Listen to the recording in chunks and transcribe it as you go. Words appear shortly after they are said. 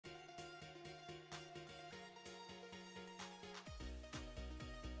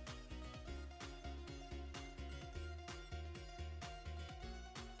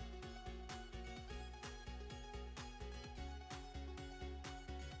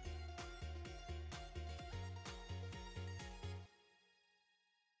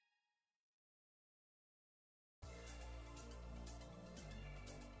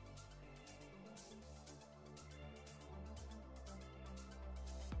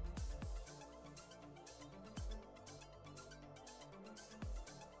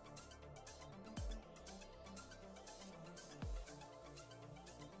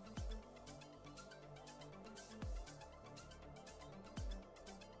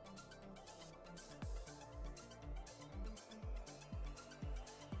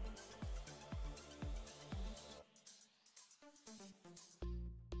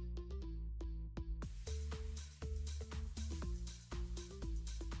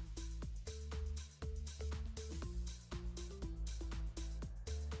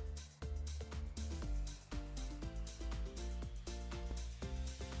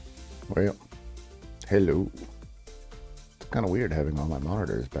Well, hello. It's kind of weird having all my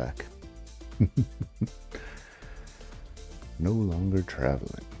monitors back. No longer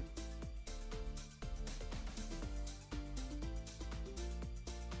traveling.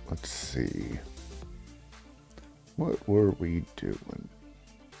 Let's see. What were we doing?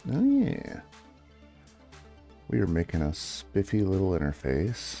 Oh yeah. We are making a spiffy little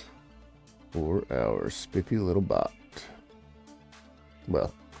interface for our spiffy little bot.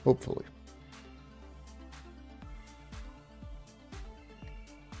 Well, hopefully.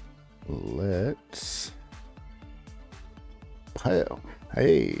 Let's pile.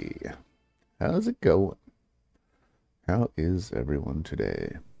 Hey, how's it going? How is everyone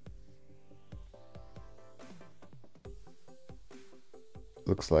today?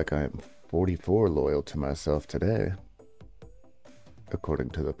 Looks like I'm 44 loyal to myself today,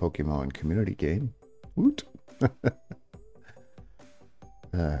 according to the Pokemon community game. Woot!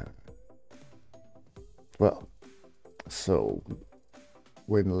 Well, so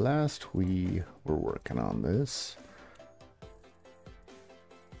when last we were working on this,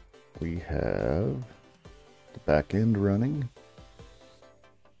 we have the back end running,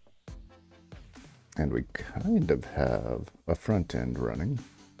 and we kind of have a front end running.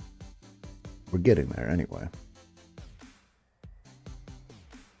 We're getting there anyway.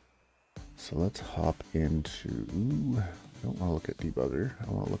 So let's hop into, I don't want to look at debugger, I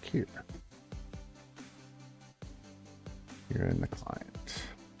want to look here. Here in the client.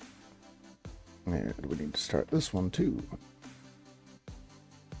 And we need to start this one too.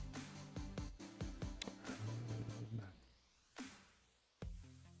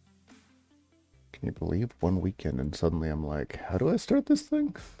 Can you believe one weekend and suddenly I'm like, how do I start this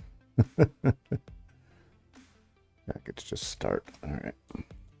thing? I could just start. All right.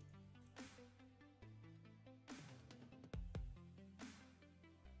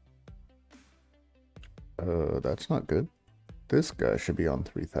 That's not good. This guy should be on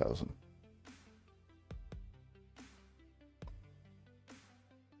 3000.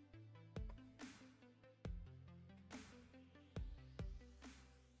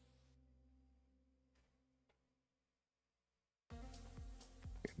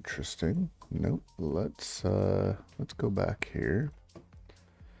 Interesting. Nope. Let's go back here.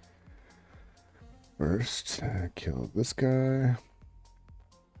 First, kill this guy.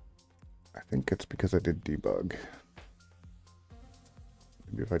 I think it's because I did debug.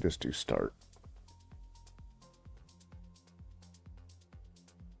 Maybe if I just do start.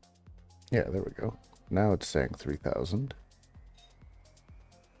 Yeah, there we go. Now it's saying 3000.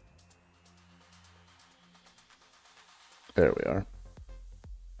 There we are.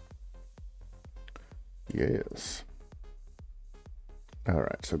 Yes. All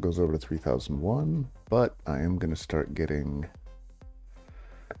right, so it goes over to 3001, but I am going to start getting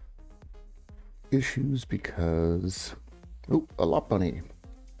issues because, oh, a lot bunny.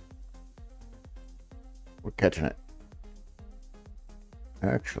 We're catching it.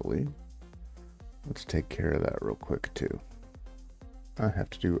 Actually, let's take care of that real quick too. I have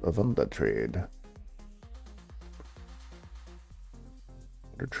to do a Vunda trade.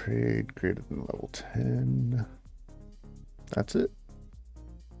 Order trade greater than level 10. That's it.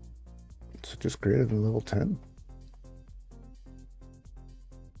 So just greater than level 10.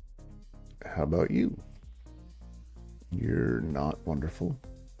 How about you? You're not wonderful.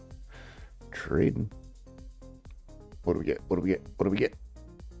 Trading. What do we get? What do we get? What do we get?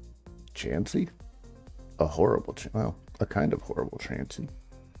 Chansey? A horrible, well, a kind of horrible Chansey.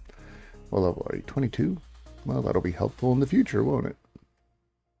 What level are you? 22? Well, that'll be helpful in the future, won't it?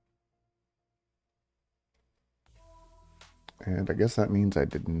 And I guess that means I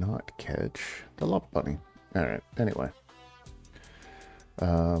did not catch the Lop Bunny. Alright, anyway.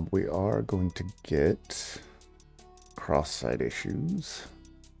 We are going to get cross-site issues.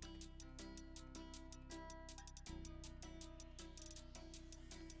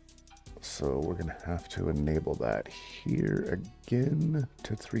 So we're going to have to enable that here again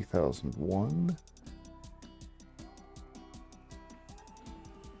to 3001.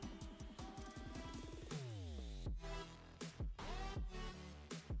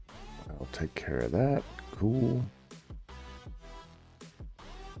 I'll take care of that. Cool.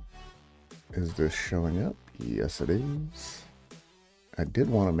 Is this showing up? Yes, it is. I did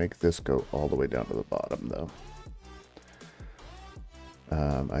want to make this go all the way down to the bottom, though.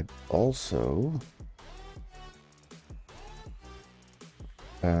 I also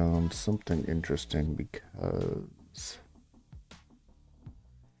found something interesting because,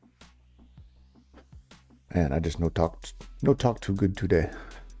 man, I just no talk too good today.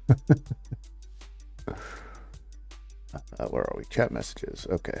 Where are we? Chat messages.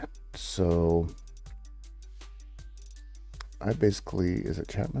 Okay. So I basically, is it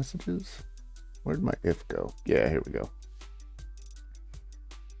chat messages? Where'd my if go? Yeah, here we go.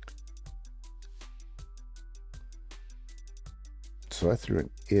 So I threw an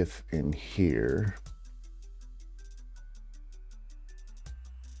if in here.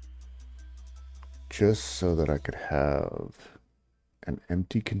 Just so that I could have an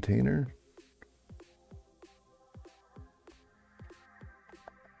empty container.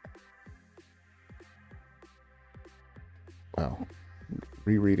 Wow.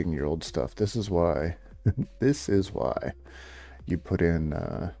 Rereading your old stuff. This is why. This is why you put in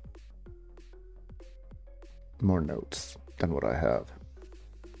more notes than what I have.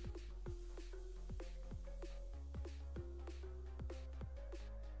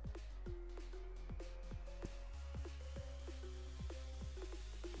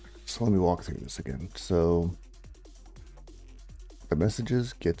 So let me walk through this again. So the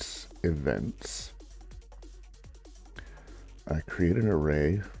messages gets events. I create an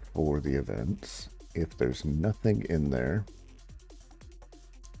array for the events. If there's nothing in there,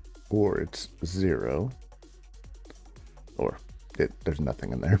 or it's 0, or there's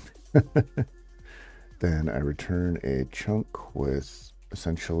nothing in there, then I return a chunk with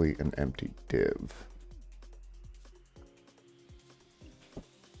essentially an empty div.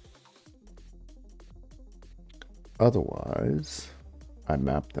 Otherwise, I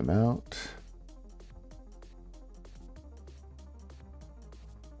map them out.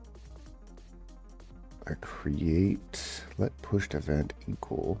 I create, let pushed event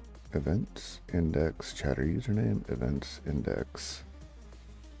equal events index chatter username events index.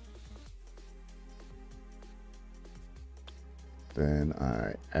 Then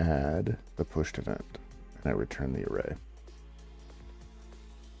I add the pushed event and I return the array.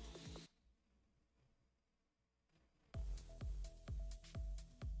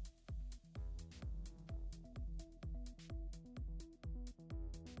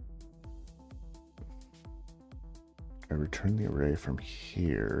 I return the array from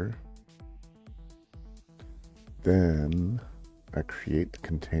here. Then I create the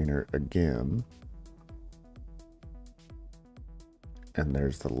container again. And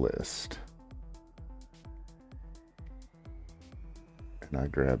there's the list. And I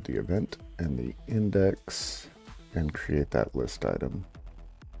grab the event and the index and create that list item.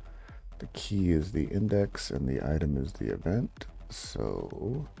 The key is the index and the item is the event.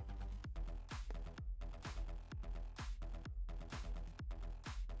 So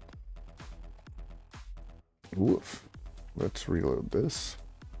woof. Let's reload this.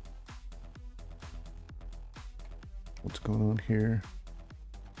 What's going on here?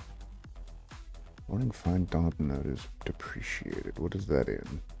 Warning, find DOM node is depreciated. What is that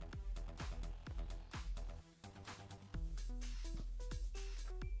in?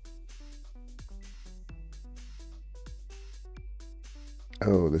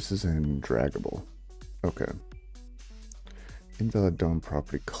 Oh, this is in draggable. Okay. Invalid DOM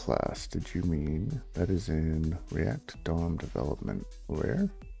property class. Did you mean that is in React DOM development?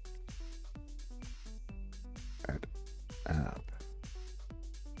 Where? At app.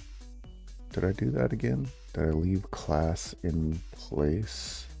 Did I do that again? Did I leave class in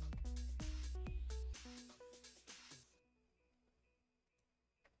place?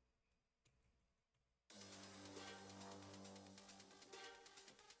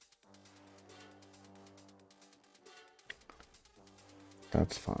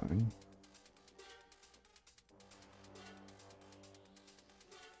 That's fine.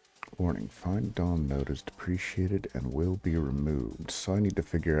 Warning, find DOM node is depreciated and will be removed. So I need to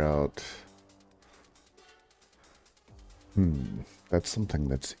figure out, that's something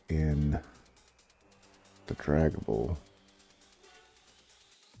that's in the draggable.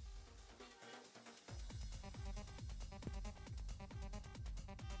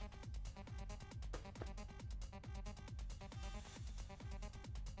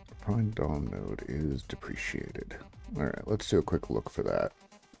 Find DOM node is depreciated. All right, let's do a quick look for that.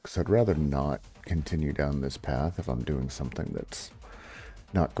 Because I'd rather not continue down this path if I'm doing something that's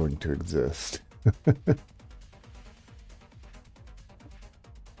not going to exist.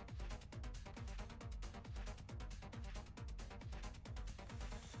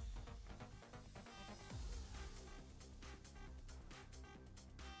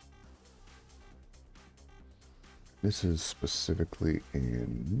 This is specifically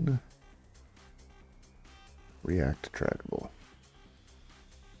in React draggable.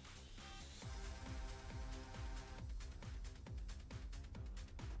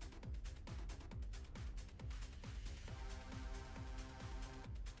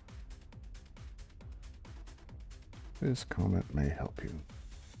 This comment may help you.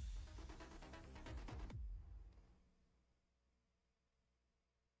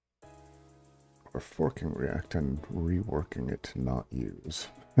 We're forking React and reworking it to not use.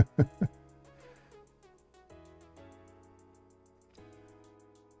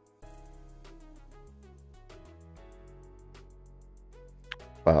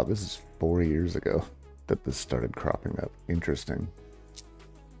 Wow, this is 4 years ago that this started cropping up. Interesting.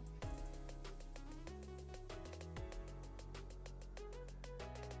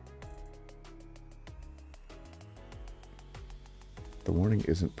 The warning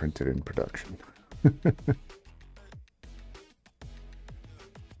isn't printed in production.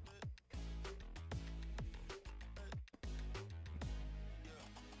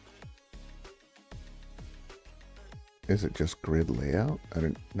 Is it just grid layout? I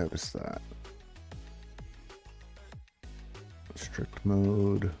didn't notice that. Strict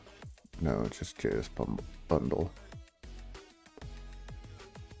mode. No, it's just JS bundle.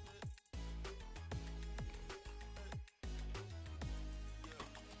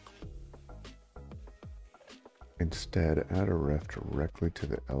 Instead, add a ref directly to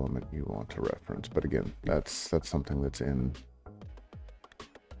the element you want to reference. But again, that's something that's in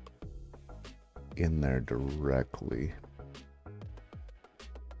there directly.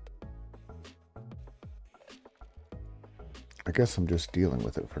 I guess I'm just dealing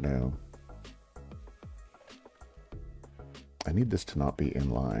with it for now. I need this to not be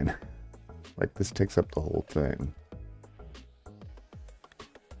inline. Like, this takes up the whole thing.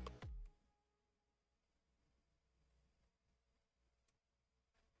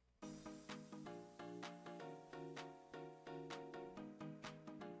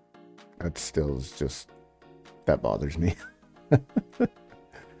 That still is just, that bothers me.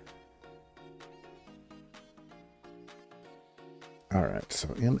 All right,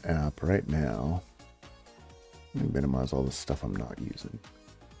 so in app right now, let me minimize all the stuff I'm not using.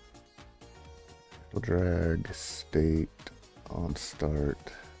 We'll drag state on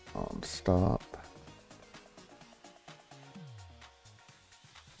start, on stop.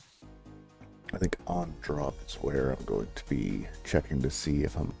 I think on drop is where I'm going to be checking to see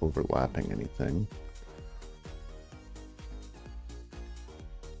if I'm overlapping anything.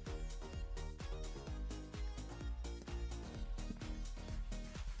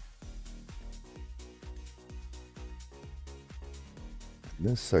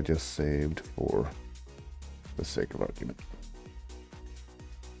 This I just saved for the sake of argument.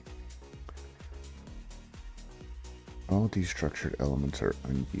 All destructured elements are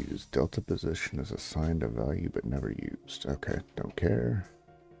unused. Delta position is assigned a value but never used. Okay, don't care.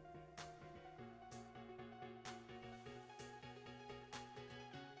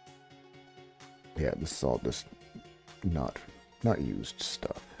 Yeah, this is all just not used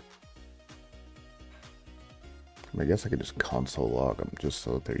stuff. I guess I could just console log them just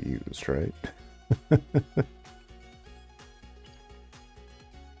so that they're used, right?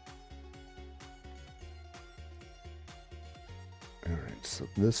 Alright, so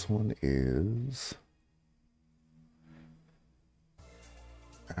this one is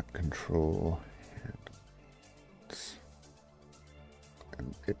app control handles,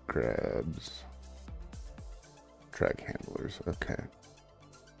 and it grabs drag handlers. Okay.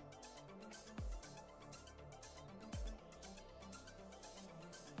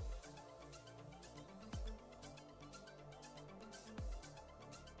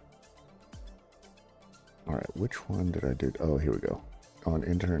 All right, which one did I do? Oh, here we go. On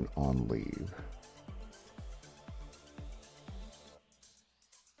enter and on leave.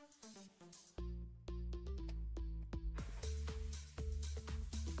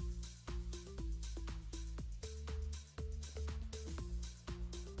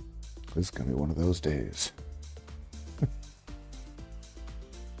 This is gonna be one of those days.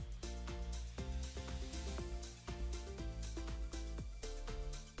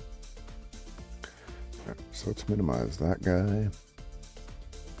 So let's minimize that guy.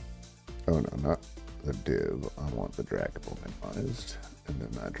 Oh no, not the div. I want the draggable minimized, and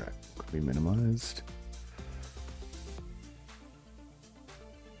then that draggable can be minimized.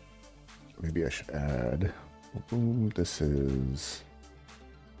 Maybe I should add. Boom, this is.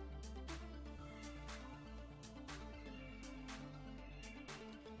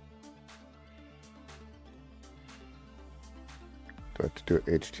 Do I have to do it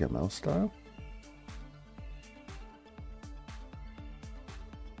HTML style?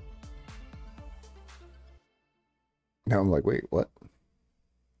 Now I'm like, wait, what?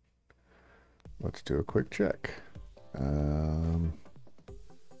 Let's do a quick check. Well,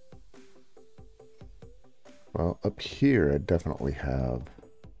 up here I definitely have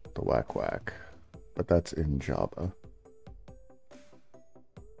the whack, but that's in Java.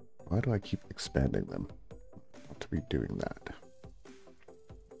 Why do I keep expanding them? I want to be doing that.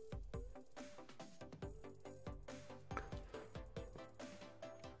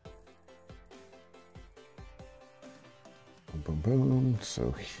 Boom, boom, boom.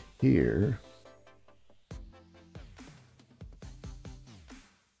 So here,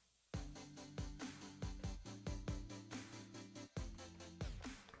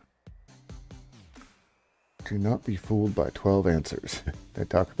 do not be fooled by 12 answers. They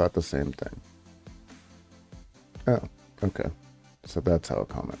talk about the same thing. Oh, okay. So that's how a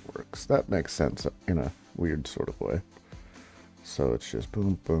comment works. That makes sense in a weird sort of way. So it's just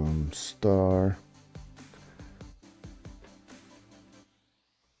boom, boom, star.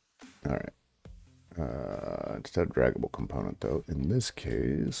 All right. Instead of draggable component, though, in this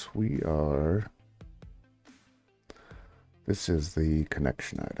case, this is the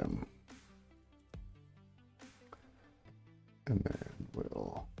connection item. And then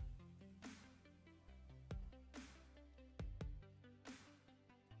we'll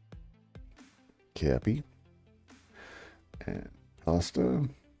copy and pasta.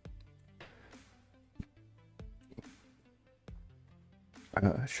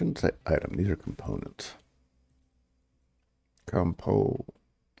 I shouldn't say item, these are components. Compo.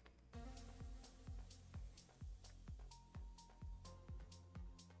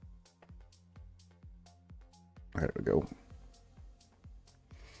 There we go.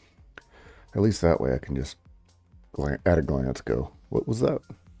 At least that way I can just at a glance go, what was that?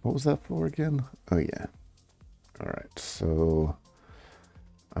 What was that for again? Oh yeah. All right, so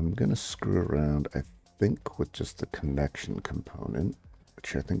I'm gonna screw around, I think, with just the connection component,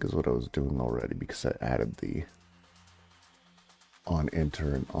 which I think is what I was doing already because I added the on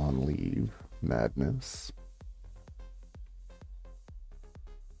enter and on leave madness.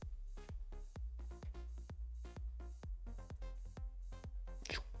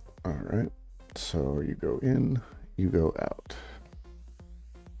 All right, so you go in, you go out.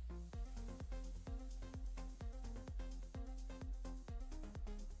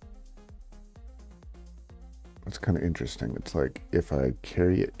 It's kind of interesting. It's like if I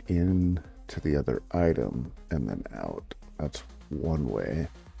carry it in to the other item and then out, that's one way.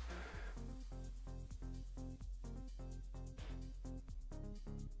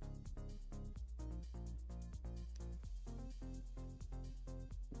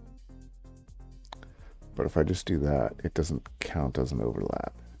 But if I just do that, it doesn't count as an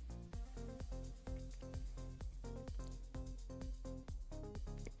overlap.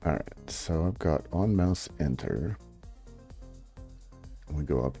 All right, so I've got on mouse enter. And we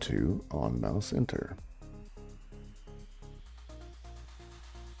go up to on mouse enter.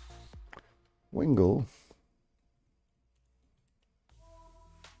 Wingle.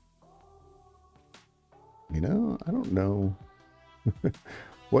 You know, I don't know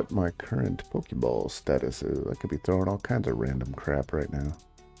what my current Pokeball status is. I could be throwing all kinds of random crap right now.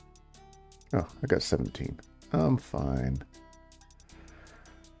 Oh, I got 17. I'm fine.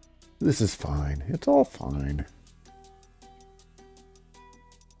 This is fine. It's all fine.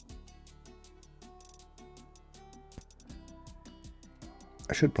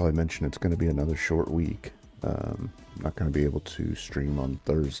 I should probably mention it's going to be another short week. I'm not going to be able to stream on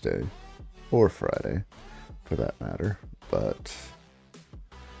Thursday or Friday for that matter, but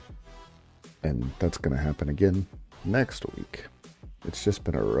and that's going to happen again next week. It's just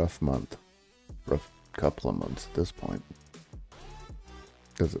been a rough month, rough couple of months at this point.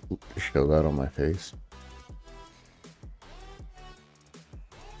 Does it show that on my face?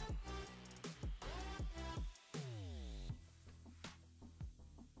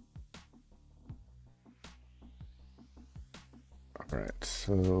 All right,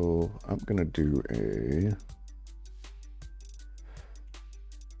 so I'm gonna do a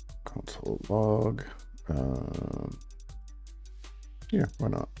console log. Yeah, why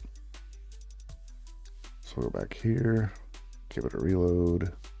not? So we'll go back here, give it a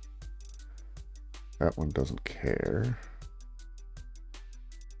reload. That one doesn't care.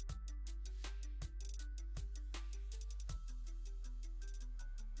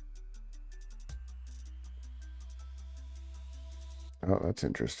 Oh, that's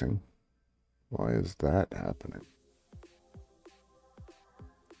interesting. Why is that happening?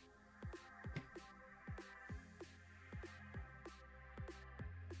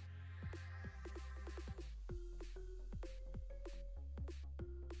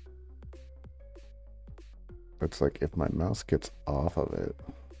 It's like if my mouse gets off of it.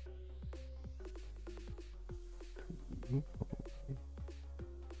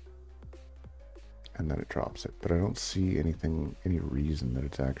 And then it drops it, but I don't see anything, any reason that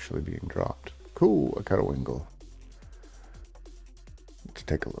it's actually being dropped. Cool, I got a Wingle. Let's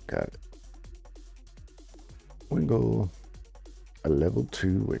take a look at it. Wingle, a level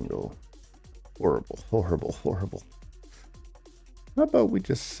 2 Wingle. Horrible, horrible, horrible. How about we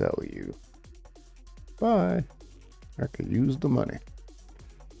just sell you? Bye. I could use the money.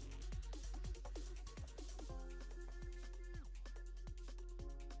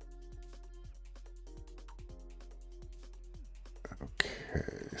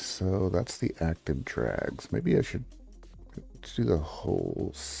 Okay, so that's the active drags. Maybe I should do the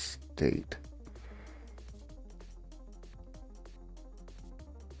whole state.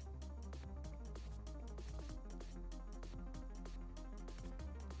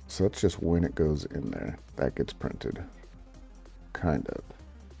 So that's just when it goes in there. That gets printed. Kind of.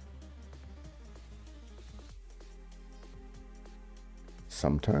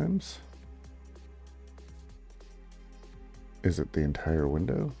 Sometimes. Is it the entire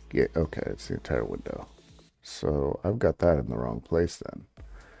window? Yeah, okay, it's the entire window. So I've got that in the wrong place then.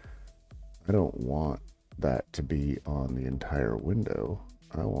 I don't want that to be on the entire window.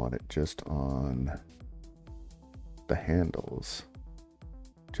 I want it just on the handles.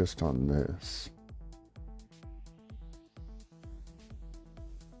 Just on this.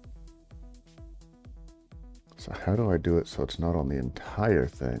 So how do I do it so it's not on the entire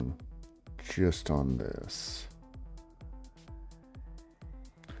thing, just on this?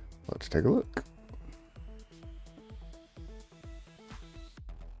 Let's take a look.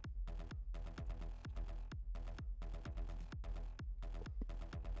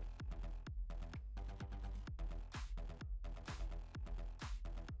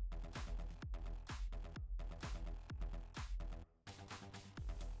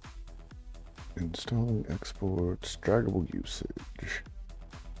 Installing exports, draggable usage.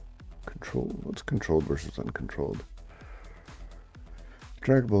 Control, what's controlled versus uncontrolled?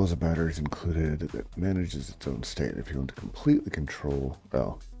 Draggable is a battery included that manages its own state. If you want to completely control,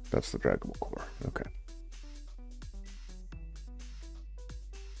 oh, that's the draggable core. Okay.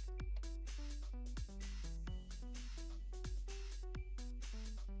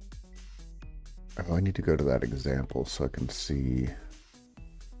 Oh, I need to go to that example so I can see.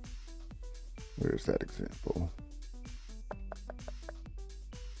 Where's that example?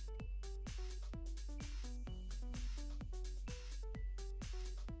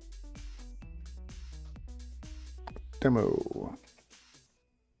 Demo.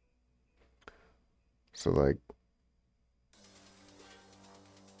 So like,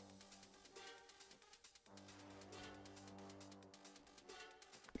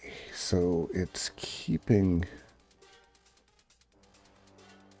 so it's keeping,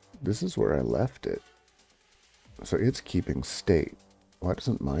 this is where I left it. So it's keeping state. Why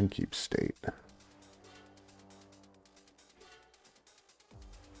doesn't mine keep state?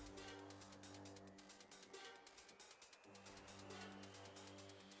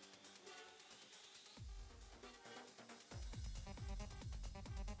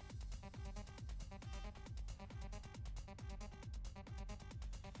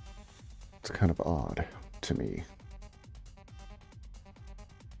 It's kind of odd to me.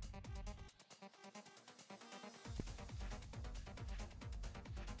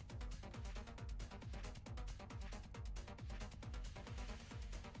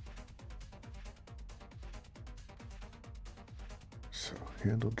 So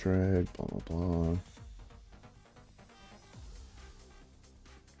handle drag, blah, blah, blah.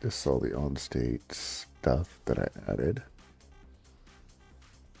 This is all the on-state stuff that I added.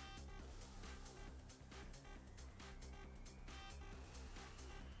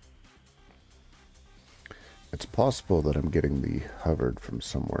 It's possible that I'm getting the hovered from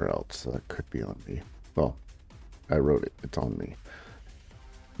somewhere else. So that could be on me. Well, I wrote it. It's on me.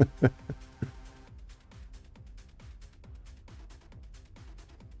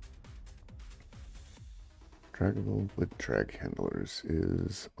 Draggable with drag handlers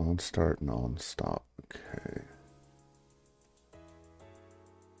is on start and on stop. Okay.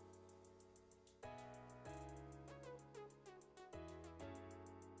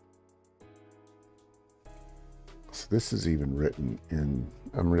 So this is even written in,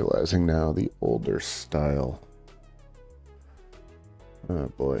 I'm realizing now, the older style. Oh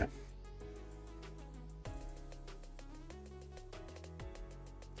boy.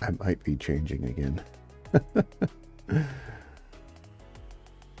 I might be changing again.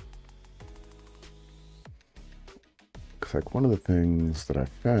 Looks like one of the things that I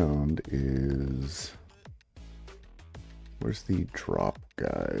found is, where's the drop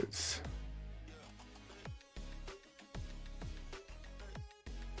guys?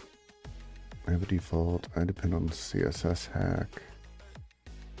 I have a default. I depend on CSS hack.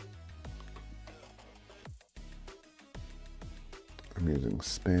 I'm using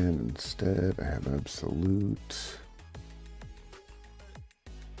span instead. I have absolute.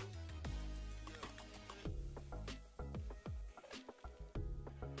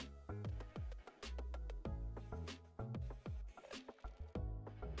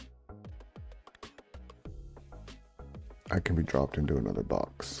 I can be dropped into another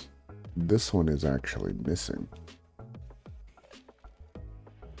box. This one is actually missing.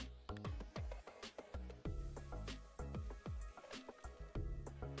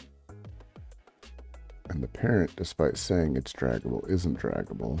 And the parent, despite saying it's draggable, isn't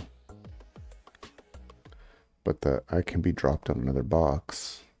draggable. But the I can be dropped on another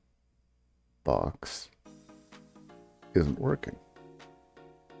box isn't working.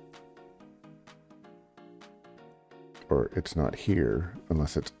 Or it's not here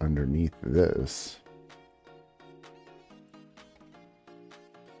unless it's underneath this.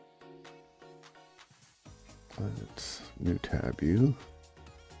 Let's new tab you.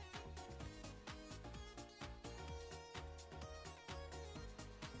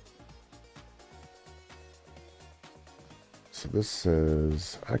 So this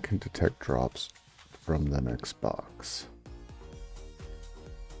says I can detect drops from the next box.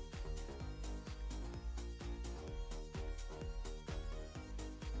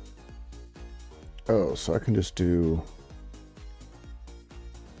 Oh, so I can just do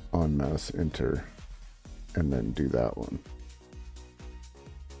on mouse enter and then do that one.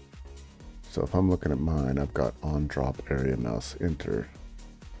 So if I'm looking at mine, I've got on drop area mouse enter.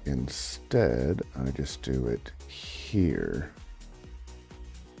 Instead, I just do it here.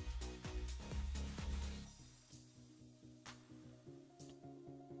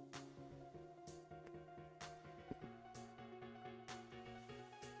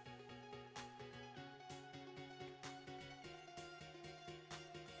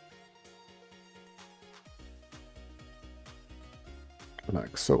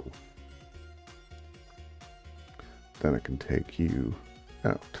 Like so. Then I can take you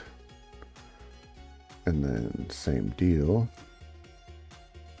out. And then same deal.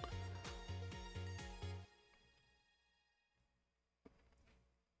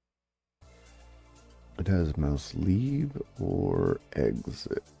 It has mouse leave or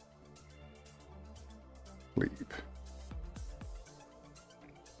exit. Leave.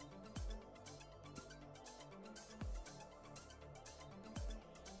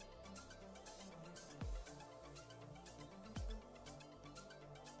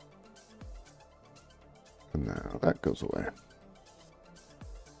 And now that goes away.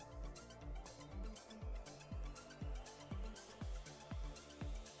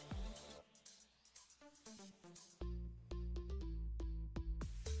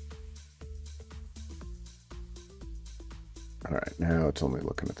 All right, now it's only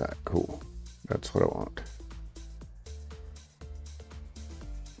looking at that. Cool. That's what I want.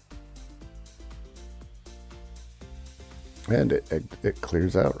 And it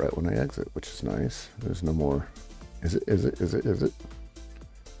clears out right when I exit, which is nice. There's no more. Is it?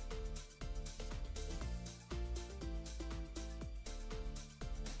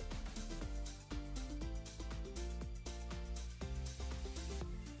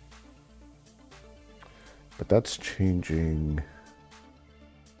 But that's changing.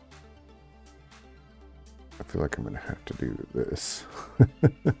 I feel like I'm gonna have to do this.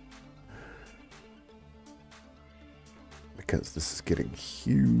 Because this is getting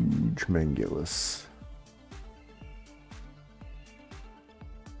huge MIWS.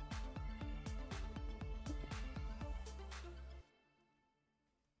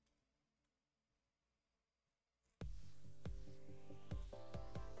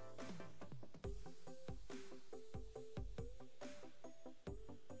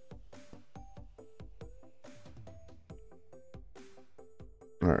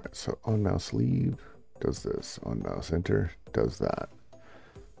 All right, so on mouse leave does this, on mouse enter does that.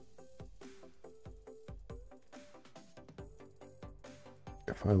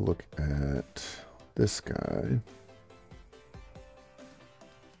 If I look at this guy,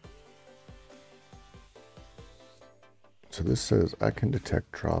 so this says I can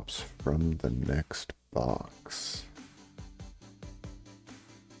detect drops from the next box.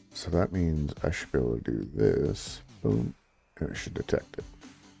 So that means I should be able to do this, boom, and it should detect it.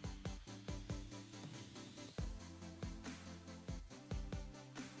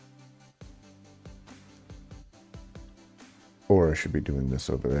 Or I should be doing this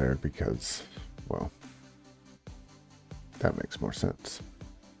over there because, well, that makes more sense.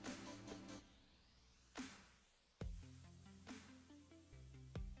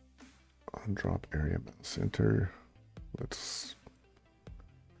 On drop area mouse enter. Let's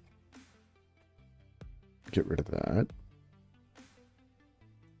get rid of that.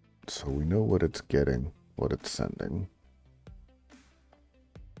 So we know what it's getting, what it's sending.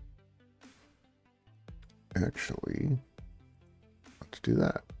 Actually, let's do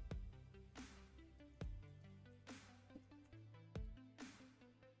that.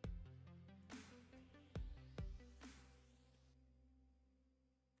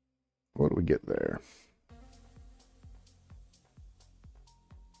 What do we get there?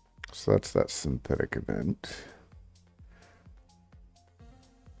 So that's that synthetic event.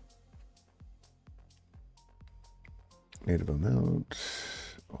 Native amount,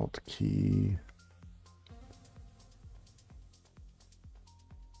 alt key.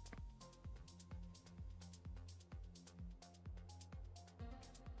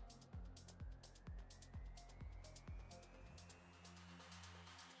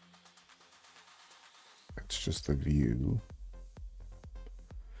 It's just the view.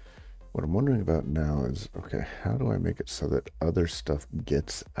 What I'm wondering about now is, okay, how do I make it so that other stuff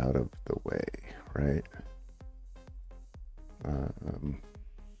gets out of the way, right?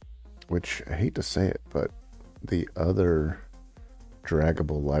 Which I hate to say it, but the other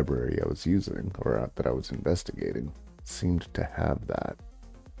draggable library I was using, or that I was investigating, seemed to have that.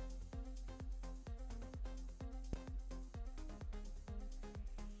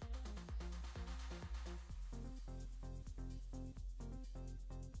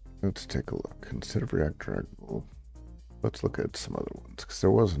 Let's take a look. Instead of React draggable, let's look at some other ones, because there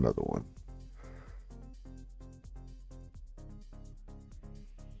was another one.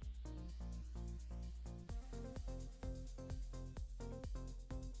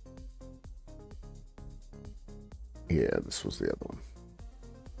 Yeah, this was the other one.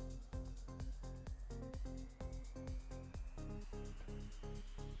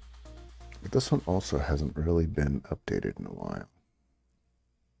 But this one also hasn't really been updated in a while.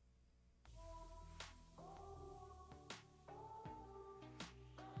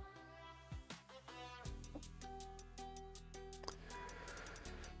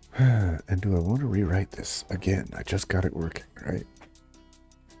 And do I want to rewrite this again? I just got it working, right?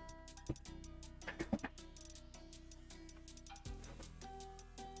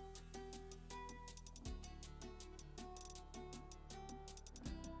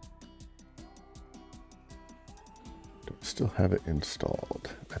 Do I still have it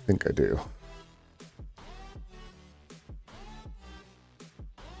installed? I think I do.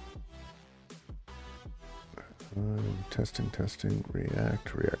 Testing, React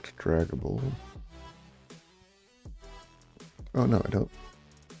draggable. Oh no, I don't.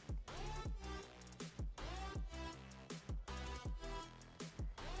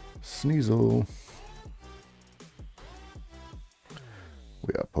 Sneasel.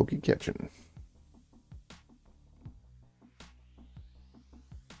 We are pokey catching.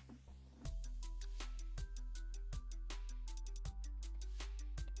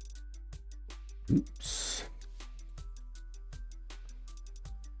 Oops.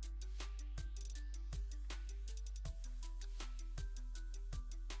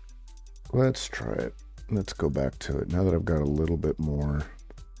 Let's try it. Let's go back to it. Now that I've got a little bit more.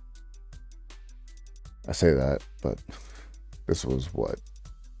 I say that, but this was what?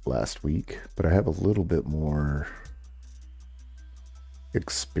 Last week? But I have a little bit more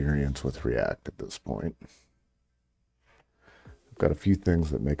experience with React at this point. I've got a few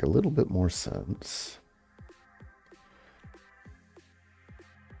things that make a little bit more sense.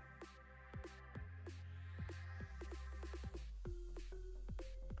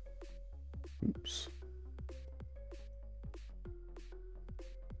 Oops.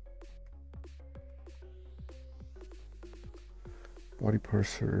 Body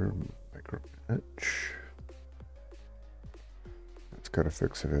parser, micro etch. It's got a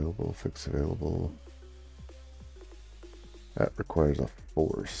fix available, That requires a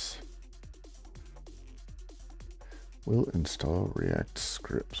force. Will install React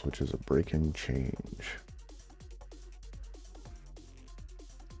scripts, which is a breaking change.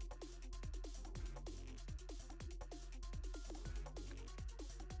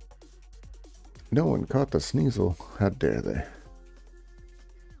 No one caught the sneasel. How dare they?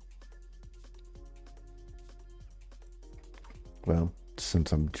 Well,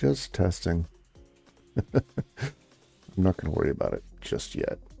 since I'm just testing, I'm not going to worry about it just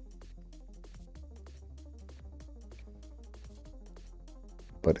yet.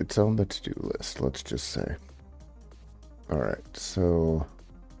 But it's on the to-do list, let's just say. All right, so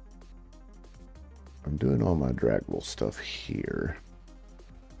I'm doing all my draggable stuff here.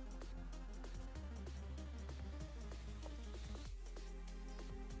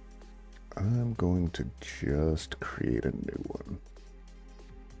 I'm going to just create a new one.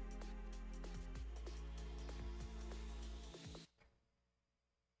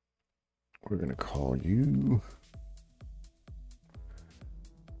 We're going to call you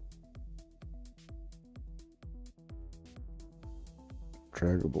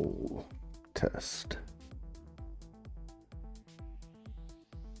draggable test.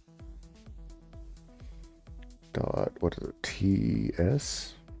 Dot, what is it,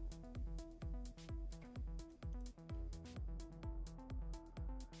 TS?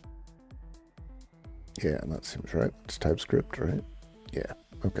 Yeah, that seems right. It's TypeScript, right? Yeah,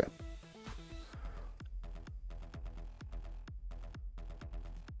 okay.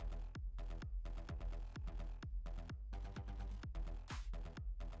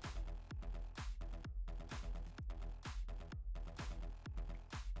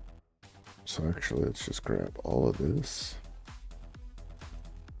 So actually, let's just grab all of this.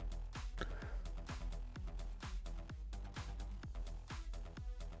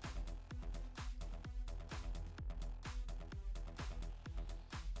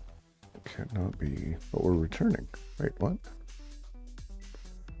 Cannot be, but we're returning. Wait, what?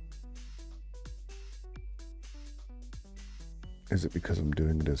 Is it because I'm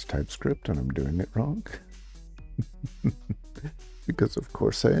doing it as TypeScript and I'm doing it wrong? Because of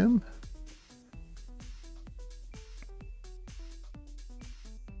course I am.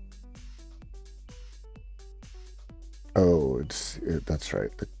 Oh, that's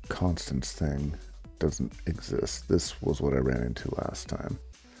right. The constants thing doesn't exist. This was what I ran into last time.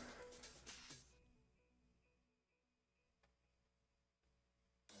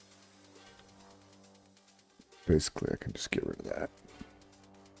 Basically, I can just get rid of that.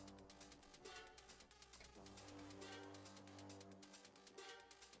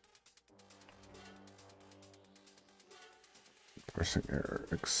 Parsing error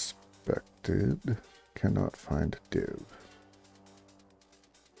expected. Cannot find div.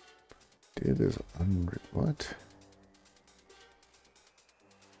 Div is unread. What?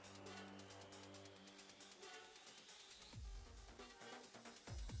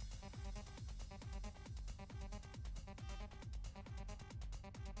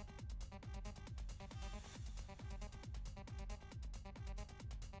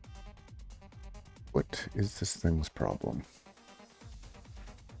 What is this thing's problem?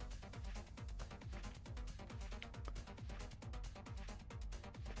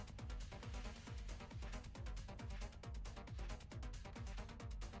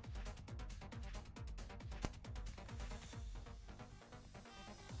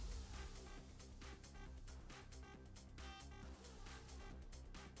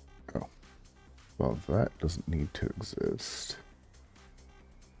 Oh, well, that doesn't need to exist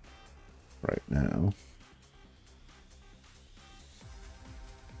right now.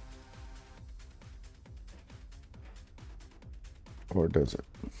 Or does it?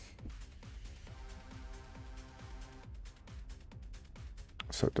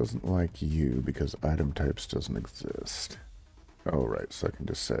 So it doesn't like you because item types doesn't exist. Oh, right. So I can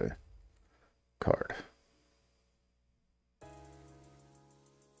just say card.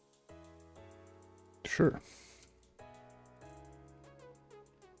 Sure.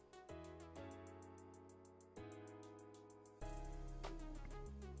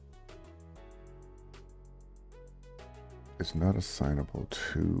 It's not assignable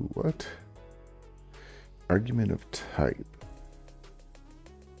to what? Argument of type.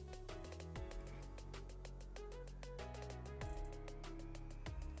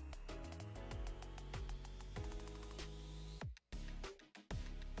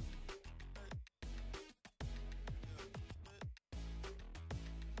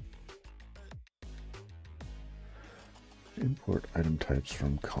 Import item types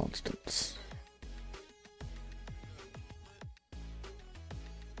from constants.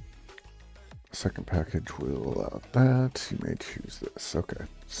 Second package will allow that. You may choose this. Okay,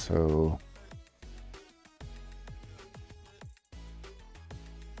 so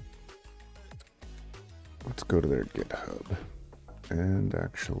let's go to their GitHub and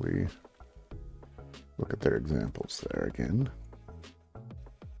actually look at their examples there again.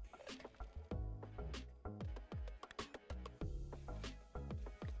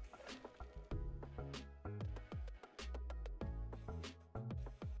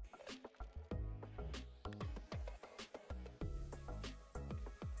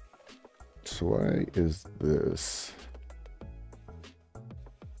 So why is this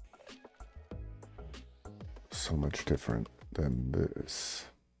so much different than this?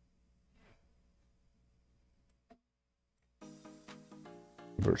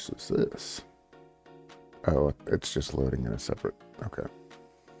 Versus this? Oh, it's just loading in a separate, okay.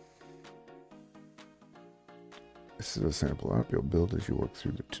 This is a sample app you'll build as you work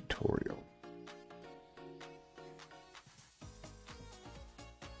through the tutorial.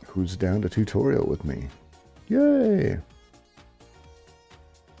 Who's down to tutorial with me? Yay!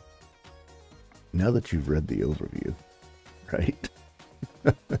 Now that you've read the overview, right?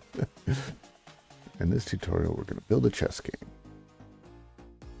 In this tutorial, we're going to build a chess game.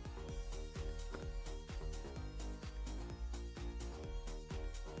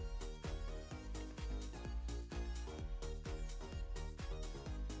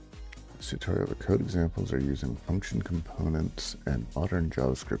 tutorial, the code examples are using function components and modern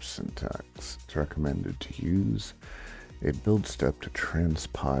JavaScript syntax. It's recommended to use a build step to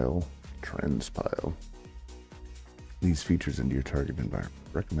transpile these features into your target environment.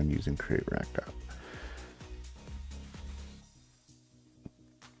 Recommend using create React app.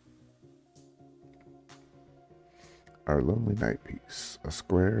 Our lonely night piece, a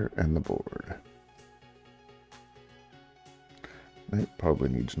square and the board. Knight probably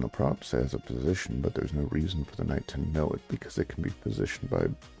needs no props as a position, but there's no reason for the knight to know it because it can be positioned by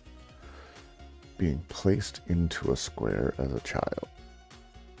being placed into a square as a child.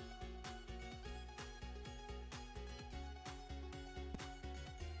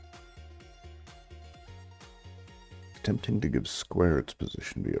 It's tempting to give square its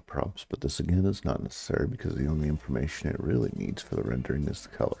position via props, but this again is not necessary because the only information it really needs for the rendering is the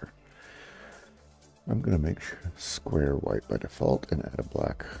color. I'm going to make square white by default and add a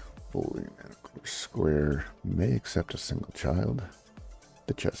black boolean. And of course, square may accept a single child,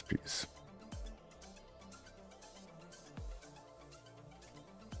 the chess piece.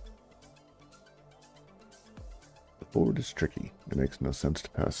 The board is tricky. It makes no sense to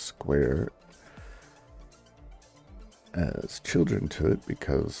pass square as children to it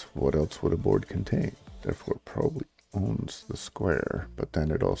because what else would a board contain? Therefore, it probably owns the square, but then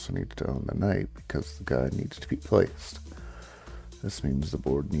it also needs to own the knight because the guy needs to be placed. This means the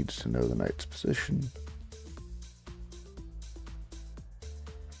board needs to know the knight's position.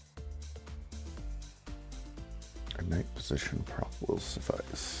 A knight position prop will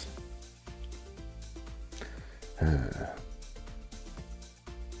suffice.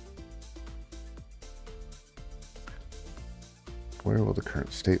 Where will the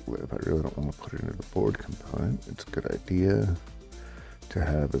current state live? I really don't want to put it into the board component. It's a good idea to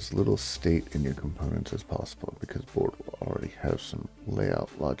have as little state in your components as possible because board will already have some layout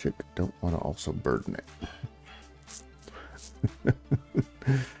logic. Don't want to also burden it.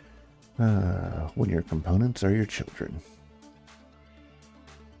 When your components are your children.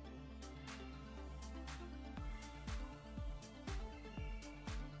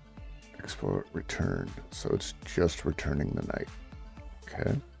 Export return. So it's just returning the knight.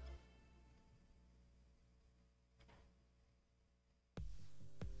 Okay.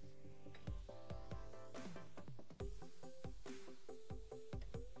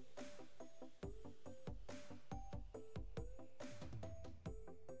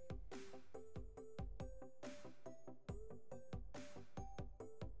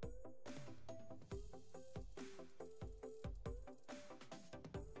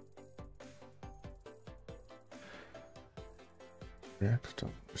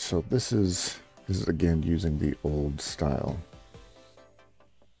 So this is again using the old style.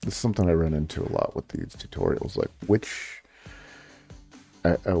 This is something I run into a lot with these tutorials, like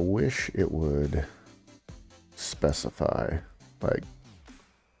I wish it would specify, like,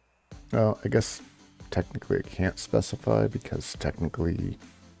 well, I guess technically it can't specify because technically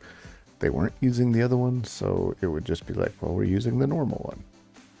they weren't using the other one, so it would just be like, well, we're using the normal one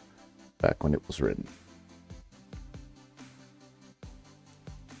back when it was written.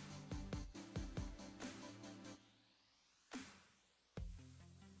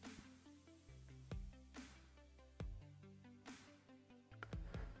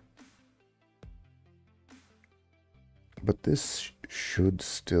 But this should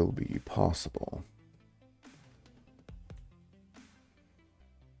still be possible.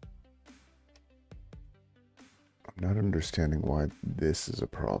 I'm not understanding why this is a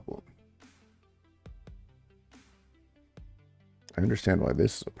problem. I understand why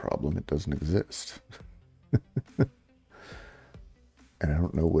this is a problem. It doesn't exist. And I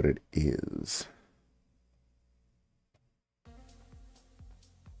don't know what it is.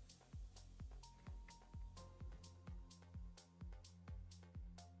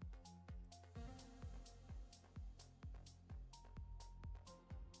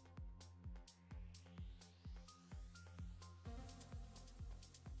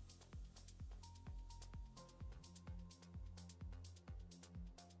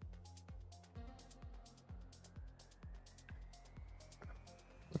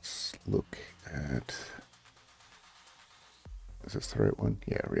 Let's look at, is this the right one?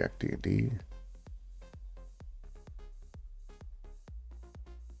 Yeah, Reactjs.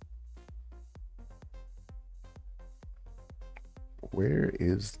 Where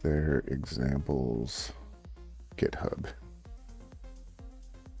is their examples GitHub?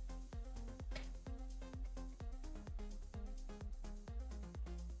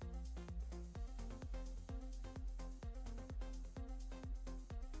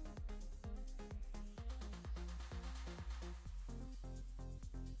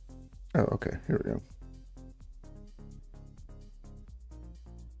 Oh, okay, here we go.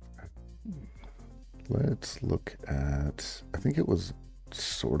 Let's look at, I think it was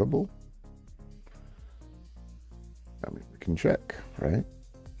sortable. I mean, we can check, right?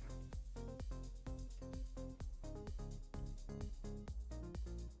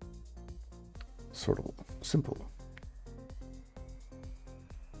 Sortable, simple.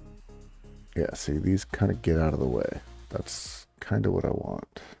 Yeah, see, these kind of get out of the way. That's kind of what I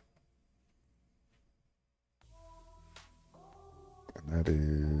want. And that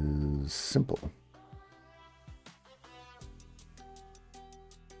is simple.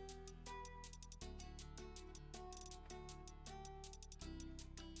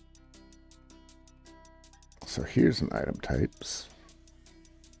 So here's an item types.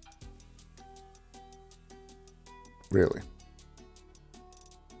 Really?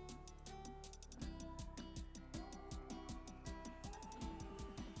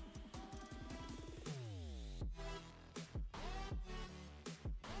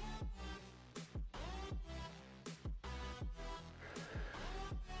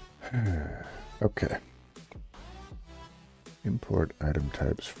 Okay. Import item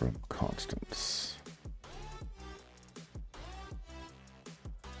types from constants.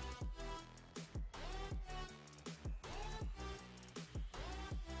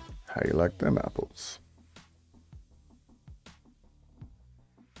 How you like them apples?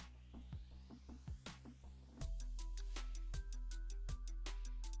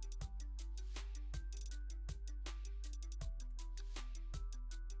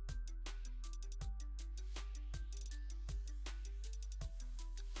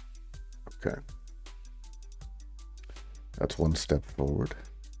 Okay. That's one step forward.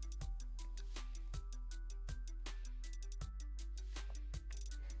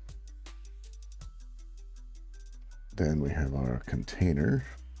 Then we have our container.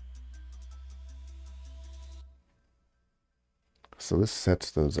 So this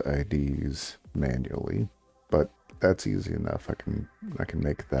sets those IDs manually, but that's easy enough. I can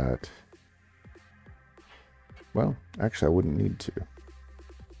make that. Well, actually I wouldn't need to.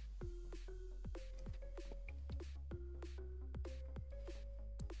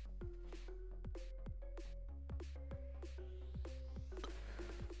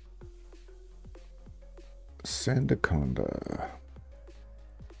 Sandaconda.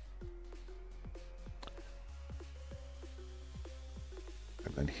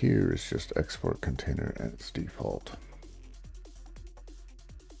 And then here is just export container as default.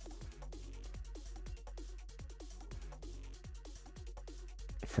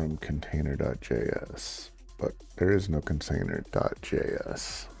 From container.js, but there is no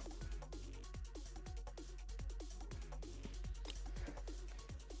container.js.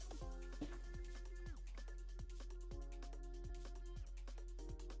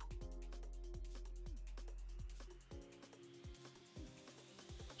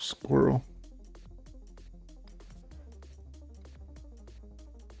 Squirrel.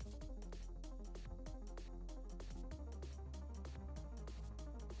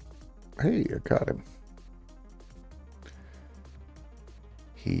 Hey, I got him.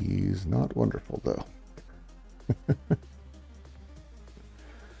 He's not wonderful though.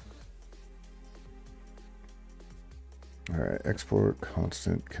 All right, export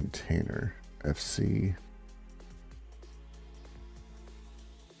constant container FC.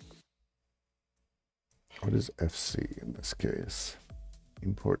 What is FC in this case?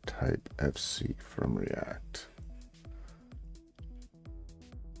 Import type FC from React.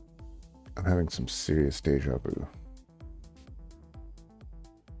 I'm having some serious deja vu.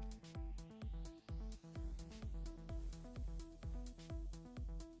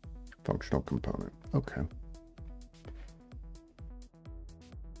 Functional component. Okay.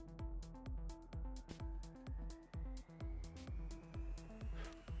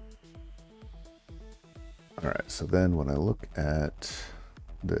 All right, so then when I look at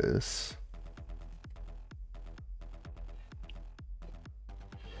this,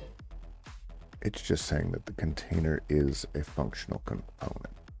 it's just saying that the container is a functional component.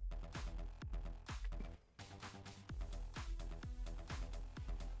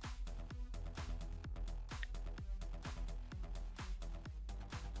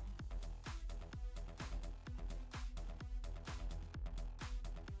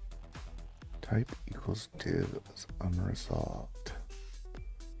 Type equals div is unresolved.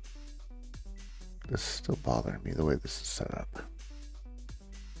 This is still bothering me the way this is set up.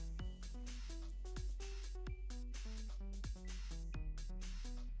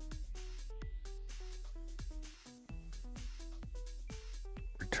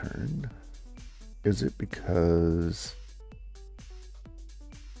 Return. Is it because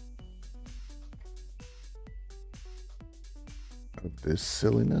this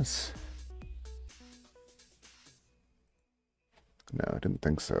silliness? No, I didn't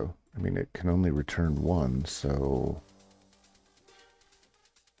think so. I mean, it can only return one, so...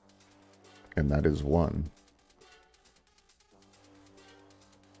 And that is one.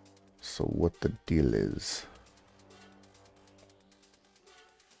 So what the deal is?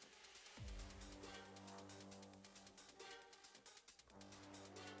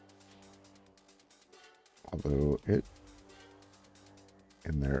 Although it,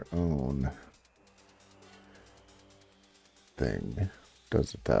 in their own thing,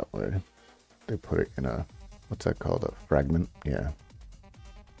 does it that way. They put it in a, what's that called? A fragment? Yeah.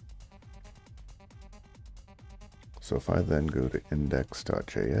 So if I then go to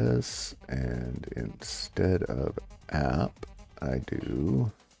index.js and instead of app, I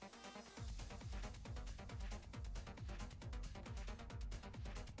do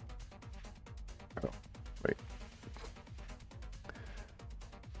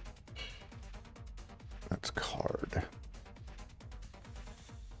that's card.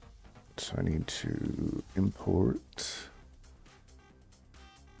 So I need to import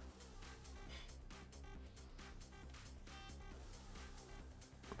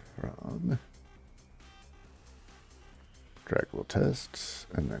from draggable tests,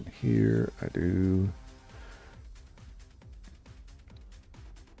 and then here I do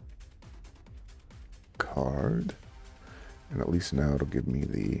card, and at least now it'll give me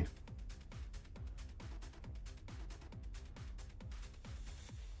the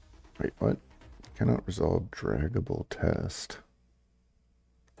wait, what? Cannot resolve draggable test.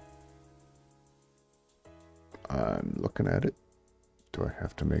 I'm looking at it. Do I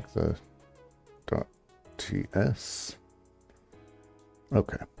have to make the .ts?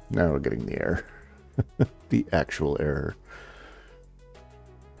 Okay, now we're getting the error. The actual error.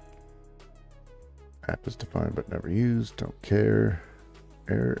 App is defined but never used. Don't care.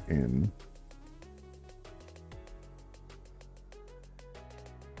 Error in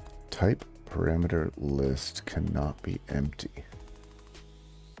type parameter list cannot be empty.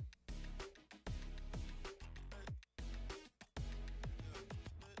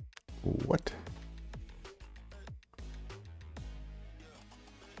 What?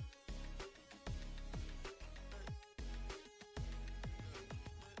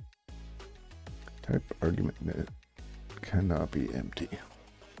 Type argument cannot be empty.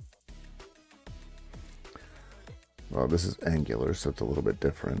 Well, this is Angular, so it's a little bit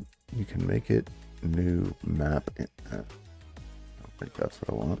different. You can make it new map. I don't think that's what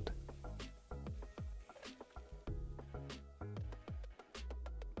I want.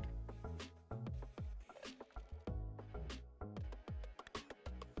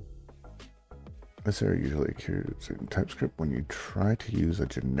 This error usually occurs in TypeScript when you try to use a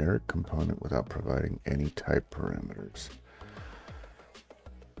generic component without providing any type parameters.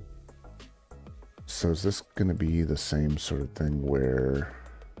 So is this going to be the same sort of thing where,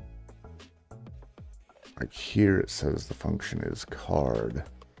 like here it says the function is card.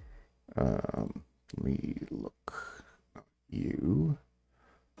 Let me look. You.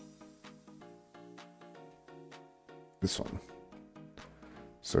 This one.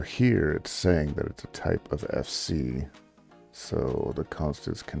 So here it's saying that it's a type of FC. So the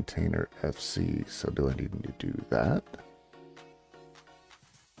constant is container FC. So do I need to do that?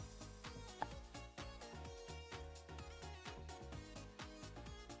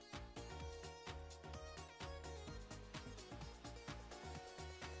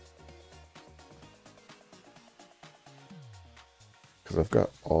 Because I've got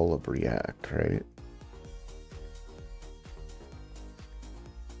all of React, right?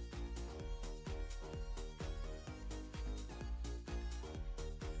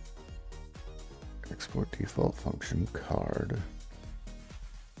 Export default function card.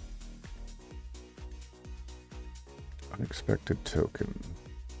 Unexpected token.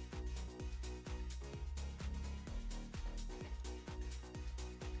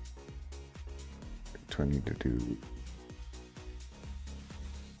 Do I need to do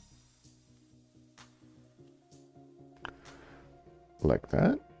like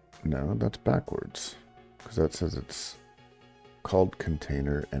that? No, that's backwards, because that says it's called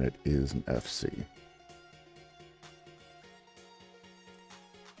container and it is an FC.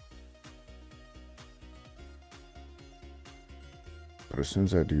 But as soon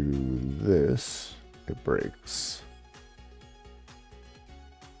as I do this, it breaks.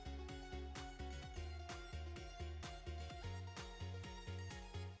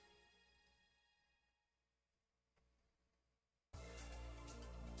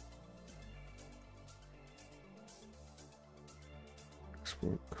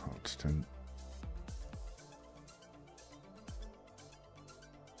 Export constant.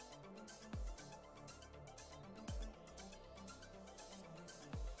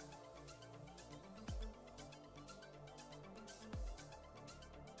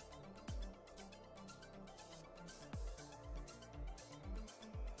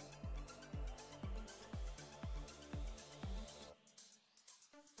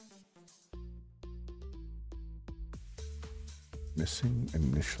 Missing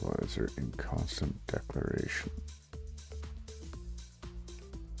initializer in constant declaration.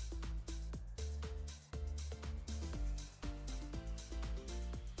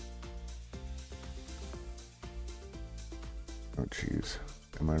 Oh geez,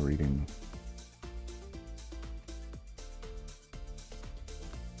 am I reading?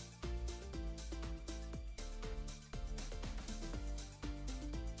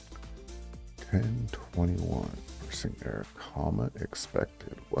 $10.21. Missing error, comma,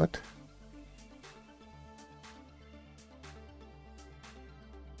 expected. What?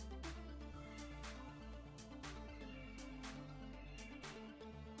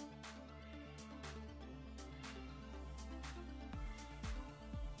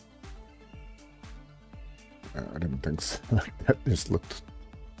 I didn't think so. That just looked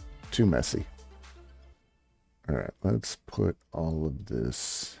too messy. All right, let's put all of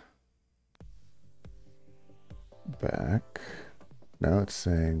this back. Now it's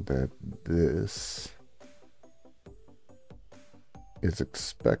saying that this is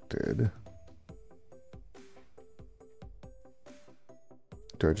expected.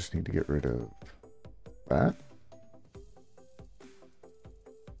 Do I just need to get rid of that?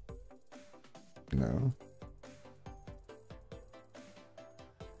 No.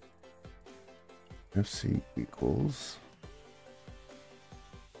 FC equals.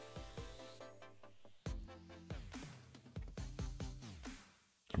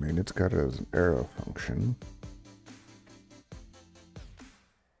 I mean, it's got it as an arrow function.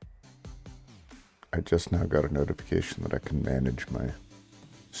 I just now got a notification that I can manage my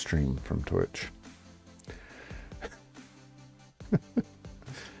stream from Twitch.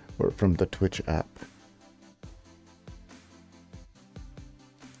 Or from the Twitch app.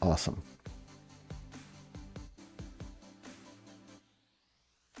 Awesome.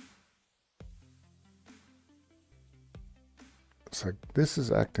 It's like, this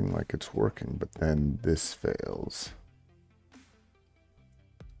is acting like it's working, but then this fails.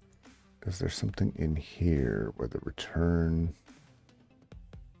 Is there something in here where the return...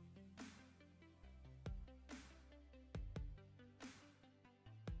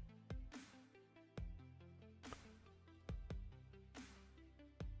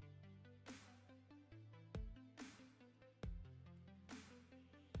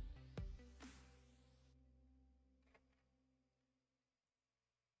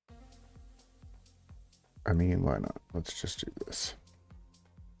 I mean, why not? Let's just do this.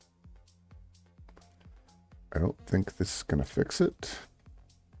 I don't think this is going to fix it.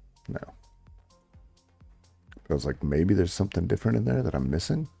 No. I was like, maybe there's something different in there that I'm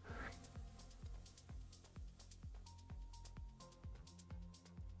missing.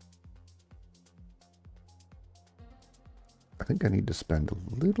 I think I need to spend a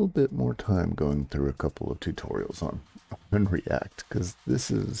little bit more time going through a couple of tutorials on React, because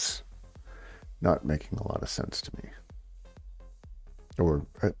this is not making a lot of sense to me. Or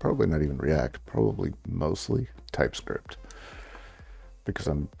probably not even React, probably mostly TypeScript, because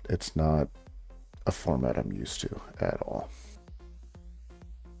it's not a format I'm used to at all.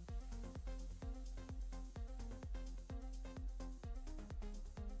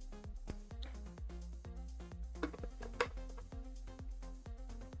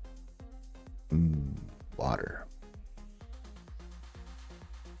 Water.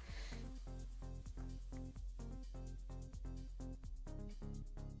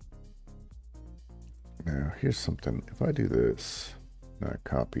 Now, here's something. If I do this, and I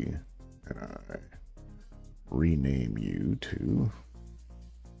copy, and I rename you to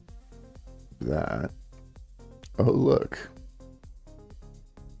that. Oh, look.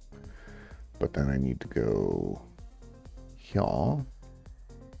 But then I need to go here.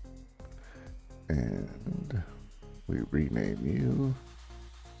 And we rename you.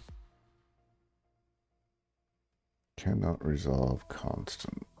 Cannot resolve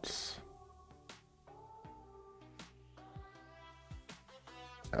constants.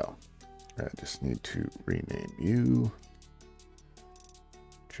 Oh, I just need to rename you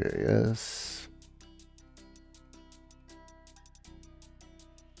JS.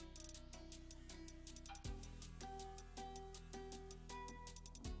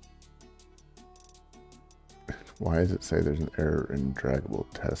 Why does it say there's an error in draggable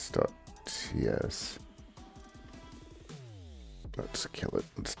test.ts? Let's kill it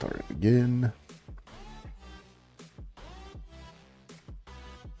and start it again.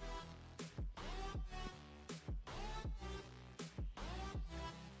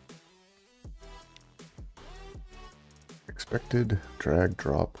 Expected drag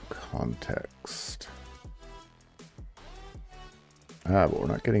drop context. Ah, but we're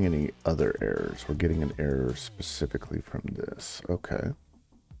not getting any other errors. We're getting an error specifically from this. Okay.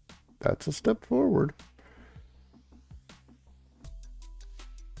 That's a step forward.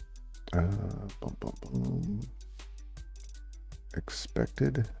 Boom, boom, boom.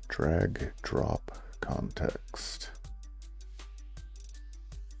 Expected drag drop context.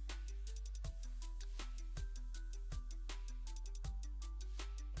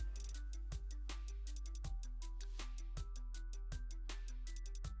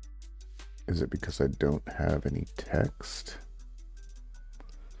 Is it because I don't have any text?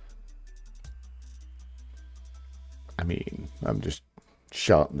 I mean, I'm just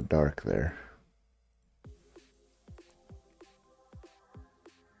shot in the dark there.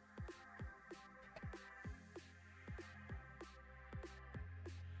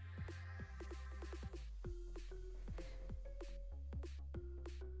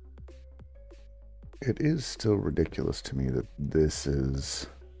 It is still ridiculous to me that this is...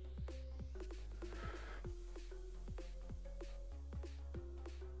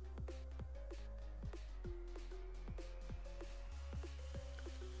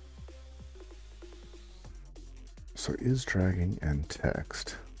 So is dragging and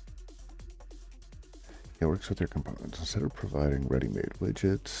text. It works with your components. Instead of providing ready-made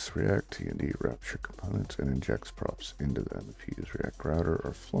widgets, React T&D wraps your components and injects props into them. If you use React Router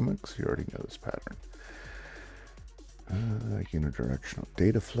or Flumix, you already know this pattern. Unidirectional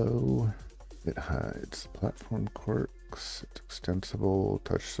data flow. It hides platform quirks. It's extensible,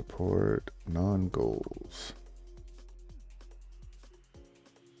 touch support, non-goals.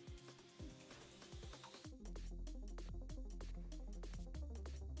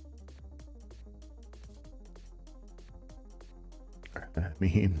 I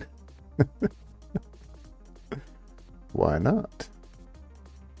mean, why not?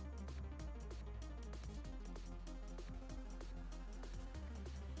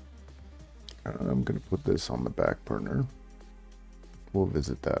 I'm going to put this on the back burner. We'll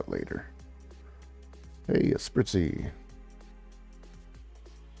visit that later. Hey, a Spritzy.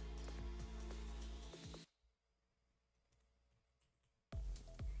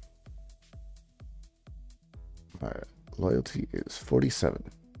 My loyalty is 47.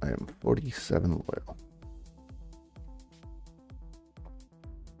 I am 47 loyal.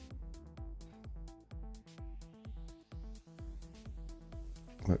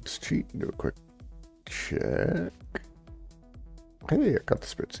 Let's cheat and do a quick check. Hey, I got the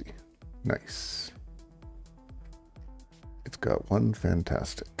Spritzy. Nice. It's got one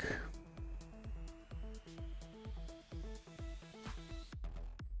fantastic.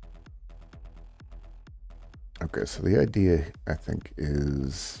 Okay, so the idea, I think,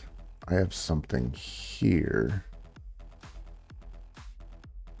 is I have something here.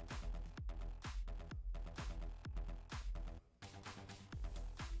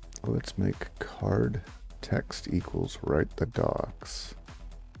 Let's make card text equals write the docs.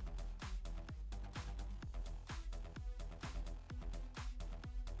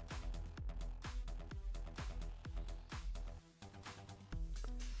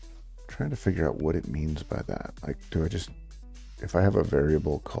 Trying to figure out what it means by that. Like, do I just, if I have a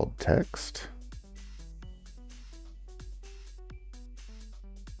variable called text,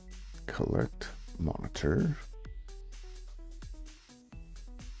 collect monitor,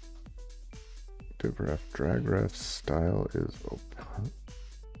 div ref drag ref style is open.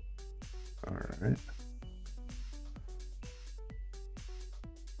 All right.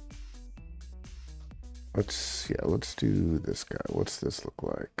 Let's do this guy. What's this look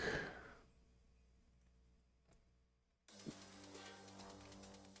like?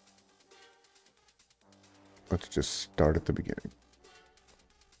 Let's just start at the beginning.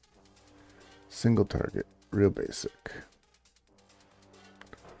 Single target, real basic.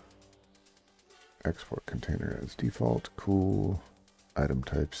 Export container as default, cool. Item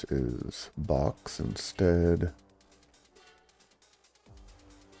types is box instead.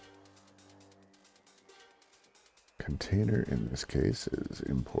 Container in this case is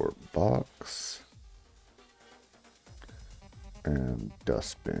import box. And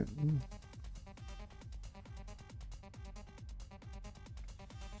dustbin.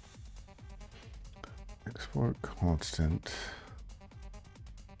 Export constant.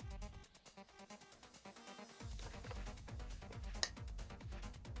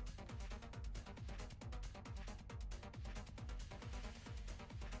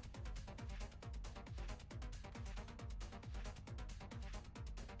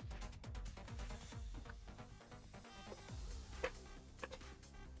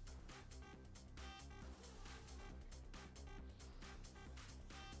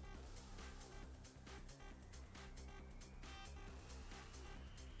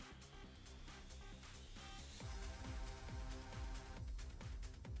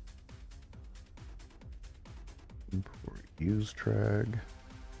 Import use drag.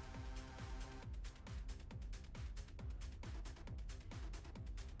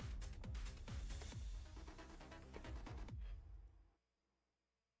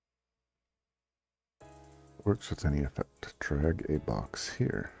 Works with any effect. Drag a box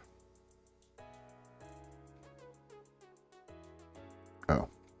here. Oh.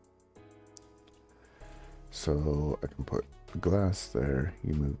 So I can put glass there.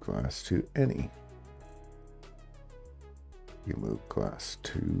 You move glass to any. You move glass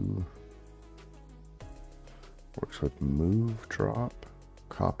to. Works with move, drop,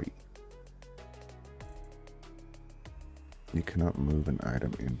 copy. You cannot move an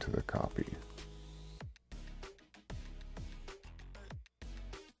item into the copy.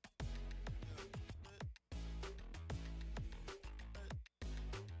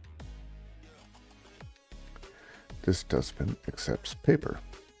 This dustbin accepts paper,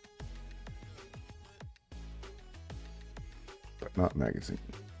 but not magazine,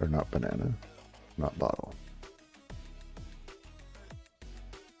 or not banana, not bottle.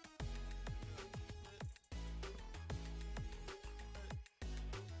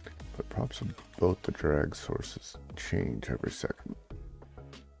 But props of both the drag sources change every second.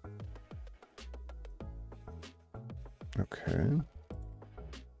 Okay.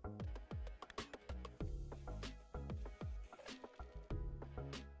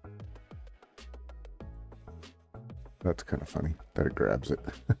 That's kind of funny that it grabs it.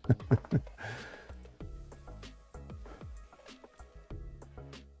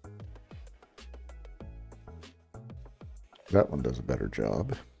 That one does a better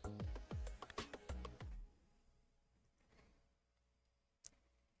job.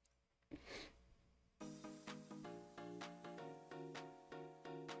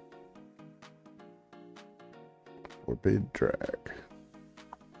 Forbid drag.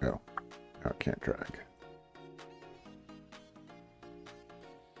 No, I can't drag.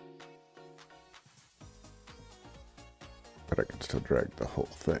 But I can still drag the whole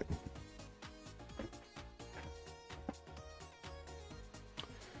thing.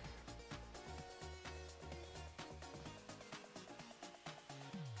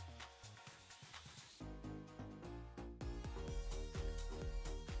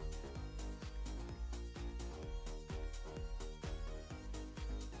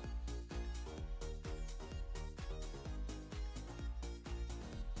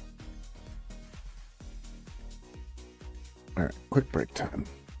 All right, quick break time.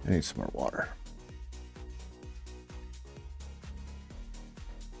 I need some more water.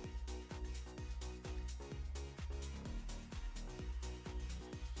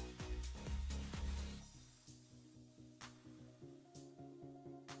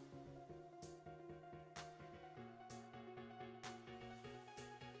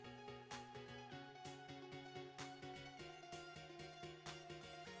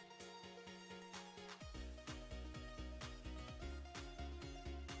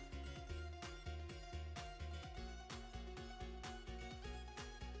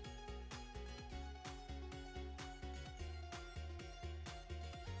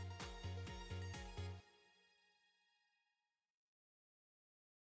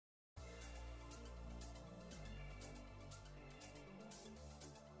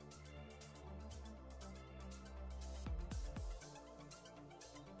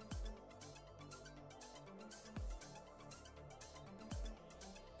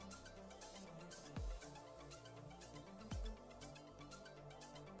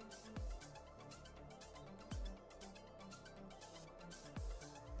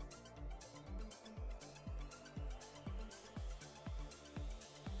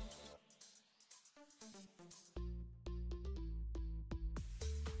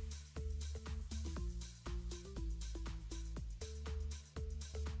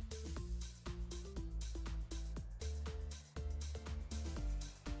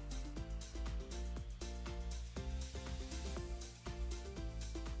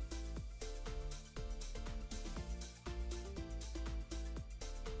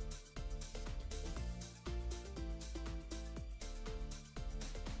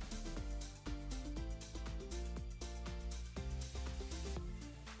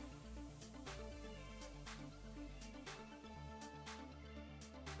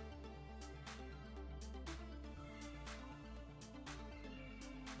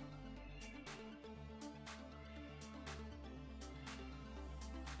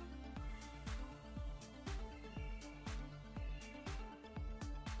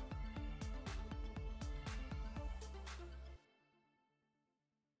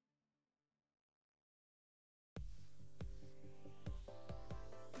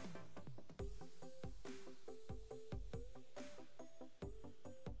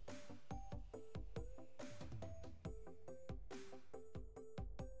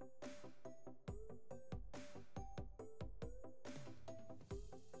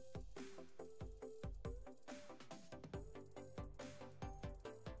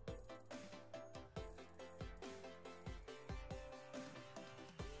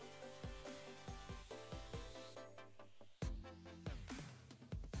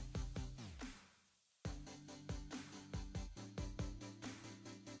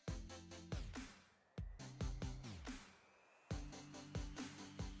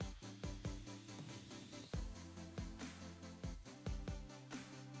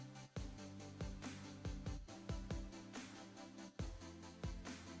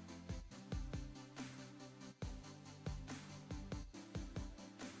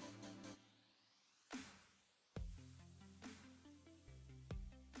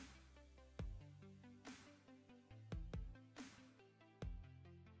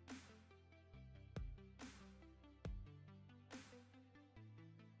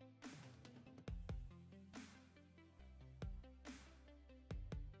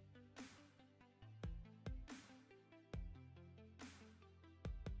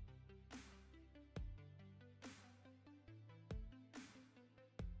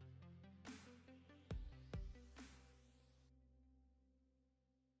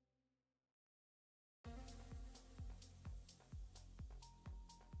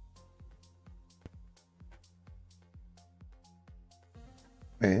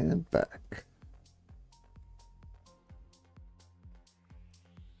 And back.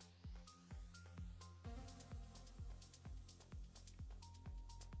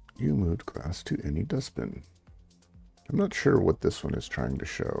 You moved glass to any dustbin. I'm not sure what this one is trying to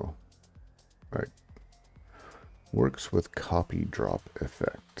show. Right. Works with copy drop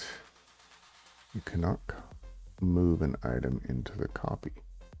effect. You cannot move an item into the copy.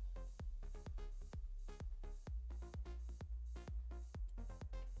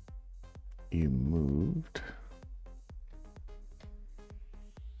 You moved.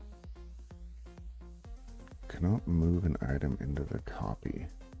 Cannot move an item into the copy.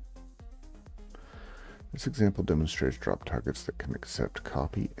 This example demonstrates drop targets that can accept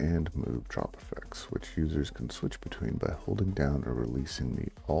copy and move drop effects, which users can switch between by holding down or releasing the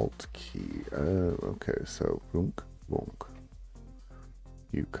Alt key. Okay, so boonk, boonk.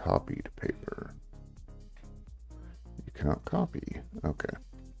 You copied paper. You cannot copy. Okay.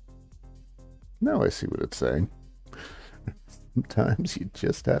 Now I see what it's saying. Sometimes you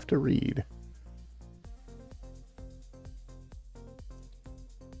just have to read.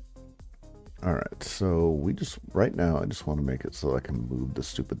 All right, so right now I just want to make it so I can move the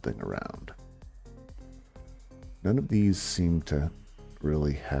stupid thing around. None of these seem to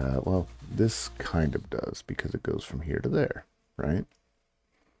really have, well, this kind of does because it goes from here to there, right?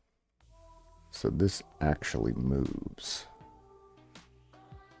 So this actually moves.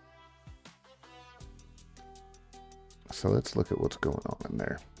 So let's look at what's going on in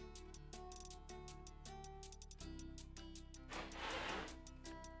there.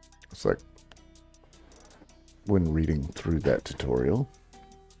 It's like when reading through that tutorial,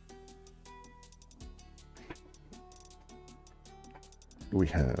 we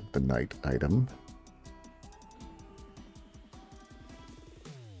have the night item.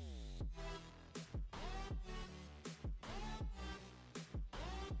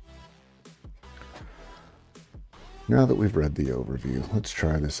 Now that we've read the overview, let's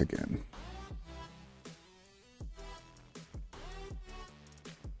try this again.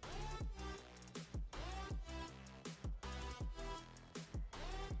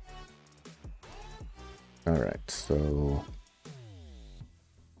 All right, so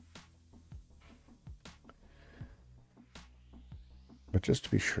but just to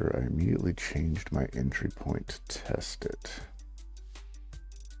be sure, I immediately changed my entry point to test it.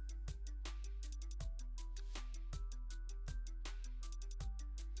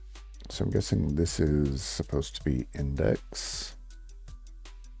 So I'm guessing this is supposed to be index.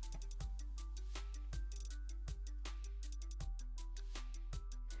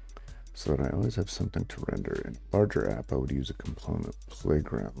 So that I always have something to render. In a larger app, I would use a component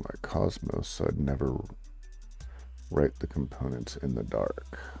playground like Cosmos, so I'd never write the components in the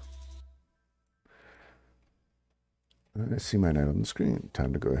dark. I see my net on the screen.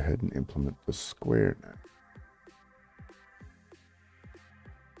 Time to go ahead and implement the square net.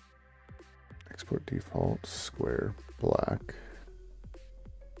 Export default, square, black.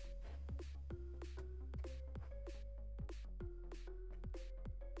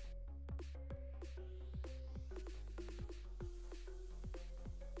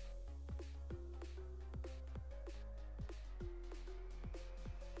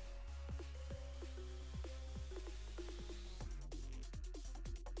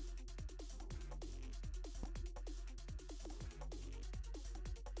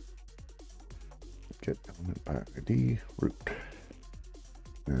 Get element by ID root.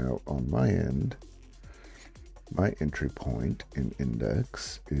 Now on my end, my entry point in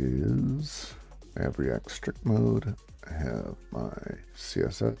index is, I have React strict mode, I have my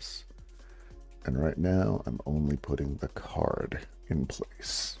CSS, and right now I'm only putting the card in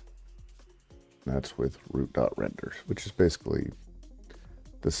place. That's with root.render, which is basically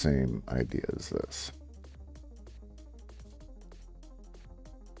the same idea as this.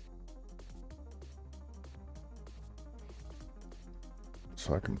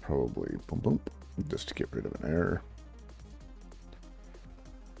 So I can probably boom boom just to get rid of an error.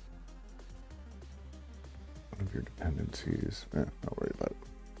 One of your dependencies, not worry about it.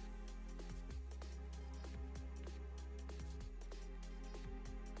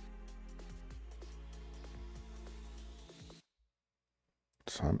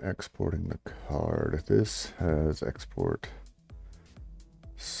 So I'm exporting the card. This has export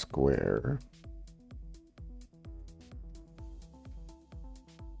square.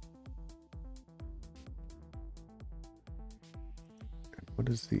 What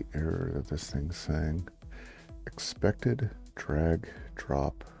is the error that this thing's saying? Expected drag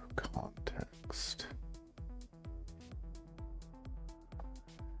drop context.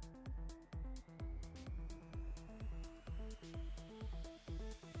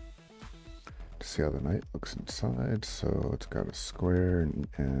 See how the knight looks inside. So it's got a square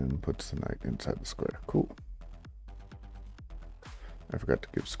and puts the knight inside the square. Cool. I forgot to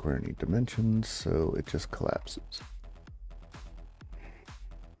give square any dimensions, so it just collapses.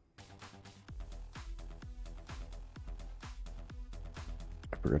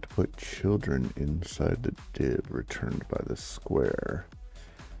 I forgot to put children inside the div returned by the square,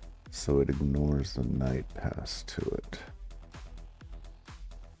 so it ignores the knight pass to it.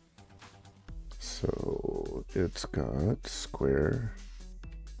 So it's got square.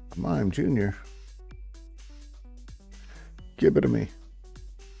 Mime Jr. Give it to me.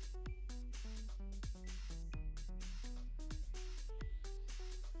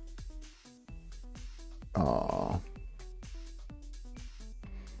 Aw.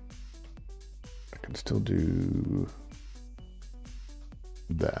 I can still do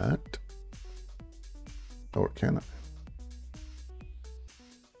that. Or can I?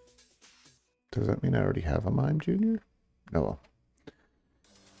 Does that mean I already have a Mime Jr.? No.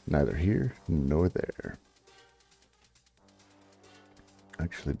 Neither here nor there.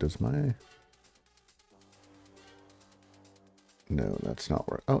 Actually, does my... No, that's not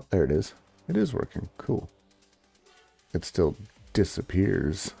working. Oh, there it is. It is working. Cool. It still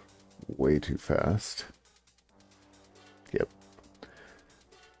disappears way too fast. Yep.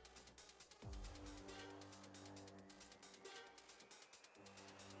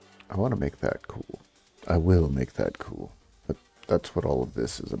 I want to make that cool. I will make that cool. But that's what all of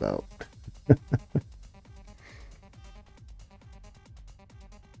this is about.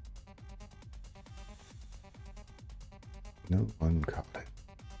 No one caught it.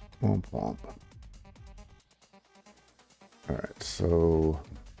 Womp womp. Alright, so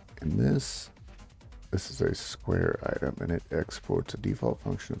in this is a square item, and it exports a default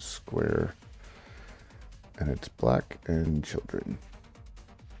function of square, and it's black and children.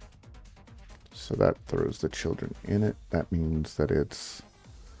 So that throws the children in it. That means that it's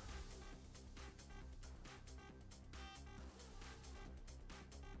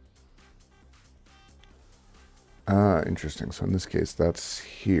interesting. So in this case, that's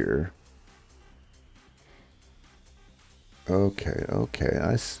here. Okay,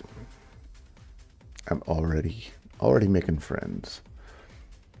 I'm already making friends.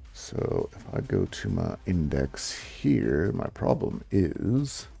 So if I go to my index here, my problem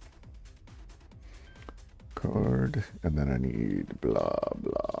is card, and then I need blah,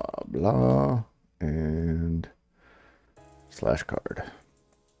 blah, blah, and slash card.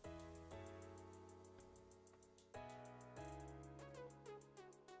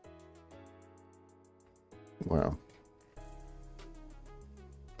 Wow.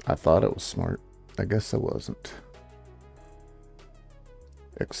 I thought it was smart. I guess I wasn't.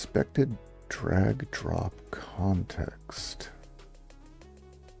 Expected drag drop context.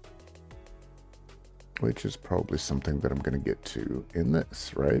 Which is probably something that I'm going to get to in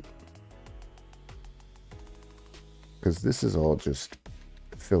this, right? Because this is all just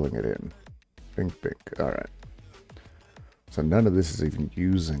filling it in. Bink, bink. All right. So none of this is even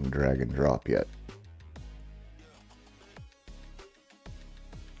using drag and drop yet.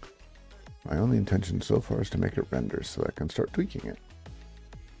 My only intention so far is to make it render so I can start tweaking it.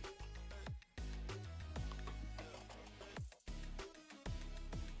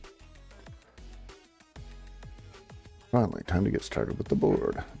 Finally, time to get started with the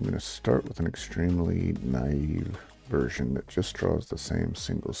board. I'm going to start with an extremely naive version that just draws the same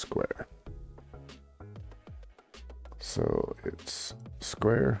single square. So it's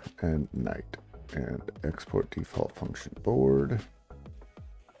square and knight, and export default function board.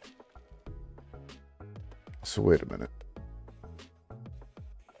 So wait a minute.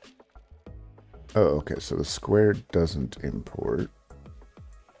 Oh, okay, so the square doesn't import.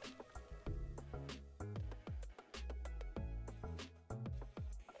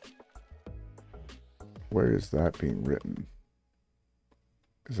 Where is that being written?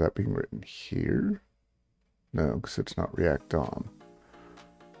 Is that being written here? No, because it's not React DOM.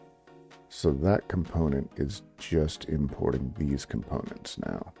 So that component is just importing these components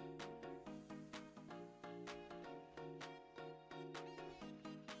now.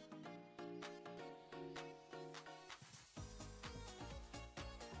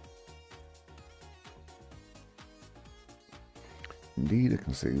 Indeed, I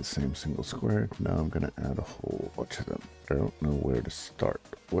can see the same single square. Now I'm going to add a whole bunch of them. I don't know where to start.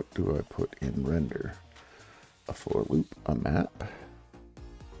 What do I put in render? A for loop, a map.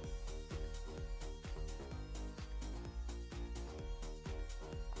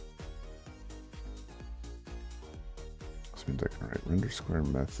 This means I can write render square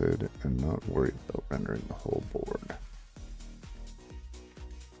method and not worry about rendering the whole board.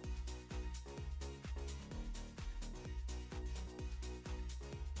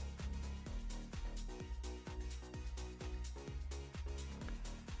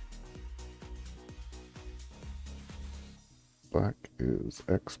 Black is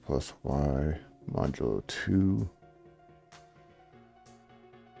x plus y modulo 2.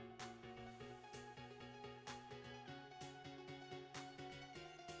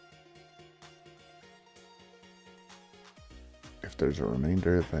 If there's a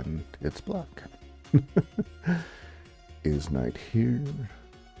remainder, then it's black. Is knight here?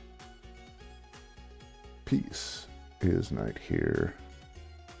 Piece. Is knight here?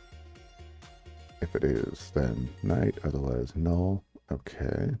 If it is, then knight, otherwise null.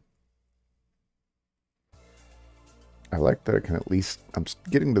 Okay. I like that I can at least, I'm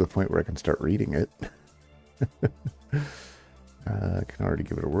getting to the point where I can start reading it. I can already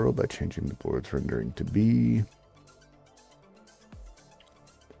give it a whirl by changing the board's rendering to B.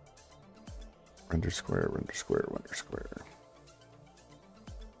 Render square, render square, render square.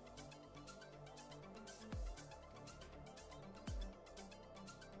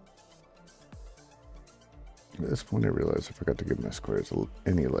 At this point I realized I forgot to give my squares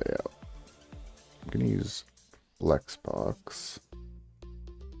any layout. I'm going to use Flexbox.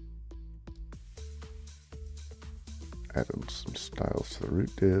 Add in some styles to the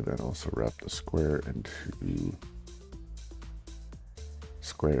root div and also wrap the square into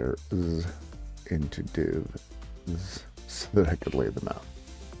squares into divs so that I could lay them out.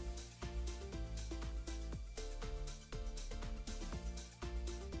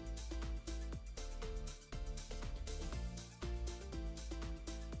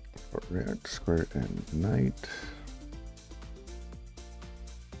 For React square and knight.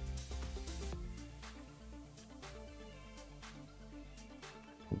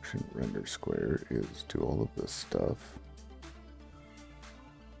 Function render square is do all of this stuff.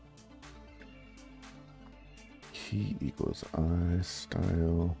 Key equals I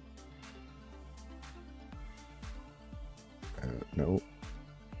style. No.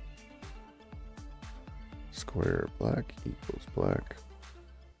 Square black equals black.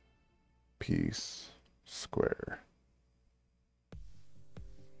 Piece square.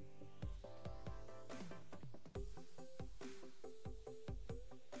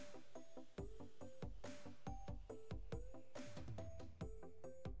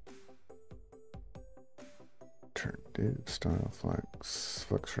 Turn div style flex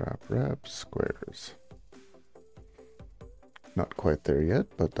wrap squares. Not quite there yet,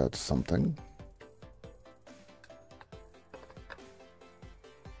 but that's something.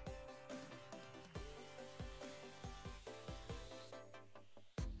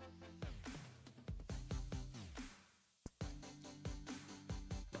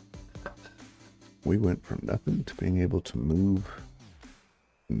 We went from nothing to being able to move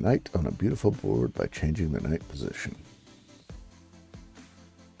knight on a beautiful board by changing the knight position.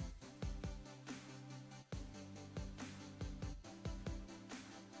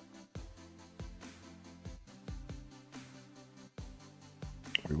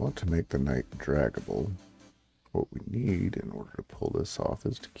 We want to make the knight draggable. What we need in order to pull this off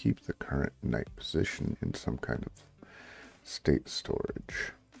is to keep the current knight position in some kind of state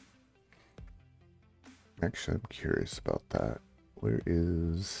storage. Actually, I'm curious about that. Where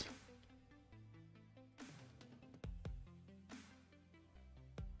is...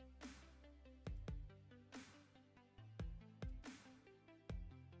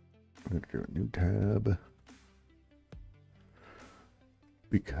 I'm going to do a new tab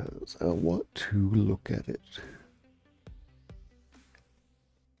because I want to look at it.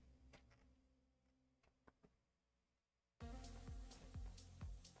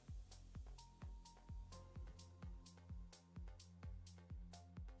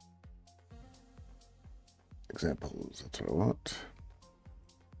 Examples, that's what I want.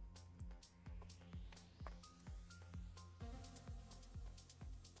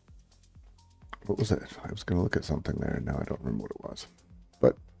 What was it? I was going to look at something there and now I don't remember what it was.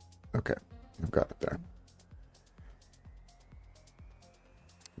 But, okay, I've got it there.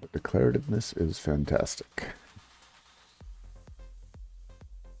 The declarativeness is fantastic.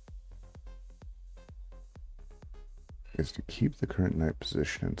 Is to keep the current knight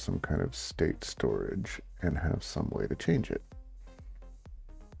position in some kind of state storage and have some way to change it.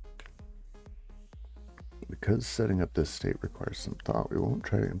 Because setting up this state requires some thought, we won't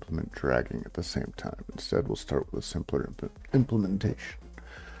try to implement dragging at the same time. Instead, we'll start with a simpler implementation.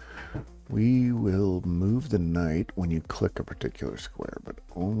 We will move the knight when you click a particular square, but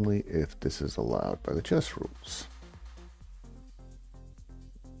only if this is allowed by the chess rules.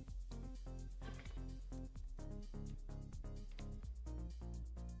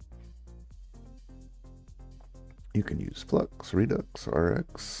 You can use Flux, Redux,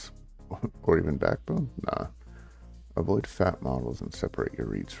 RX, or even Backbone. Nah. Avoid fat models and separate your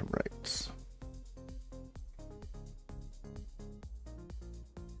reads from writes.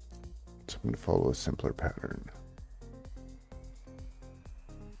 So I'm going to follow a simpler pattern.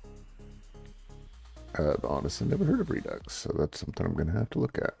 Honestly, never heard of Redux, so that's something I'm going to have to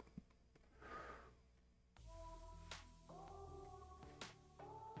look at.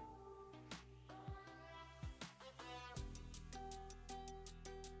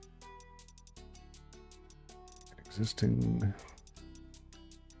 Existing.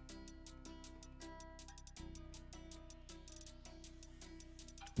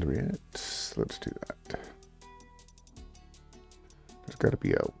 React. Let's do that. There's got to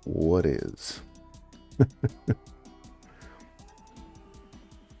be a what is.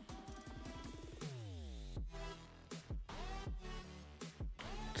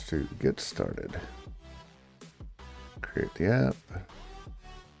 To get started, create the app.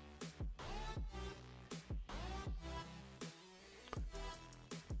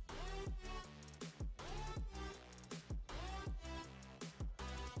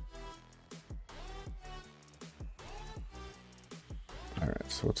 All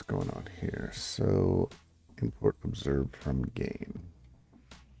right, so what's going on here? So import observed from game.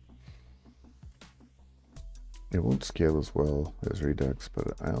 It won't scale as well as Redux,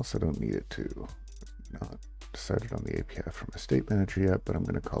 but I also don't need it to. Not decided on the API for my state manager yet, but I'm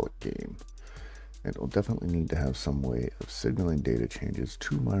going to call it game. And it'll definitely need to have some way of signaling data changes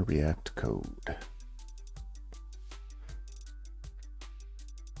to my React code.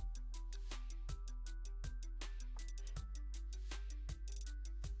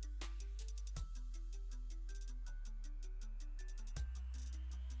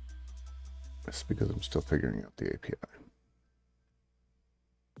 That's because I'm still figuring out the API.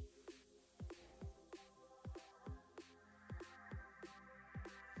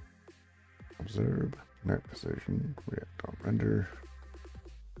 Observe, net position, react on render.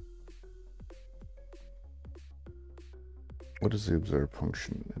 What is the observe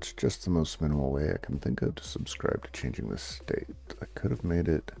function? It's just the most minimal way I can think of to subscribe to changing the state. I could have made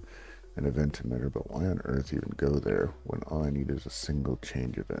it an event emitter, but why on earth even go there when all I need is a single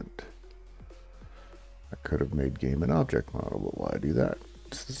change event? I could have made game an object model, but why do that?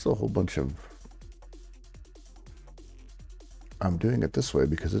 This is a whole bunch of... I'm doing it this way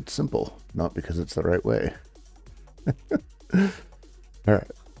because it's simple, not because it's the right way. All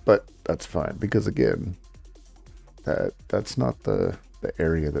right, but that's fine because again, that's not the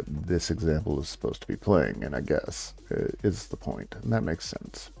area that this example is supposed to be playing in, I guess, is the point, and that makes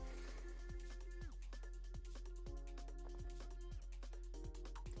sense.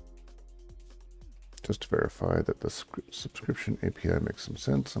 Just to verify that the subscription API makes some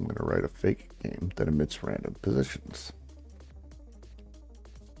sense, I'm going to write a fake game that emits random positions.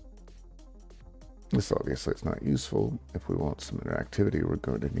 This obviously is not useful. If we want some interactivity, we're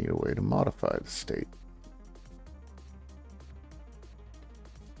going to need a way to modify the state.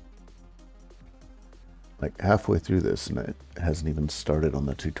 Like halfway through this, and it hasn't even started on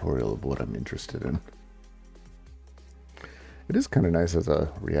the tutorial of what I'm interested in. It is kind of nice as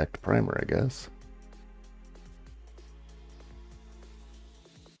a React primer, I guess.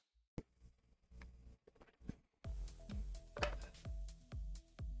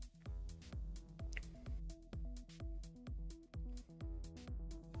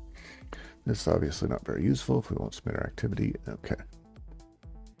 This is obviously not very useful if we want some interactivity. Okay.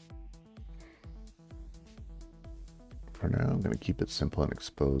 For now, I'm going to keep it simple and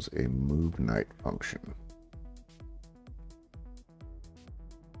expose a move night function.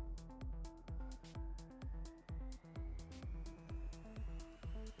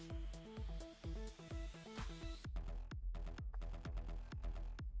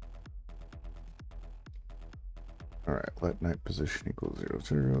 All right, let night position equals 0,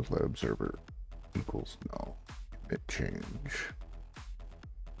 0, let observer equals null. Emit change.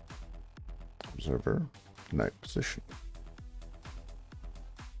 Observer, night position.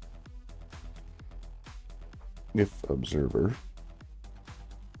 If observer,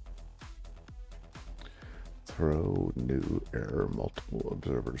 throw new error, multiple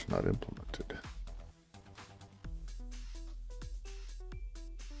observers not implemented.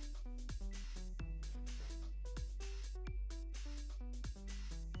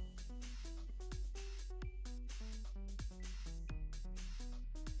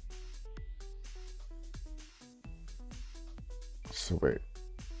 So wait,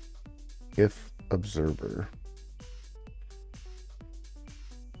 if observer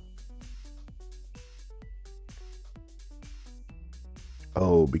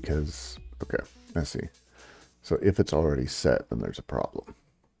because, okay, I see. So if it's already set, then there's a problem.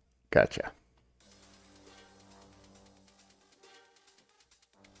 Gotcha.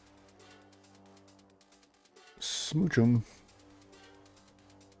 Smooch 'em.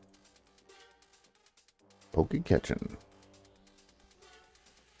 Pokey catching.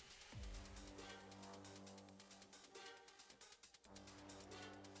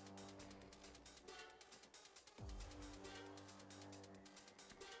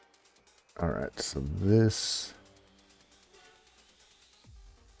 All right, so this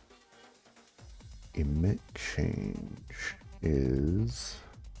emit change is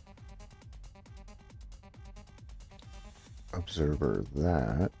observer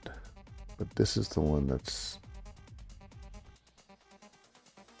that, but this is the one that's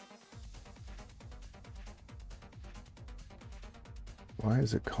why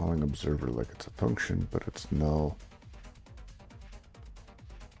is it calling observer like it's a function, but it's null?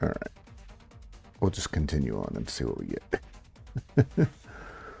 All right, we'll just continue on and see what we get.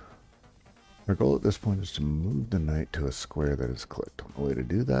 Our goal at this point is to move the knight to a square that is clicked. The way to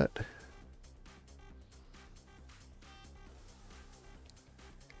do that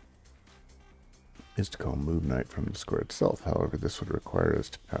is to call move knight from the square itself. However, this would require us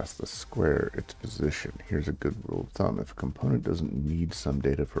to pass the square its position. Here's a good rule of thumb. If a component doesn't need some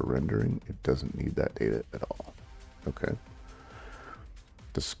data for rendering, it doesn't need that data at all. Okay.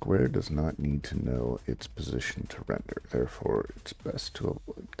 The square does not need to know its position to render. Therefore, it's best to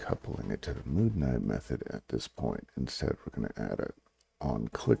avoid coupling it to the move knight method at this point. Instead, we're going to add an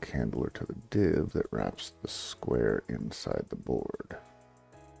on-click handler to the div that wraps the square inside the board.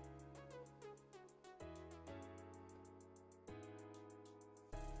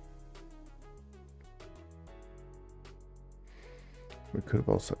 We could have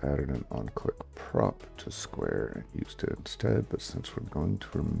also added an on-click prop to square and used it instead, but since we're going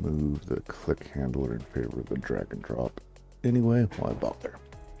to remove the click handler in favor of the drag and drop anyway, why bother?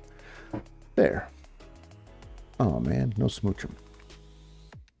 There. Oh man, no smooching.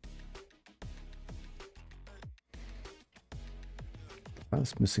 The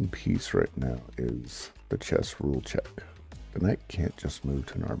last missing piece right now is the chess rule check. The knight can't just move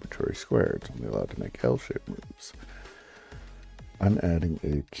to an arbitrary square, it's only allowed to make L-shaped moves. I'm adding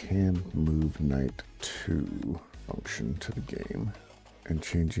a can move knight to function to the game and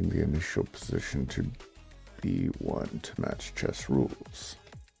changing the initial position to B1 to match chess rules.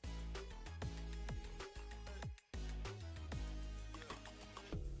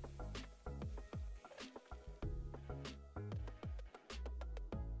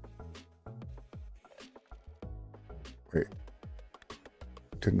 Wait,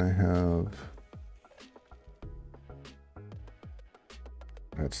 didn't I have...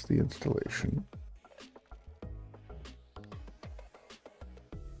 That's the installation.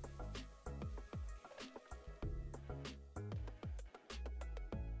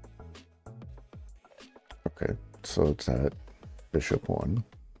 Okay, so it's at bishop 1.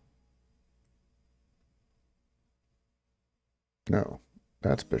 No,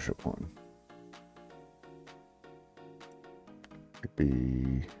 that's bishop 1. It'd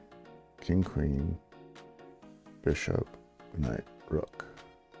be king, queen, bishop, knight, rook.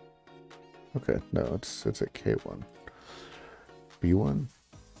 Okay, no, it's at K1. B1?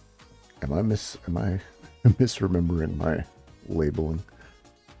 Am I misremembering my labeling?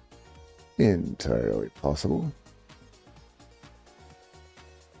 Entirely possible.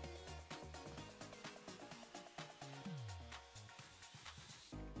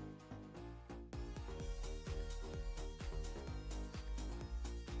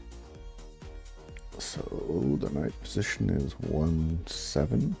 So the knight position is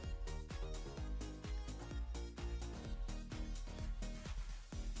 1-7.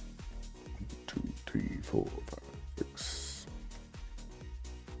 3, 4, 5, 6.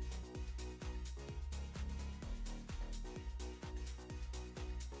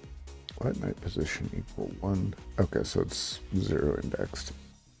 White knight position equal 1. Okay, so it's 0 indexed.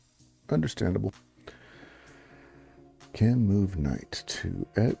 Understandable. Can move knight to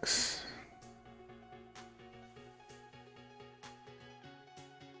X.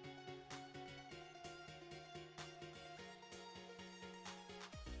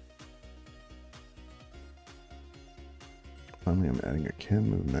 Finally, I'm adding a can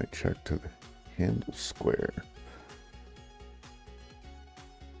move knight check to the handle square.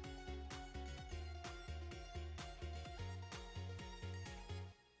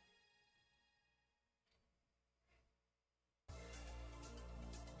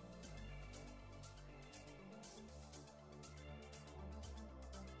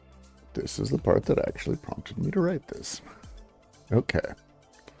 This is the part that actually prompted me to write this. Okay.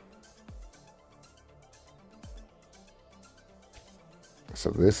 So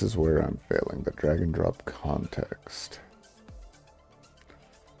this is where I'm failing, the drag and drop context.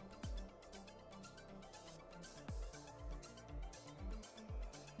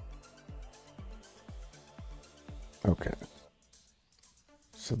 Okay.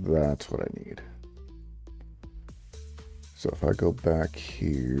 So that's what I need. So if I go back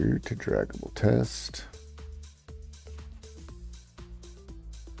here to draggable test,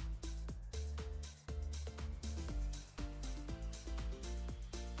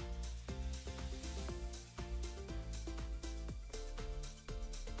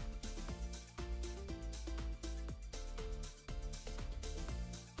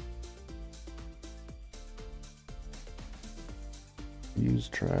 use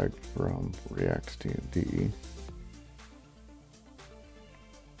drag from Reactjs.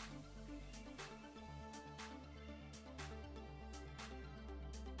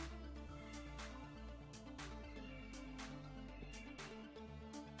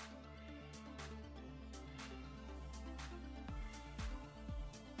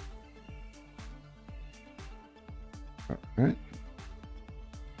 All right.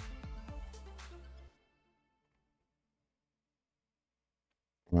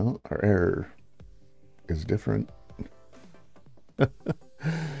 Well, our error is different.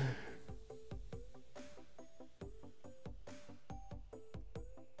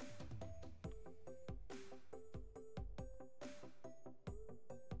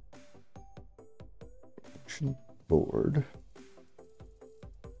 Board.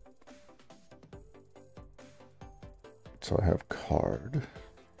 So I have card.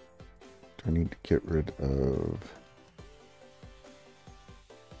 Do I need to get rid of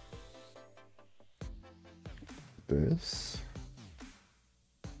this?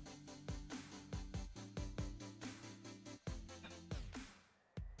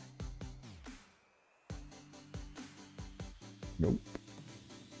 Nope.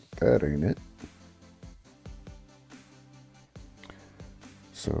 That ain't it.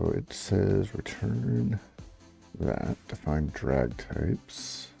 So it says return that, define drag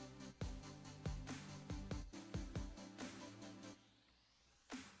types.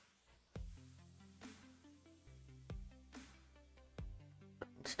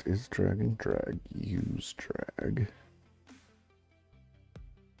 Const is dragging drag, use drag.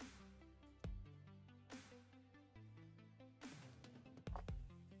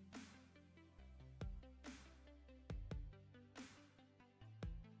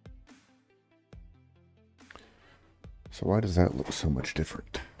 So why does that look so much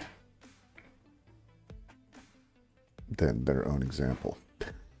different than their own example?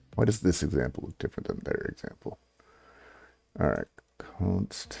 Why does this example look different than their example? All right,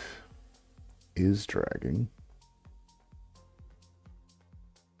 const is dragging.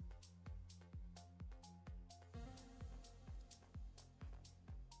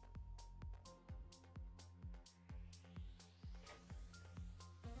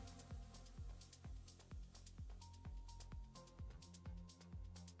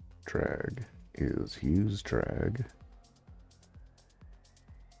 Drag is use drag.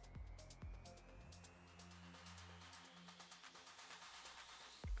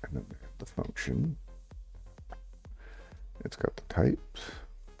 And then we have the function. It's got the types.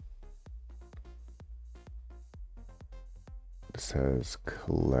 This has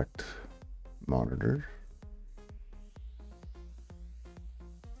collect monitor.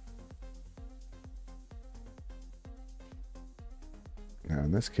 Now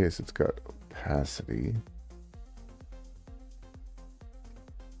in this case, it's got opacity.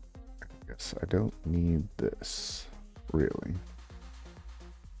 I guess I don't need this, really.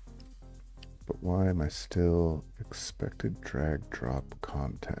 But why am I still expected drag drop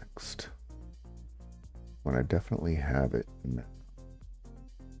context when I definitely have it in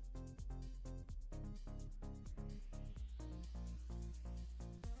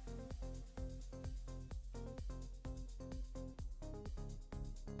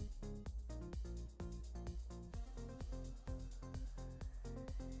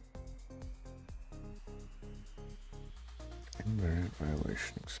invariant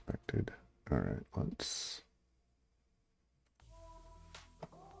violation expected? All right, let's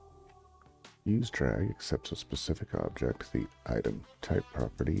use drag accepts a specific object. The item type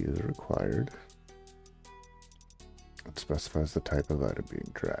property is required. It specifies the type of item being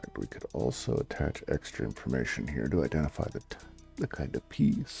dragged. We could also attach extra information here to identify the kind of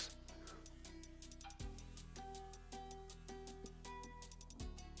piece.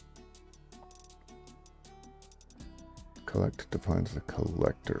 Collect defines the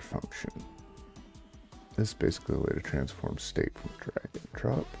collector function. This is basically a way to transform state from drag and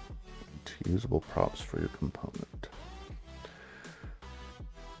drop into usable props for your component.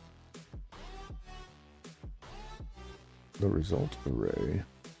 The result array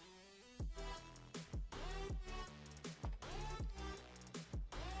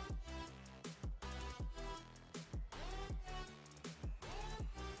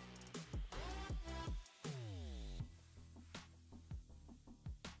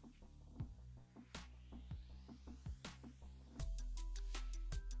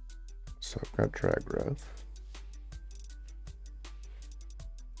So I've got drag ref.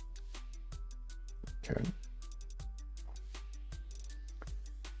 Okay.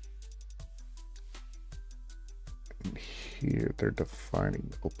 And here they're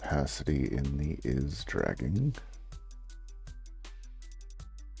defining opacity in the is dragging.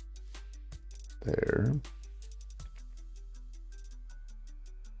 There.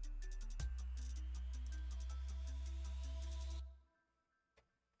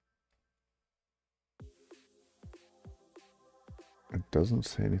 It doesn't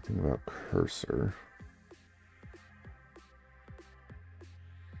say anything about cursor.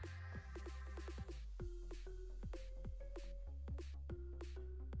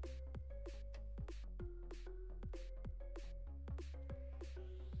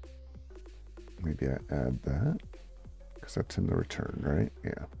 Maybe I add that because that's in the return, right?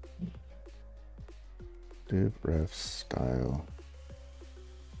 Yeah. Div ref style.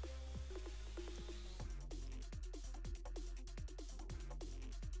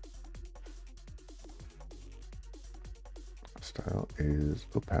 Style is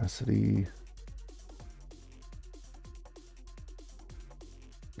opacity.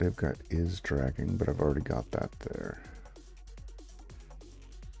 They've got is dragging, but I've already got that there.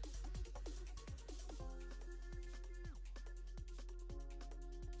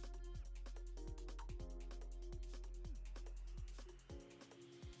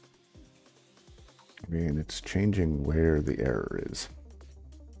 I mean, it's changing where the error is.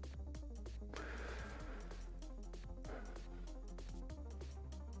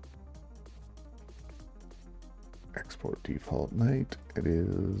 Export default night. It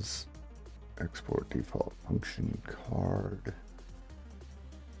is export default function card.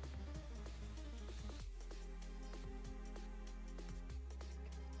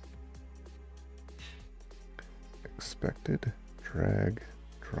 Expected drag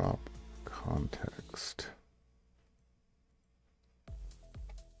drop context.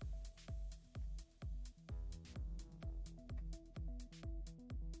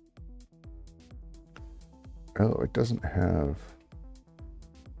 Oh, it doesn't have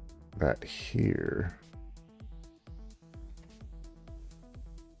that here.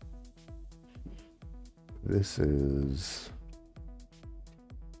 This is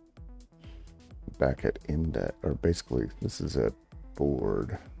back at index, or basically this is at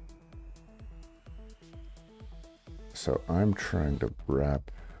board. So I'm trying to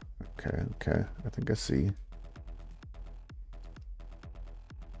wrap, okay, I think I see.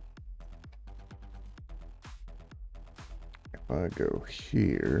 If I go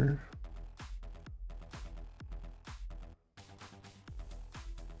here,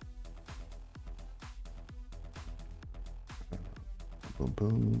 boom,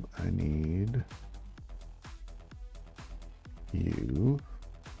 boom, I need you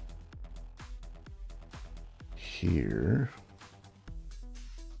here.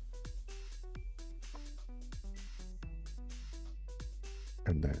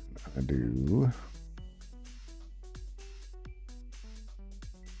 And then I do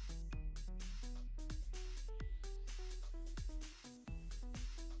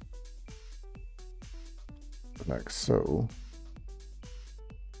like so.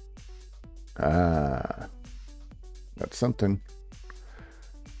 Ah, that's something.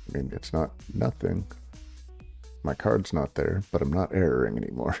 I mean, it's not nothing. My card's not there, but I'm not erroring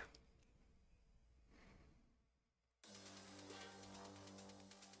anymore.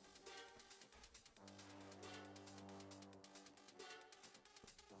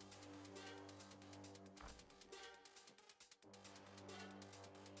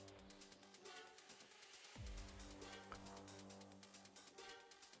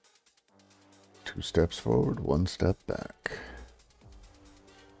 Two steps forward, one step back.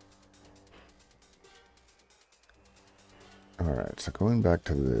 All right, so going back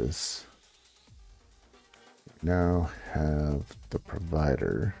to this, we now have the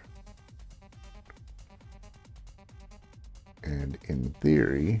provider. And in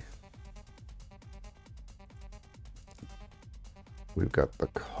theory, we've got the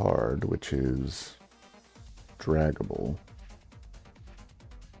card, which is draggable.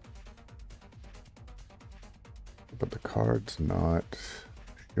 But the card's not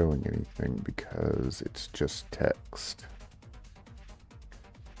showing anything because it's just text.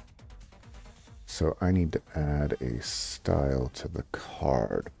 So I need to add a style to the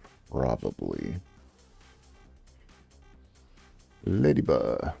card, probably.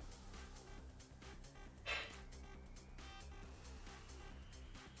 Ladybug.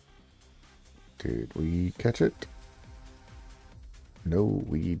 Did we catch it? No,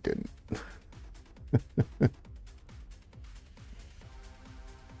 we didn't.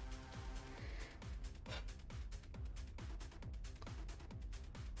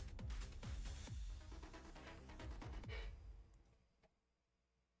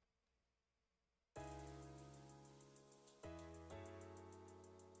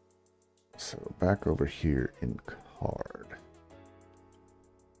 So back over here in card.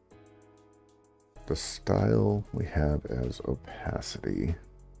 The style we have as opacity.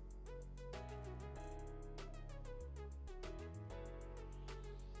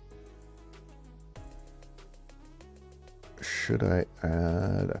 Should I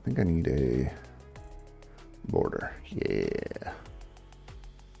add? I think I need a border. Yeah.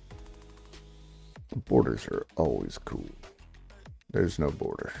 Borders are always cool. There's no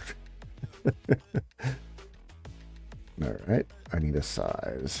border. All right, I need a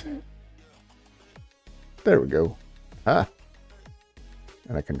size. There we go. Ah.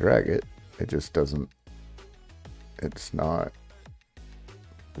 And I can drag it. It just doesn't, it's not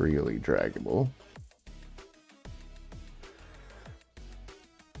really draggable.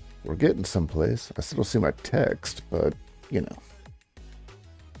 We're getting someplace. I still see my text, but you know,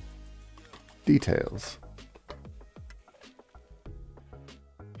 details.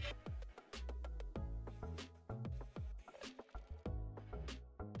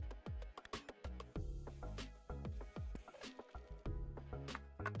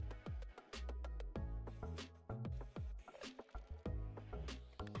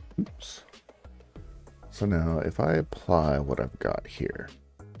 Oops. So now if I apply what I've got here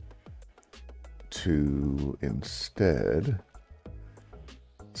to instead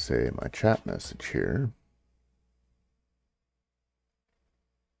say my chat message here,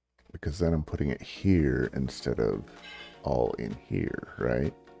 because then I'm putting it here instead of all in here,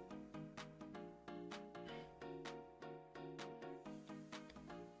 right?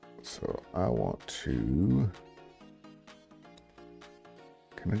 So I want to,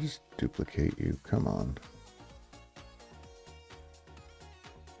 can I just duplicate you? Come on.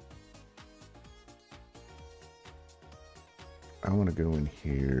 I want to go in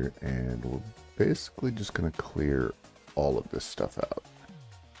here and we're basically just going to clear all of this stuff out.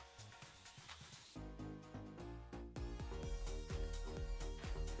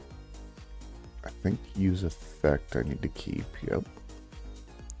 I think use effect I need to keep, yep.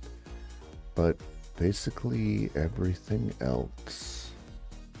 But basically everything else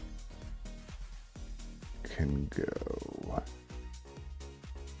can go.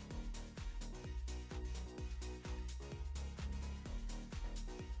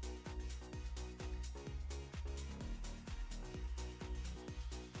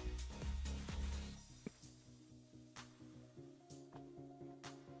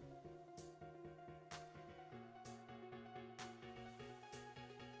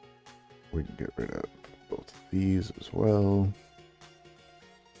 We can get rid of both of these as well.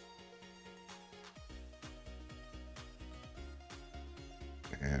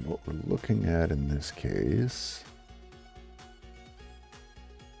 And what we're looking at in this case,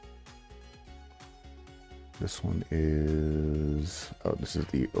 this one is, oh, this is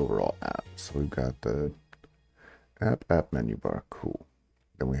the overall app. So we've got the app menu bar, cool.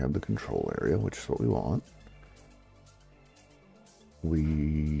 Then we have the control area, which is what we want.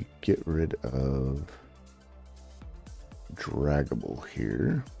 We get rid of draggable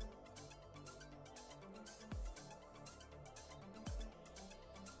here.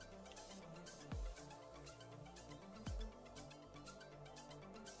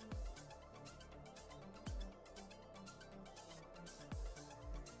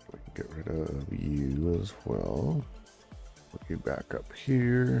 We can get rid of you as well. Put you back up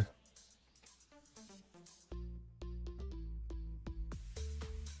here.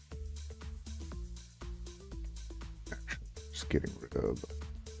 Getting rid of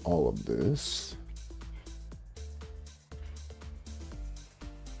all of this.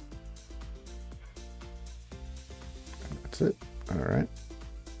 And that's it. All right.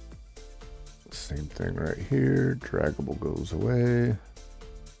 Same thing right here. Draggable goes away.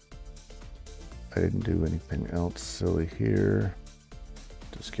 I didn't do anything else silly here.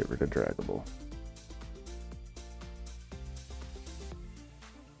 Just get rid of draggable.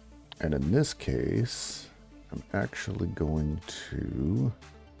 And in this case, I'm actually going to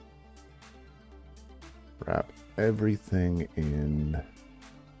wrap everything in.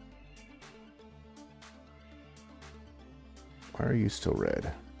 Why are you still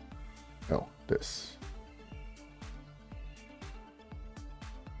red? Oh, this.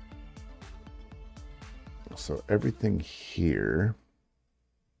 So everything here,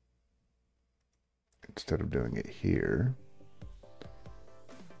 instead of doing it here,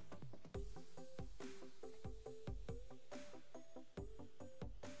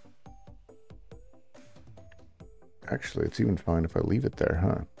 actually, it's even fine if I leave it there,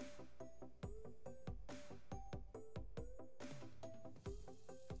 huh?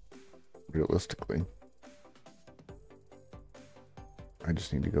 Realistically, I I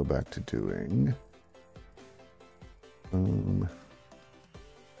just need to go back to doing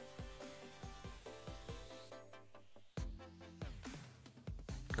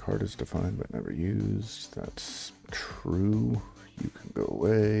card is defined but never used. That's true. You can go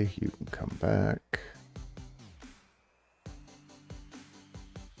away, you can come back.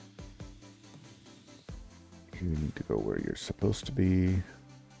 You need to go where you're supposed to be.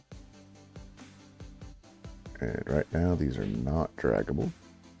 And right now these are not draggable.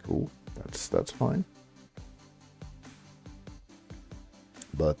 Cool, that's fine.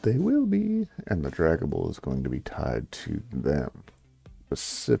 But they will be, and the draggable is going to be tied to them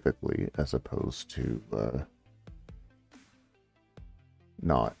specifically, as opposed to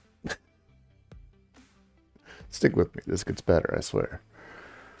not. Stick with me, this gets better, I swear.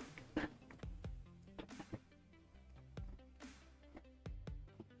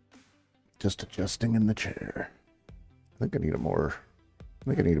 Just adjusting in the chair. I think I need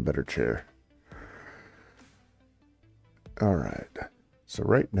a better chair. All right. So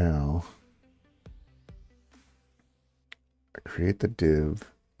right now, I create the div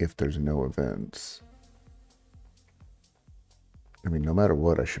if there's no events. I mean, no matter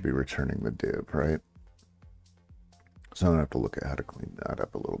what, I should be returning the div, right? So I'm gonna have to look at how to clean that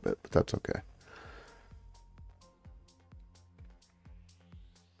up a little bit, but that's okay.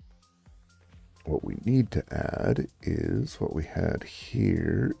 What we need to add is what we had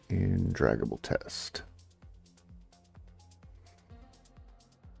here in draggable test.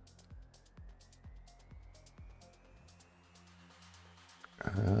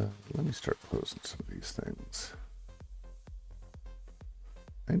 Let me start closing some of these things.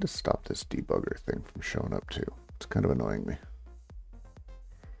 I need to stop this debugger thing from showing up too. It's kind of annoying me.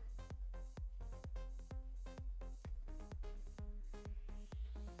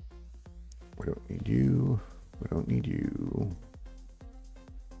 We don't need you. We don't need you.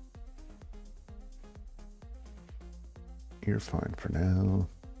 You're fine for now.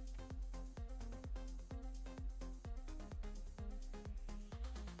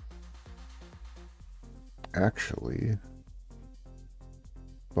 Actually,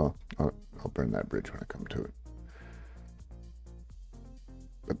 well, I'll burn that bridge when I come to it.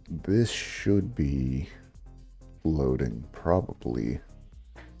 But this should be loading probably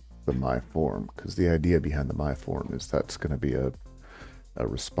the my form, because the idea behind the my form is that's going to be a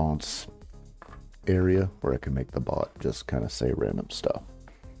response area where I can make the bot just kind of say random stuff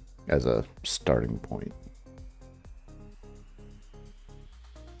as a starting point.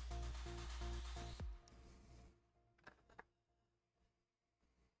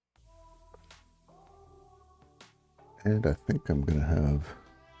 And I think I'm gonna have,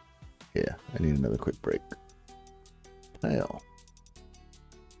 yeah, I need another quick break. Hell.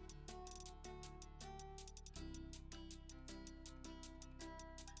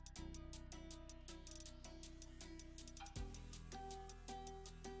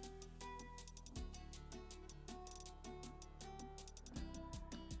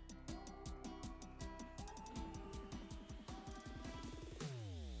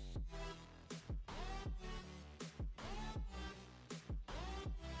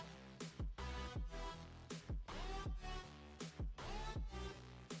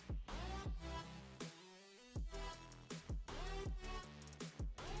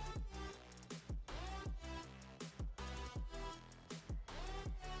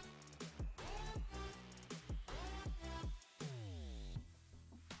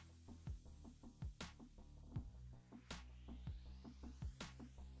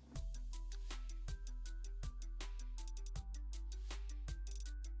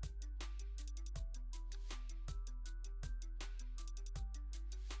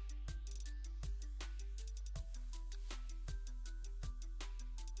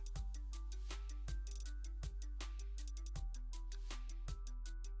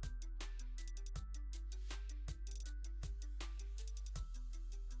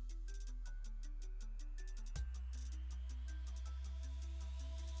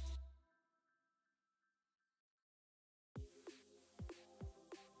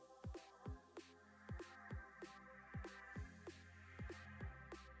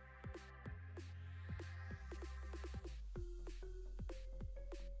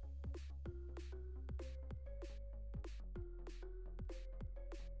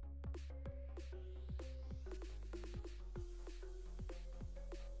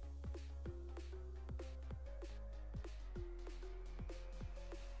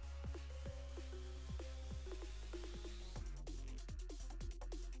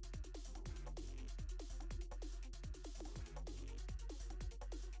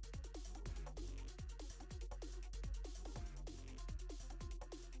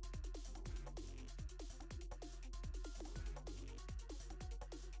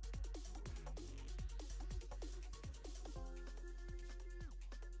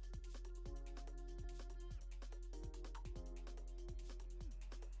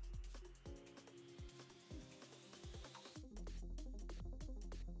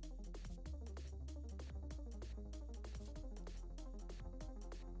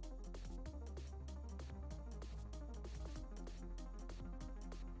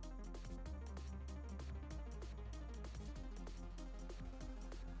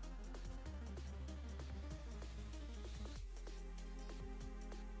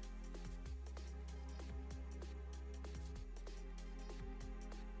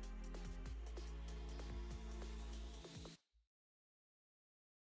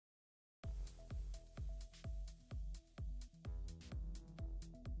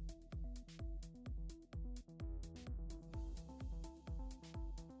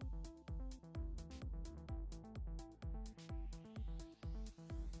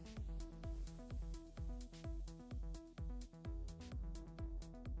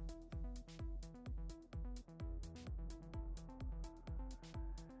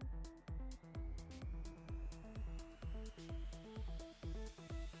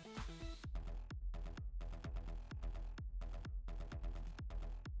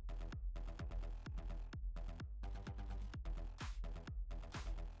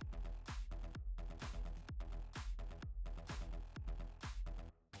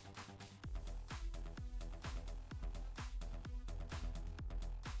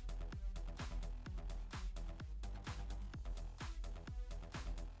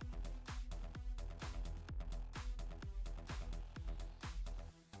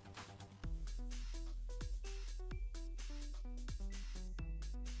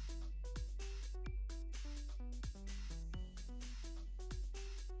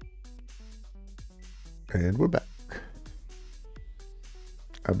 And we're back,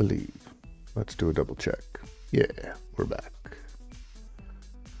 I believe. Let's do a double check. Yeah, we're back.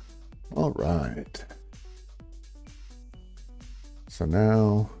 All right. So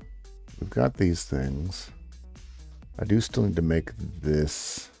now we've got these things. I do still need to make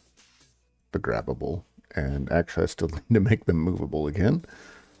this the grabbable, and actually I still need to make them movable again.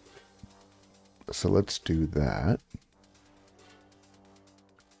 So let's do that.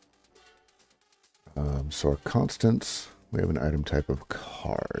 So our constants, we have an item type of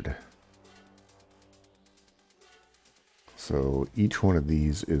card. So each one of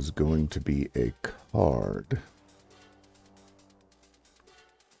these is going to be a card.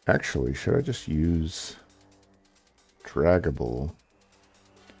 Actually, should I just use draggable?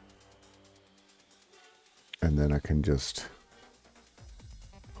 And then I can just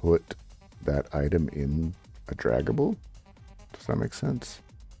put that item in a draggable? Does that make sense?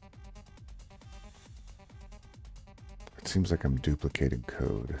 It seems like I'm duplicating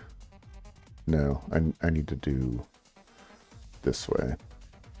code. No, I need to do this way.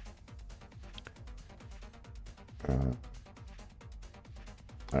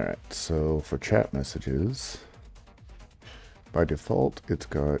 Alright, so for chat messages, by default, it's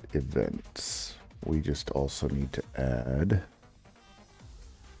got events. We just also need to add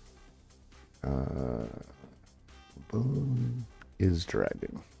boom, is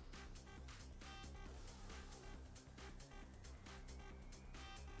dragging.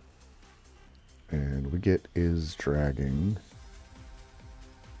 And we get is dragging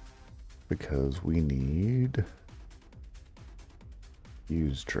because we need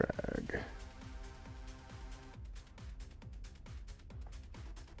use drag.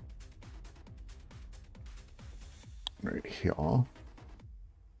 Right here. I'm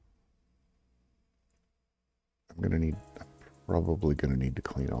probably gonna need to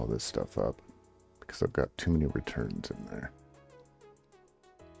clean all this stuff up because I've got too many returns in there.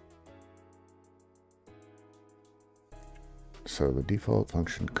 So the default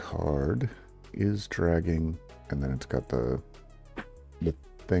function card is dragging, and then it's got the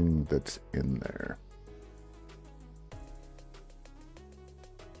thing that's in there.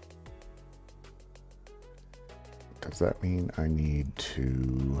 Does that mean I need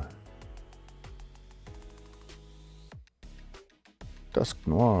to Dusk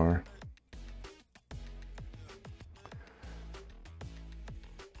Noir?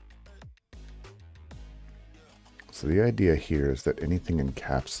 So the idea here is that anything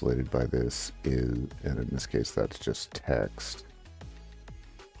encapsulated by this is, and in this case that's just text,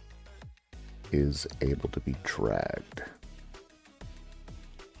 is able to be dragged.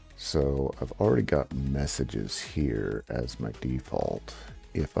 So I've already got messages here as my default.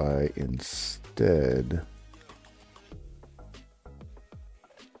 If I instead,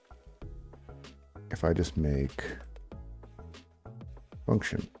 if I just make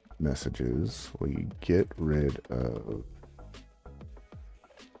function messages, we get rid of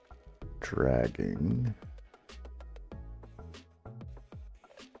dragging.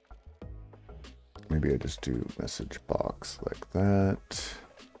 Maybe I just do message box like that.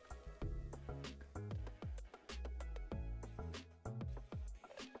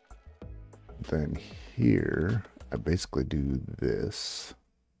 Then here, I basically do this.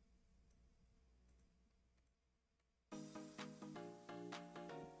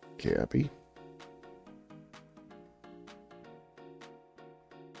 Copy.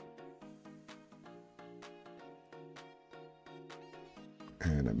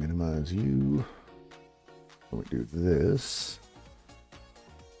 And I minimize you. We do this.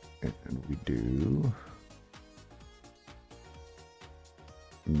 And we do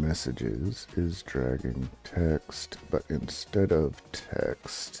messages is dragging text, but instead of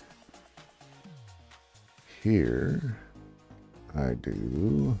text here, I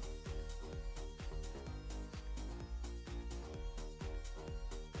do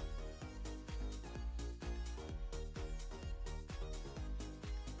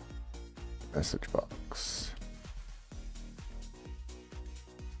message box.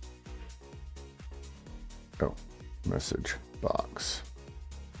 Oh, message box.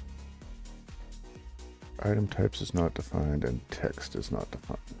 Item types is not defined and text is not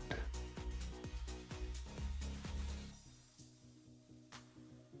defined.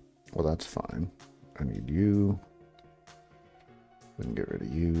 Well, that's fine. I need you. We can get rid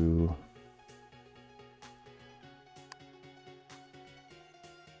of you.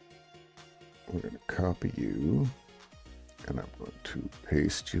 We're going to copy you, and I'm going to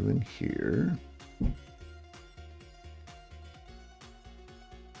paste you in here.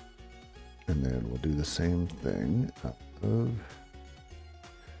 And then we'll do the same thing of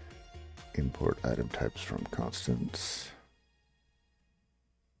import item types from constants.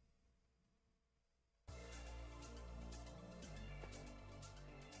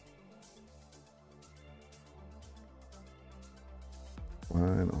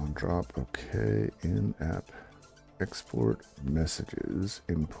 Line on drop, okay. In-app export messages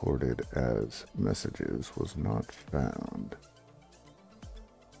imported as messages was not found.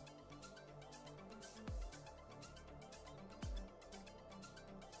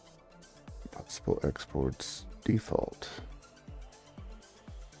 Possible exports default.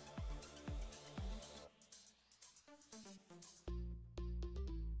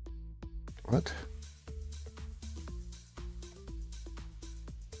 What?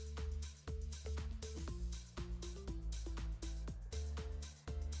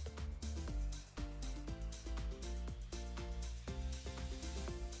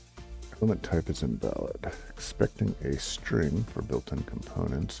 Element type is invalid. Expecting a string for built-in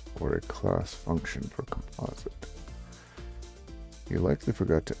components or a class function for composite. You likely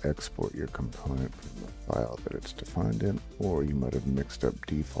forgot to export your component from the file that it's defined in, or you might have mixed up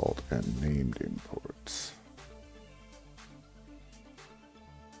default and named imports.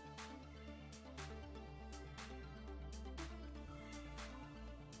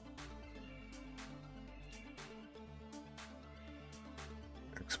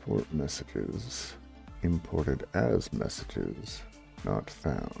 Export messages imported as messages not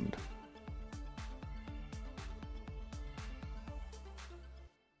found.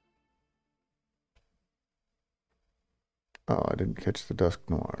 Oh, I didn't catch the Dusk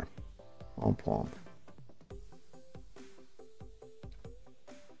Noir. Womp womp.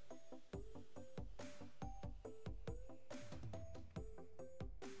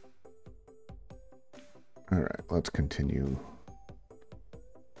 All right, let's continue.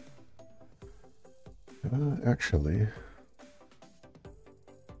 Actually,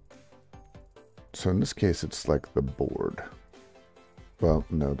 so in this case, it's like the board. Well,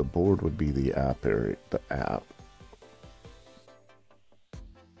 no, the board would be the app area, the app.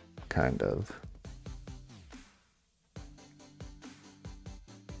 Kind of.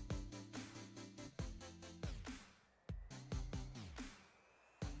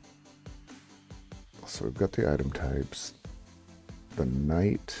 So we've got the item types. The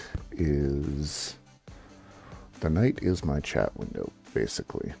night is my chat window,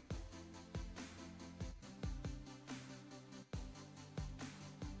 basically.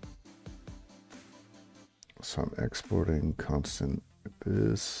 So I'm exporting constant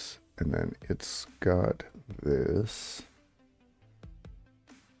this, and then it's got this.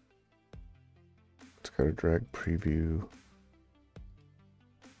 It's got a drag preview.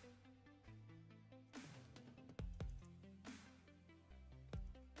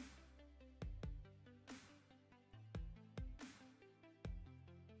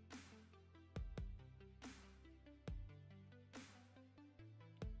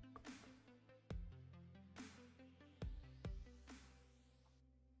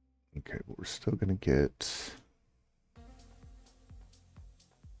 Okay, but we're still gonna get,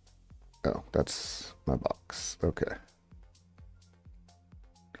 oh, that's my box. Okay.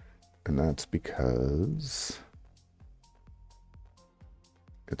 And that's because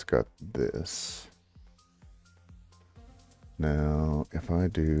it's got this. Now, if I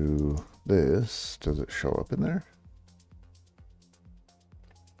do this, does it show up in there?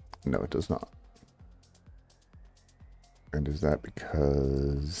 No, it does not. And is that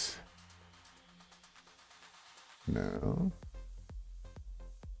because... No.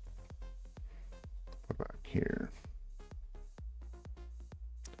 What about here?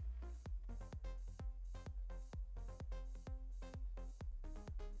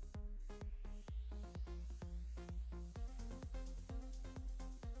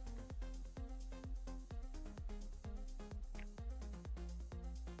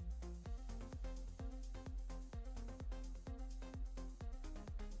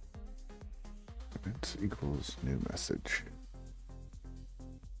 Events equals new message.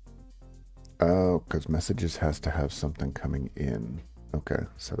 Oh, because messages has to have something coming in. Okay,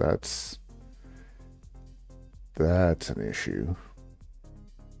 so that's an issue.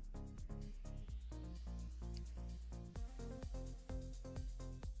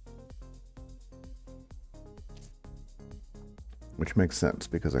 Which makes sense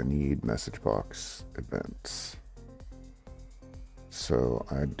because I need message box events. So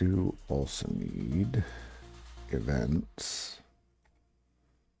I do also need events.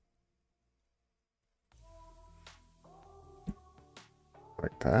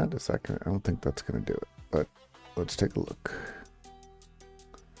 Like that? Is that gonna, I don't think that's gonna do it, but let's take a look.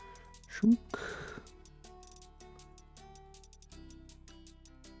 Shook.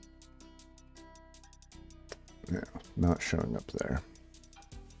 Yeah, not showing up there.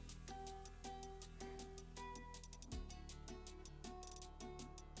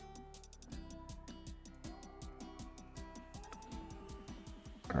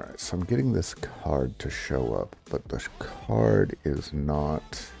 Alright, so I'm getting this card to show up, but the card is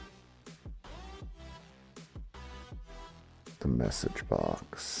not the message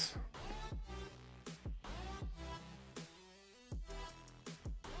box.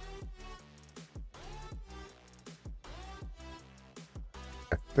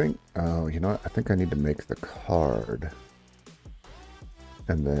 I think, oh, you know what? I think I need to make the card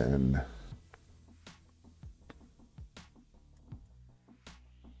and then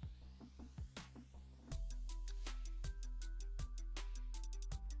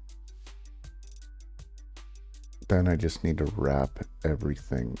I just need to wrap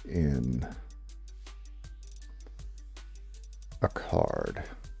everything in a card.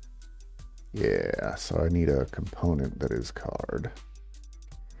 Yeah, so I need a component that is card.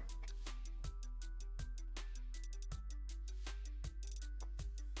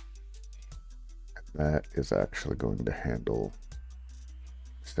 That is actually going to handle,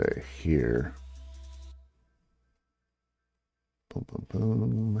 say, here. Boom, boom,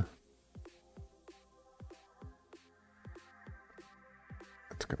 boom.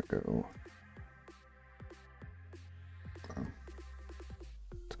 It's gonna go.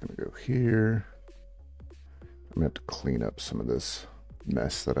 It's gonna go here. I'm gonna have to clean up some of this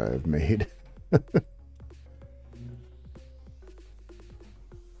mess that I have made.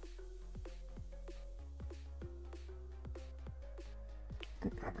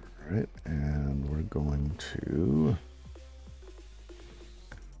 Alright, and we're going to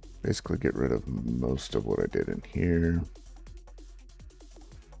basically get rid of most of what I did in here.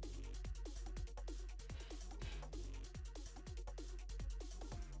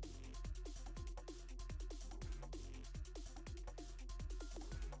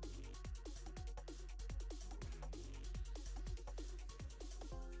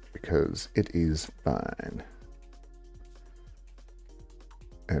 Because it is fine.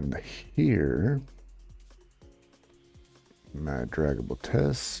 And here, my draggable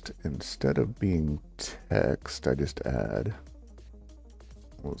test, instead of being text, I just add,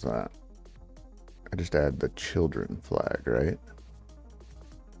 what was that? I just add the children flag, right?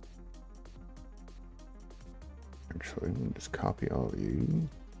 Actually, let me just copy all of you.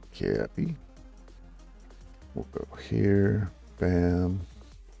 Copy. We'll go here, bam.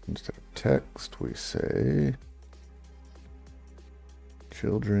 Instead of text, we say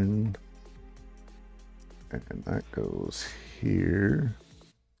children, and that goes here.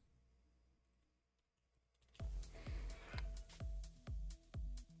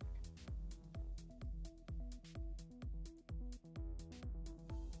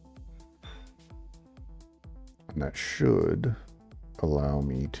 And that should allow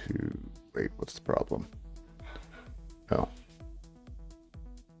me to, wait, what's the problem? Oh.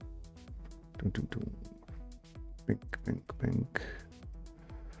 Pink, pink, pink.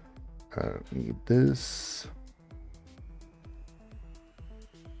 I don't need this.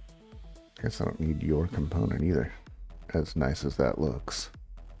 Guess I don't need your component either, as nice as that looks.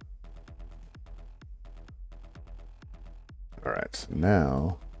 All right, so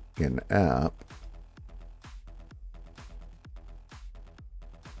now in app,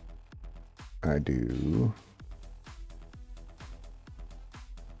 I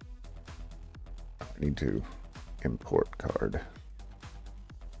need to import card.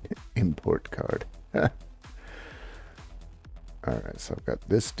 Import card. All right, so I've got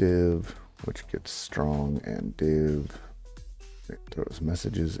this div, which gets strong and div. It throws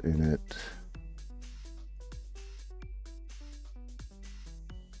messages in it.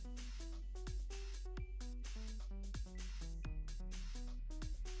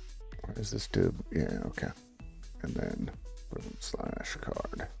 What is this div? Yeah, okay. And then boom, slash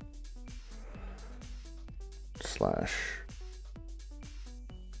card. Slash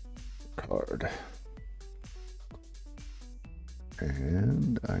card.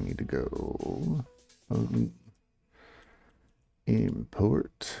 And I need to go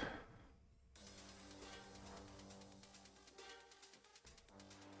import.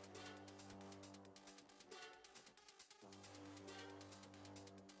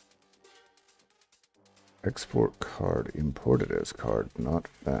 Export card imported as card not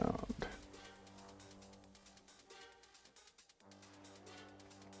found.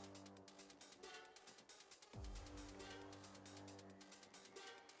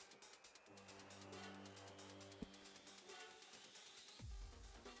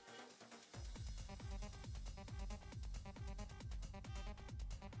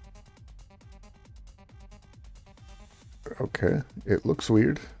 Okay, it looks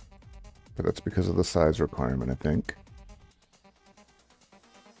weird, but that's because of the size requirement, I think.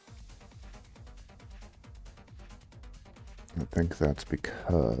 I think that's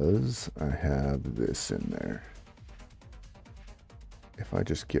because I have this in there. If I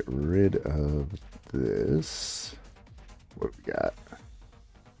just get rid of this, what do we got?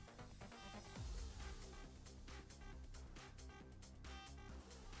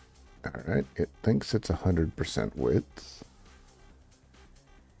 All right, it thinks it's 100% width.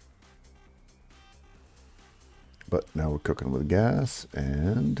 But now we're cooking with gas,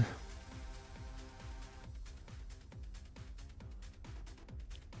 and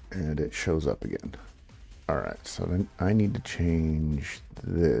it shows up again. All right, so then I need to change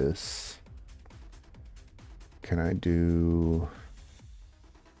this. Can I do...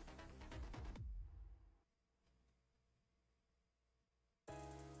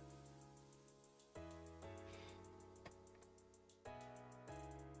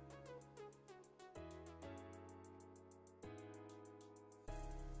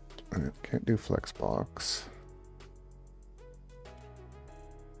 I can't do Flexbox.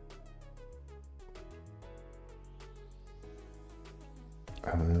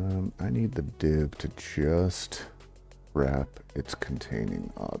 I need the div to just wrap its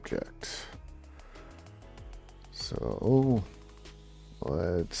containing object. So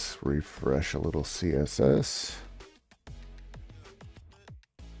let's refresh a little CSS.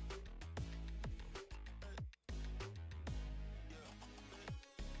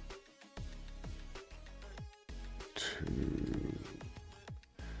 To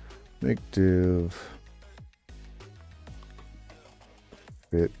make div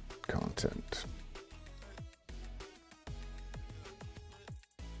fit content.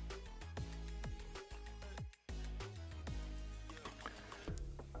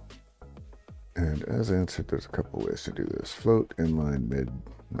 And as answered, there's a couple ways to do this. Float, inline, mid,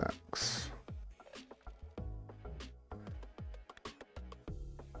 max.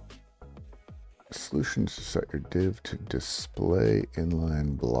 Solutions to set your div to display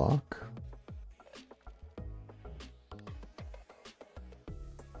inline block.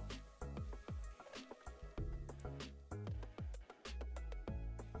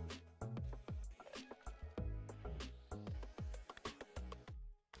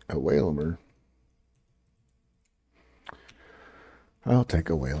 A Whalmer. I'll take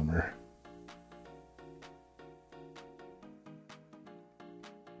a Whalmer.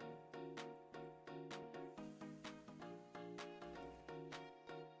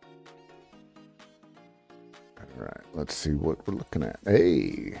 All right, let's see what we're looking at.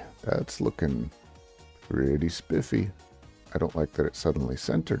 Hey, that's looking pretty spiffy. I don't like that it suddenly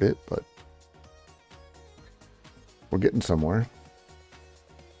centered it, but we're getting somewhere.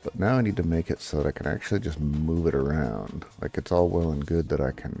 But now I need to make it so that I can actually just move it around. Like, it's all well and good that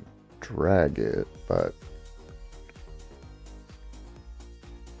I can drag it, but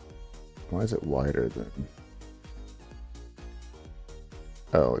why is it wider than...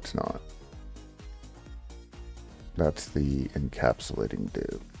 Oh, it's not. That's the encapsulating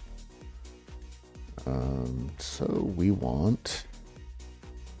div. So we want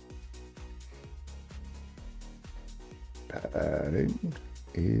padding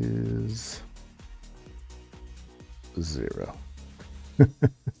is 0.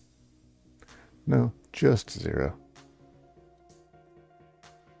 No, just 0.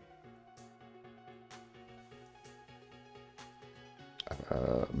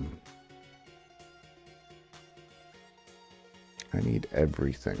 I need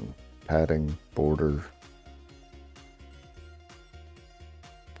everything. Padding, border.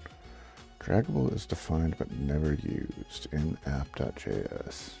 Draggable is defined but never used in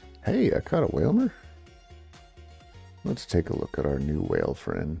app.js. Hey, I caught a Whalmer. Let's take a look at our new whale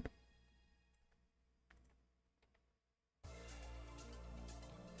friend.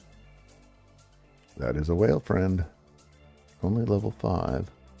 That is a whale friend. Only level 5.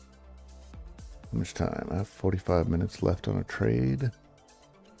 How much time? I have 45 minutes left on a trade.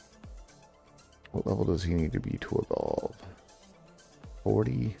 What level does he need to be to evolve?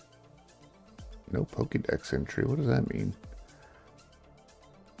 40. No Pokédex entry. What does that mean?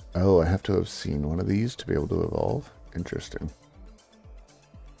 Oh, I have to have seen one of these to be able to evolve. Interesting.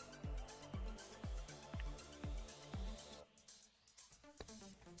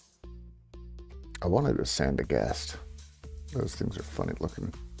 I wanted a Sandagast. Those things are funny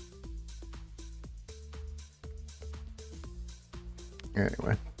looking.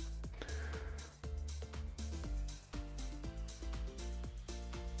 Anyway.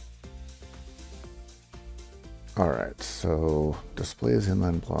 Alright, so display is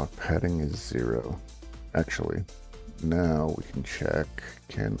inline block, padding is 0. Actually, now we can check,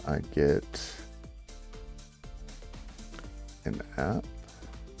 can I get an app?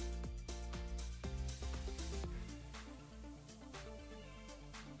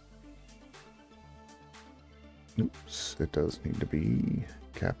 Oops, it does need to be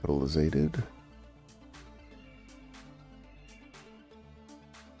capitalized.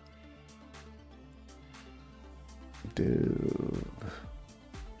 Div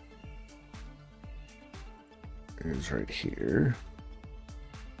is right here.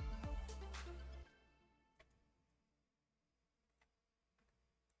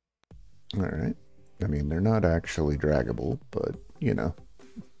 All right. I mean, they're not actually draggable, but you know,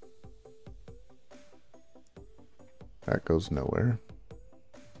 that goes nowhere.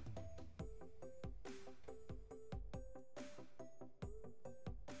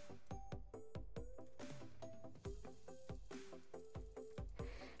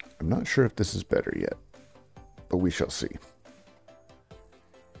 I'm not sure if this is better yet, but we shall see.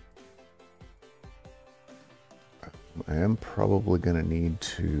 I am probably going to need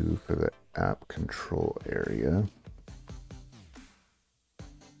to, for the app control area,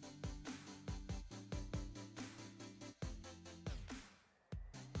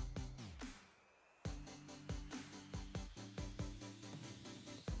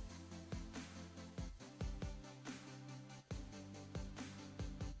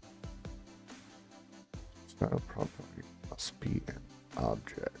 it's not a property, must be an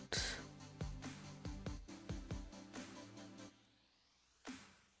object.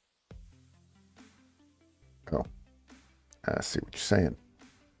 Oh, I see what you're saying.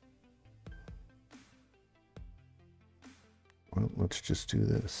 Well, let's just do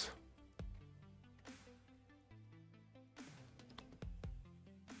this.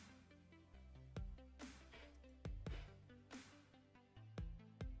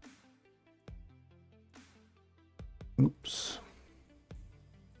 Oops.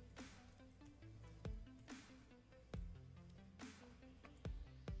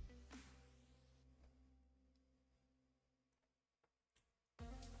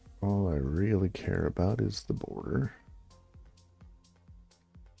 All I really care about is the border.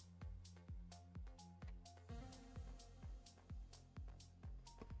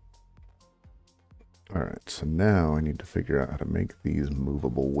 All right, so now I need to figure out how to make these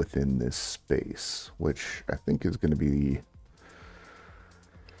movable within this space, which I think is going to be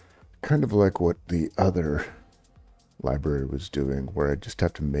kind of like what the other library was doing, where I just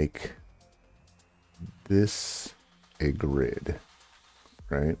have to make this a grid,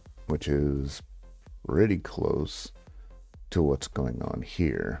 right? Which is pretty close to what's going on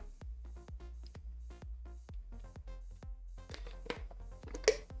here.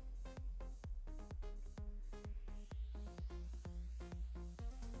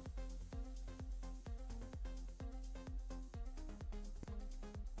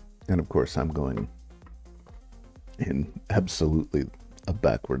 And of course, I'm going in absolutely a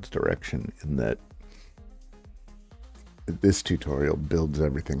backwards direction in that this tutorial builds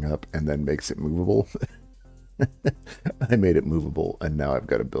everything up and then makes it movable. I made it movable and now I've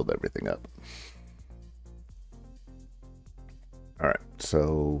got to build everything up. All right,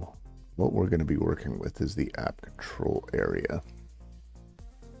 so what we're going to be working with is the app control area,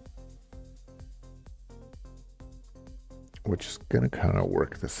 which is going to kind of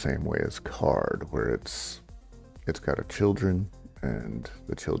work the same way as card, where it's got a children and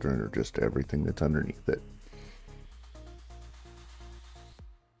the children are just everything that's underneath it.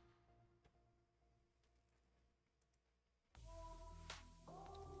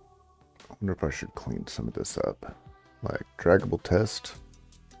 I wonder if I should clean some of this up. Like draggable test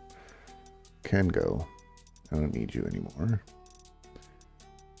can go. I don't need you anymore.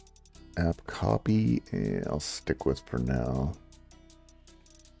 App copy, and I'll stick with for now.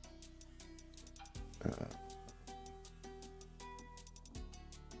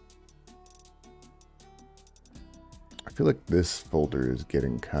 I feel like this folder is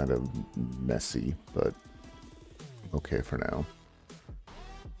getting kind of messy, but okay for now.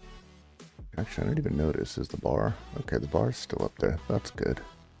 Actually, I didn't even notice. Is the bar? Okay, the bar's still up there. That's good.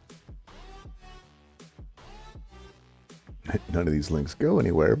 None of these links go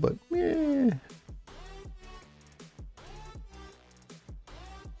anywhere, but eh.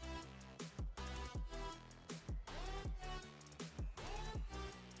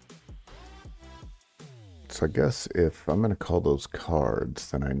 So I guess if I'm going to call those cards,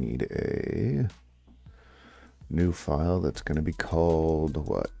 then I need a new file that's going to be called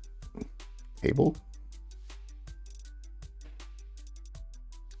what? Table?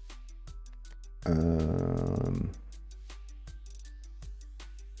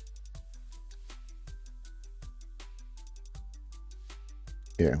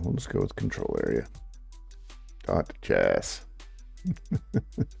 Yeah, we'll just go with control area. Nodejs.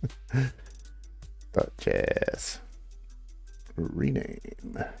 Nodejs.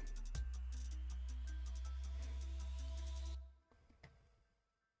 Rename.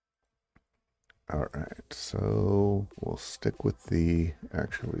 All right, so we'll stick with the,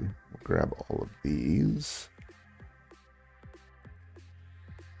 actually, we'll grab all of these.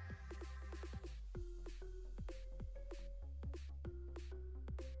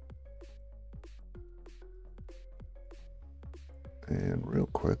 And real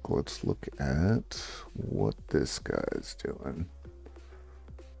quick, let's look at what this guy's doing.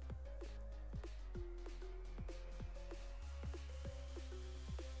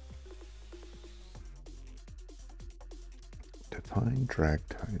 Define drag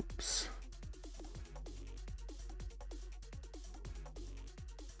types.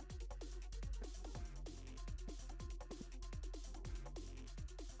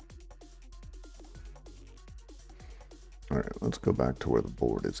 All right, let's go back to where the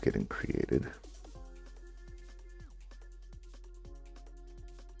board is getting created.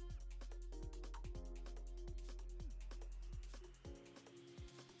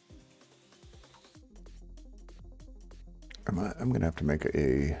 I'm going to have to make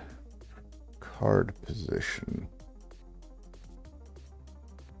a card position.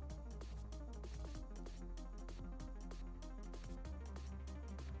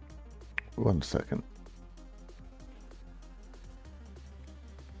 One second.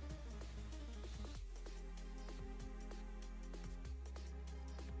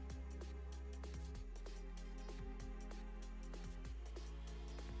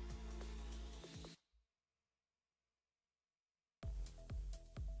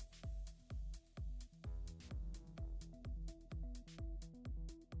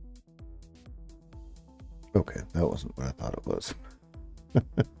 Okay, that wasn't what I thought it was.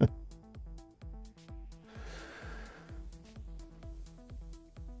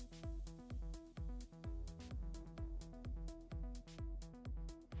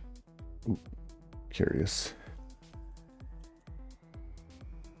 Ooh, curious.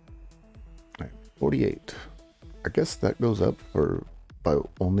 All right, 48. I guess that goes up for by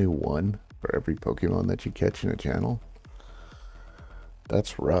only one for every Pokemon that you catch in a channel.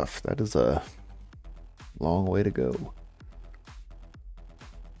 That's rough. That is a long way to go.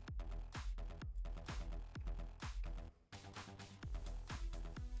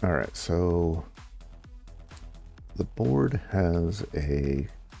 All right, so the board has a,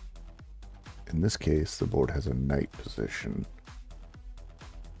 in this case, the board has a night position.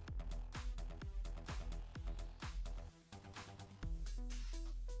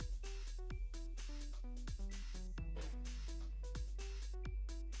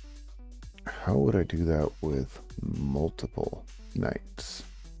 How would I do that with multiple nights?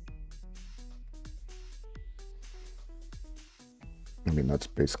 I mean, that's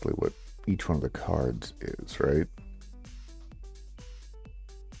basically what each one of the cards is, right?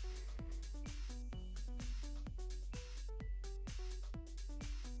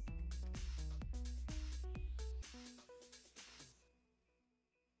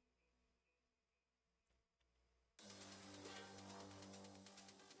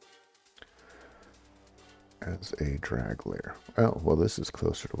 As a drag layer. Oh, well, this is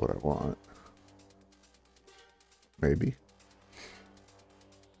closer to what I want. Maybe.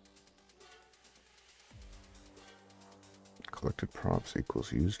 Collected props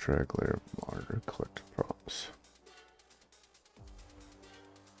equals use drag layer monitor collected props.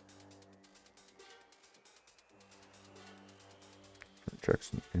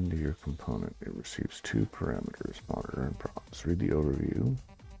 Injection into your component. It receives two parameters, monitor and props. Read the overview.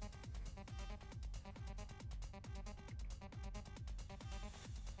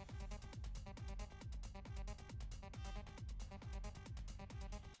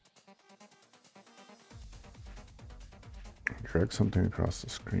 Drag something across the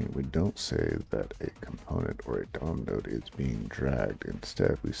screen. We don't say that a component or a DOM node is being dragged.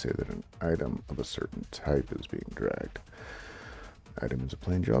 Instead, we say that an item of a certain type is being dragged. Item is a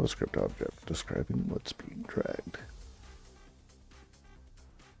plain JavaScript object describing what's being dragged.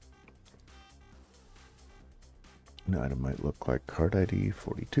 An item might look like card ID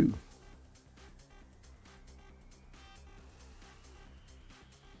 42.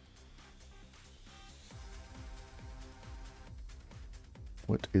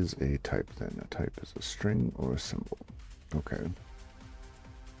 What is a type then? A type is a string or a symbol. Okay.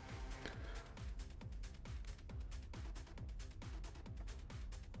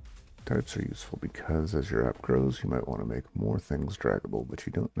 Types are useful because as your app grows, you might want to make more things draggable, but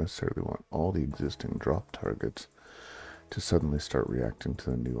you don't necessarily want all the existing drop targets to suddenly start reacting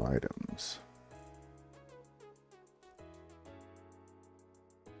to the new items.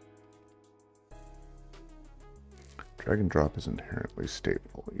 Drag and drop is inherently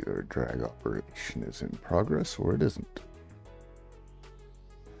stable. Either a drag operation is in progress or it isn't.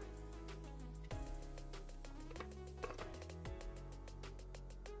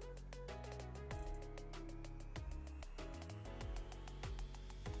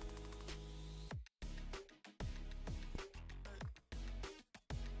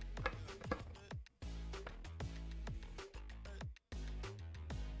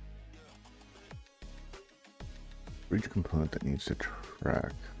 For each component that needs to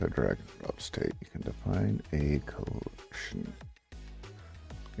track the drag and drop state, you can define a collection.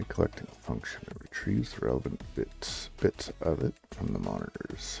 A collecting function that retrieves the relevant bits of it from the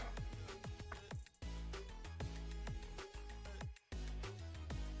monitors.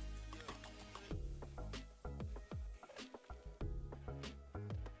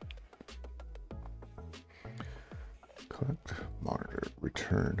 Collect monitor,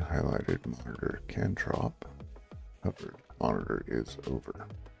 return highlighted monitor can drop. Covered monitor is over.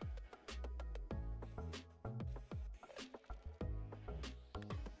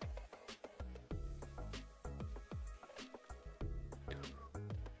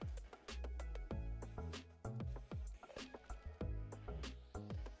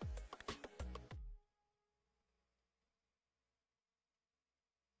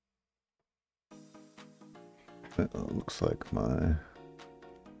 Looks like my,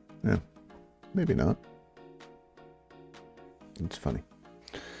 yeah, maybe not. It's funny.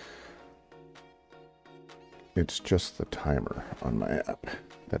 It's just the timer on my app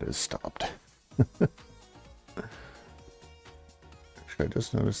that is stopped. Actually, I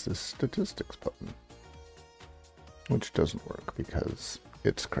just noticed this statistics button, which doesn't work because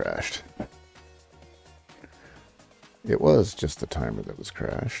it's crashed. It was just the timer that was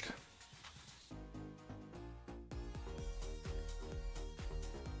crashed.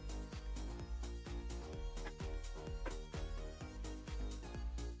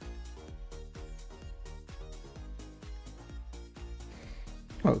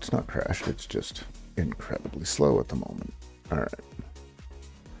 Oh, it's not crashed, it's just incredibly slow at the moment. Alright.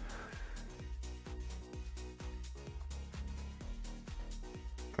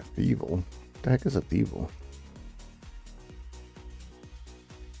 A thievel? What the heck is a thievel?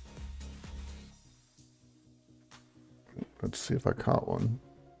 Let's see if I caught one.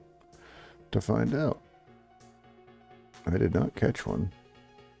 To find out. I did not catch one.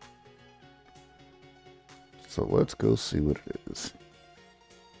 So let's go see what it is.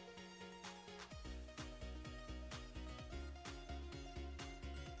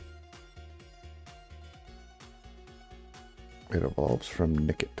 It evolves from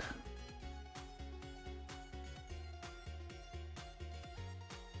Nicket.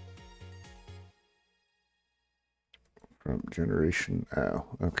 From generation, oh,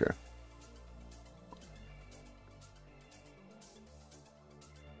 okay.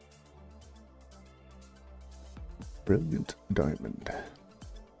 Brilliant diamond.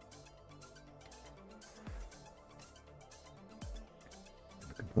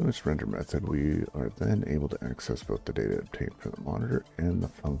 Components render method, we are then able to access both the data obtained from the monitor and the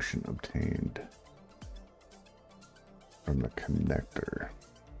function obtained from the connector.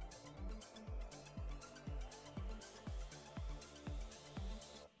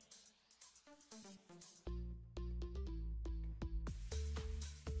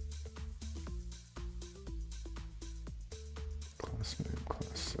 Class name,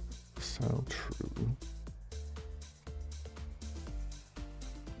 class style, true.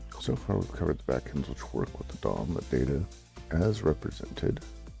 So far we've covered the backends which work with the DOM, the data as represented.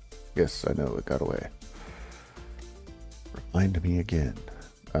 Yes, I know, it got away. Remind me again.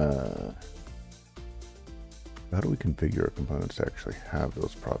 How do we configure our components to actually have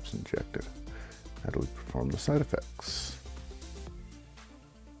those props injected? How do we perform the side effects?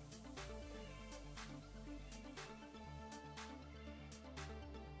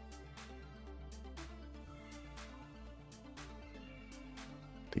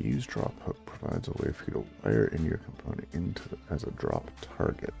 The use drop hook provides a way for you to wire in your component as a drop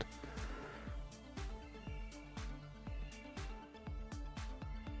target.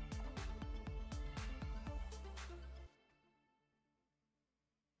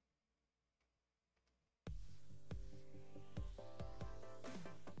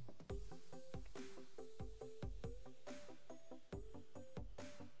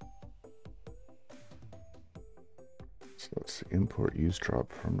 So let's see, import use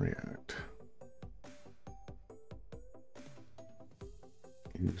drop from React.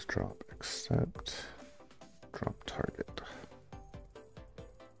 Use drop accept. Drop target.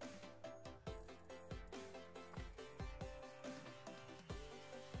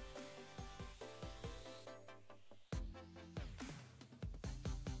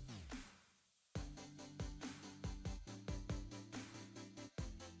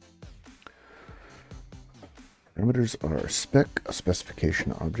 Parameters are a spec, a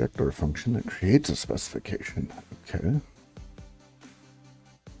specification object, or a function that creates a specification. Okay.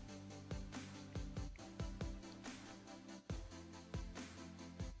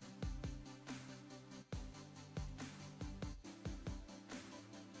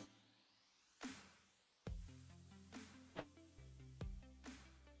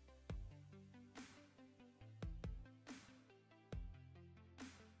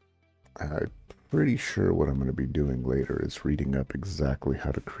 I'm pretty sure what I'm going to be doing later is reading up exactly how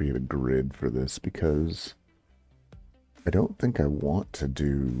to create a grid for this, because I don't think I want to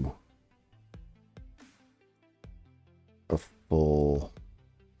do a full,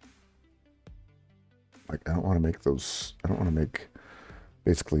 like, I don't want to make those, I don't want to make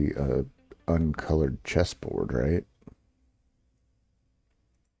basically a uncolored chessboard, right?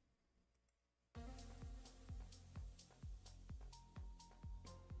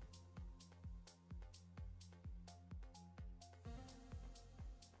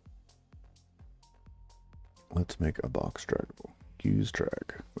 Let's make a box draggable. Use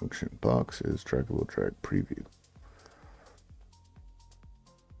drag function. Box is draggable drag preview.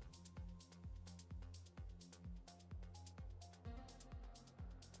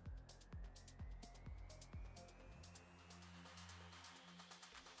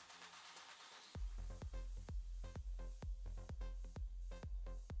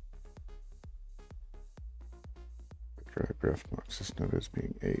 Drag ref marks this node as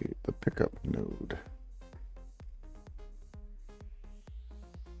being the pickup node.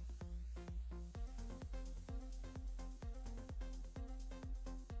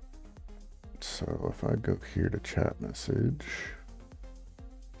 So if I go here to chat message,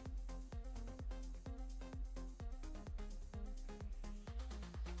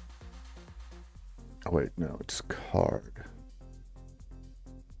 oh wait, no, it's card.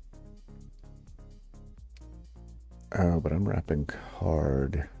 Oh, but I'm wrapping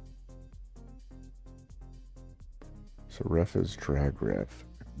card. So ref is drag ref.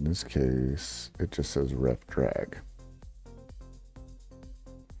 In this case, it just says ref drag.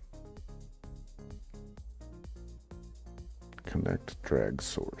 Connect drag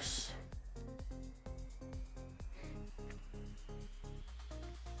source.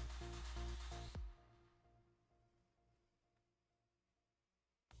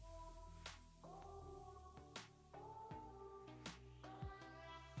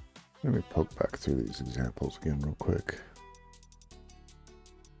 Let me poke back through these examples again real quick.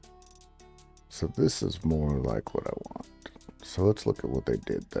 So this is more like what I want. So let's look at what they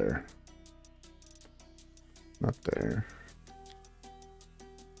did there. Not there.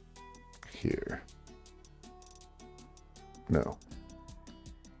 Here. No.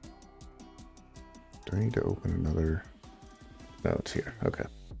 Do I need to open another? No, it's here. Okay.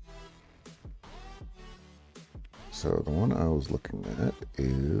 So the one I was looking at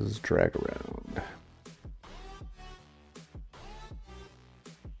is drag around.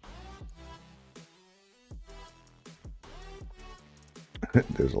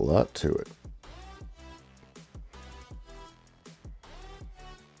 There's a lot to it.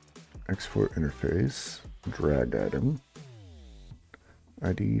 Export interface, drag item,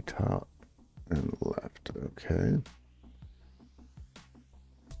 ID top and left. Okay.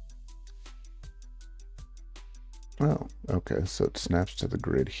 Oh, okay, so it snaps to the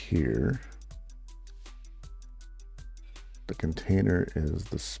grid here. The container is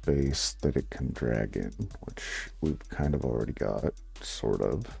the space that it can drag in, which we've kind of already got, sort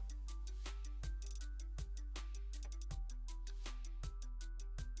of.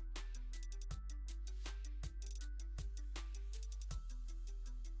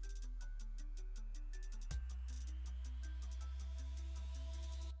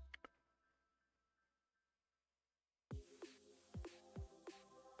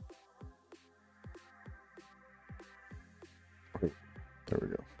 There we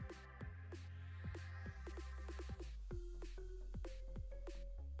go.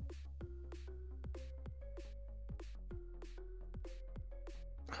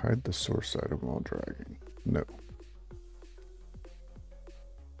 Hide the source item while dragging. No.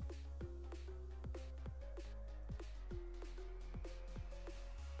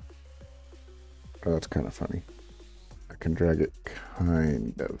 Oh, that's kind of funny. I can drag it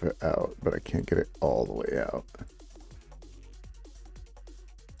kind of out, but I can't get it all the way out.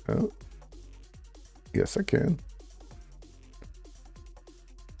 Oh. Yes, I can.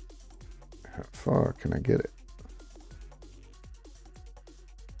 How far can I get it?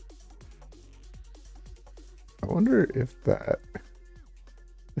 I wonder if that...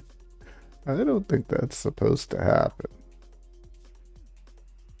 I don't think that's supposed to happen.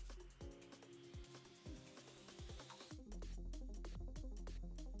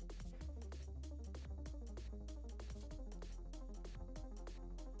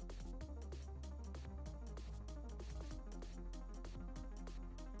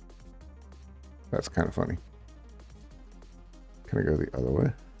 That's kind of funny. Can I go the other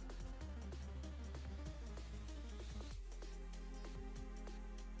way?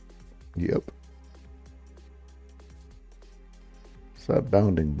 Yep. So that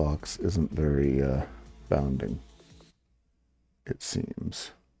bounding box isn't very bounding, it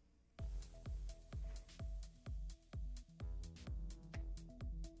seems.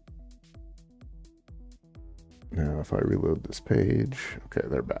 Now if I reload this page, okay,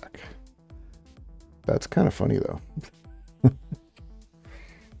 they're back. That's kind of funny though.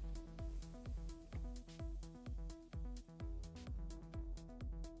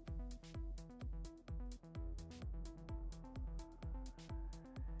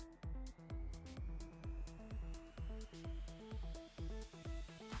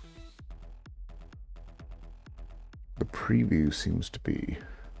 The preview seems to be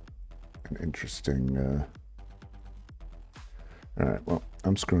an interesting... All right, well,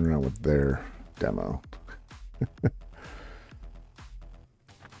 I'm screwing around with their demo.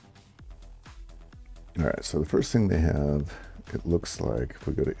 All right, so the first thing they have, it looks like if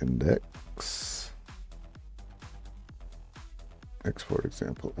we go to index, export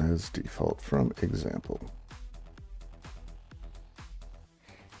example as default from example.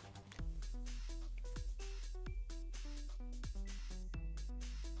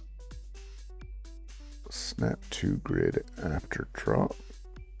 Snap to grid after drop.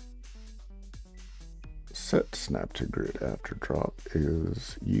 Set snap to grid after drop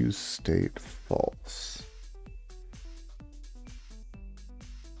is use state false.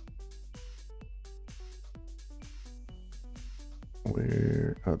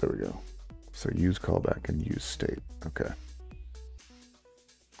 Where, oh, there we go. So use callback and use state. Okay.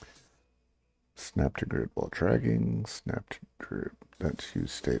 Snap to grid while dragging, snap to grid, that's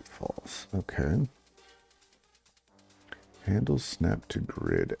use state false. Okay. Handle snap to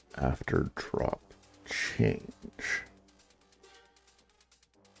grid after drop change.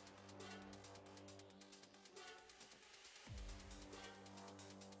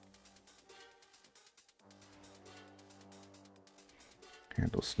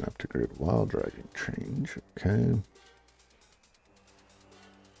 Handle snap to grid while dragging change. Okay.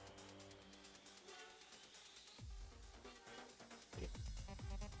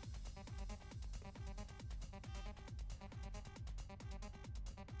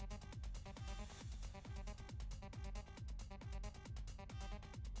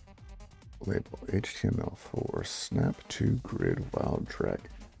 Label HTML for snap to grid while dragging.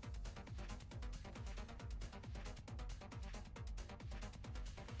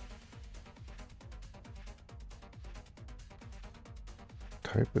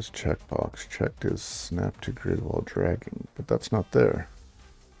 Type as checkbox. Checked is snap to grid while dragging, but that's not there.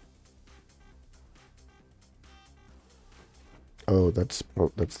 Oh, that's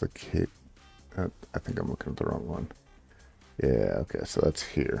the key. I think I'm looking at the wrong one. Yeah, okay, so that's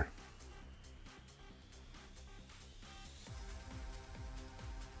here.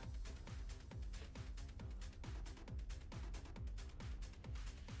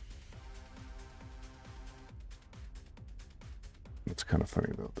 It's kind of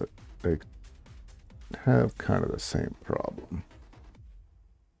funny though that they have kind of the same problem.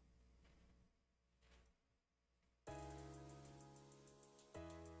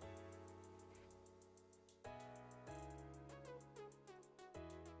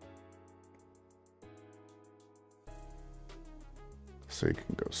 So you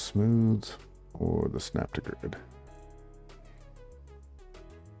can go smooth or the snap to grid.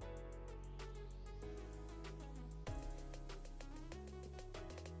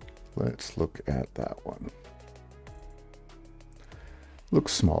 Let's look at that one.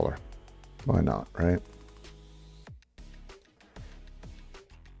 Looks smaller. Why not, right?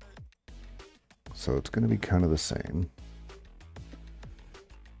 So it's going to be kind of the same.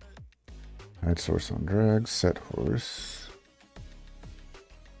 Add source on drag, set horse.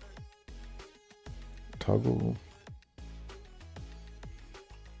 Toggle.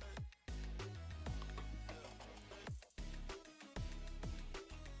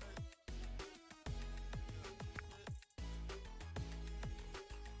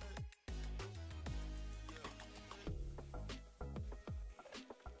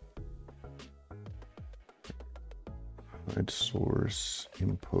 Right, source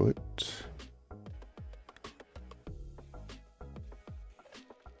input.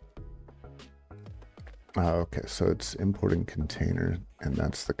 Okay, so it's importing container, and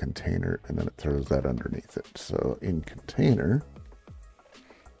that's the container, and then it throws that underneath it. So in container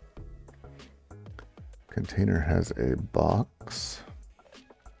has a box,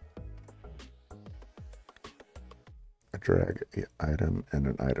 a drag item, and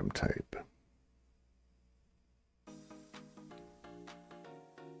an item type.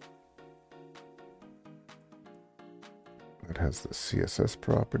 It has the CSS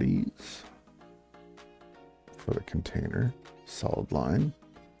properties for the container, solid line.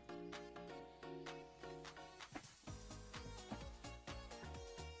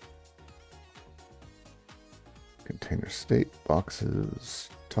 Container state, boxes,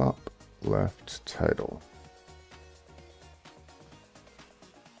 top, left, title.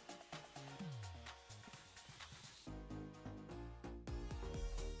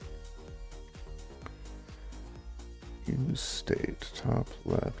 Use state, top,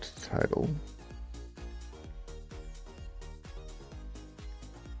 left, title.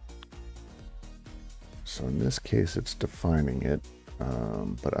 So in this case, it's defining it,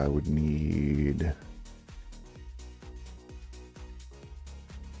 but I would need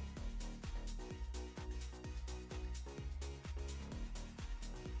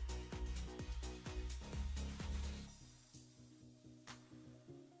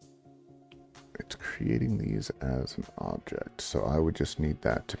creating these as an object. So I would just need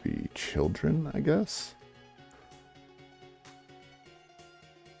that to be children, I guess.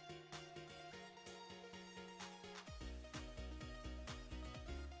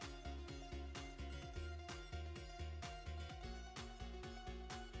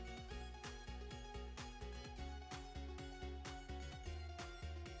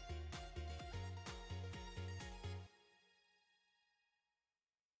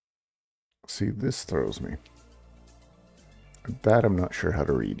 See, this throws me. That I'm not sure how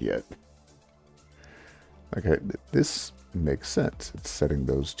to read yet. Okay, this makes sense. It's setting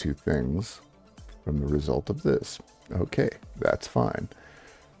those two things from the result of this. Okay, that's fine.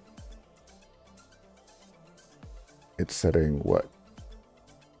 It's setting what?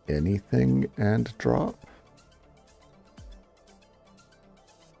 Anything and drop?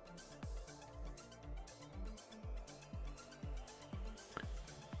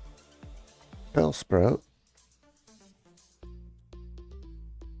 Bell sprout.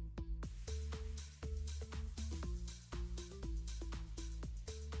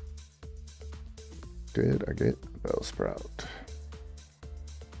 Did I get a bell sprout?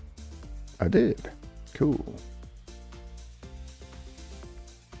 I did. Cool.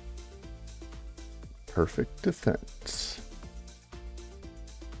 Perfect defense.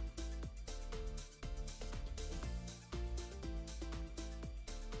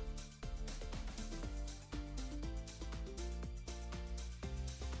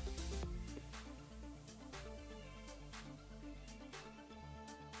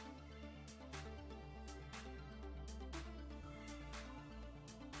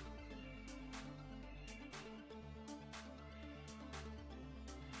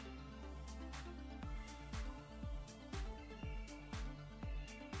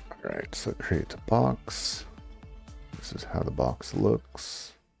 Alright, so create a box. This is how the box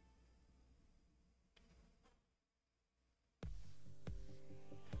looks.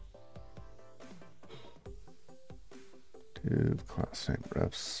 Div, class name,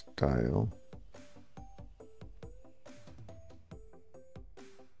 ref style.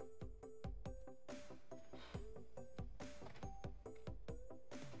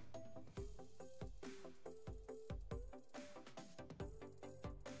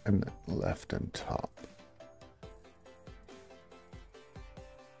 And then left and top.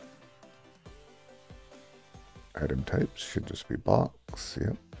 Item types should just be box,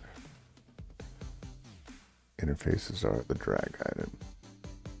 yep. Interfaces are the drag item.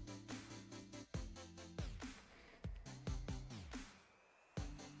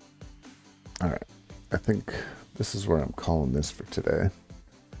 All right, I think this is where I'm calling this for today.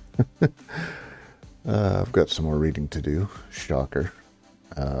 I've got some more reading to do, shocker.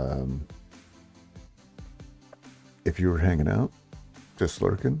 If you were hanging out, just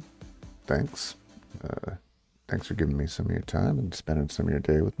lurking, thanks. Thanks for giving me some of your time and spending some of your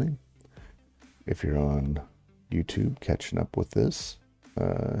day with me. If you're on YouTube catching up with this,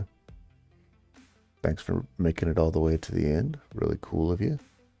 thanks for making it all the way to the end. Really cool of you.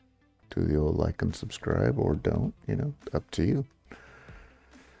 Do the old like and subscribe, or don't, you know, up to you.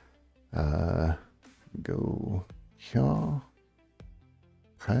 Go here.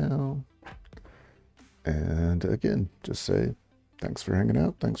 How? And again, just say thanks for hanging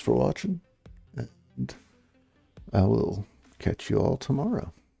out. Thanks for watching. And I will catch you all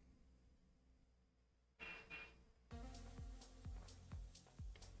tomorrow.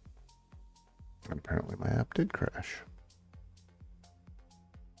 And apparently my app did crash.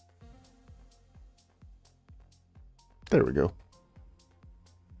 There we go.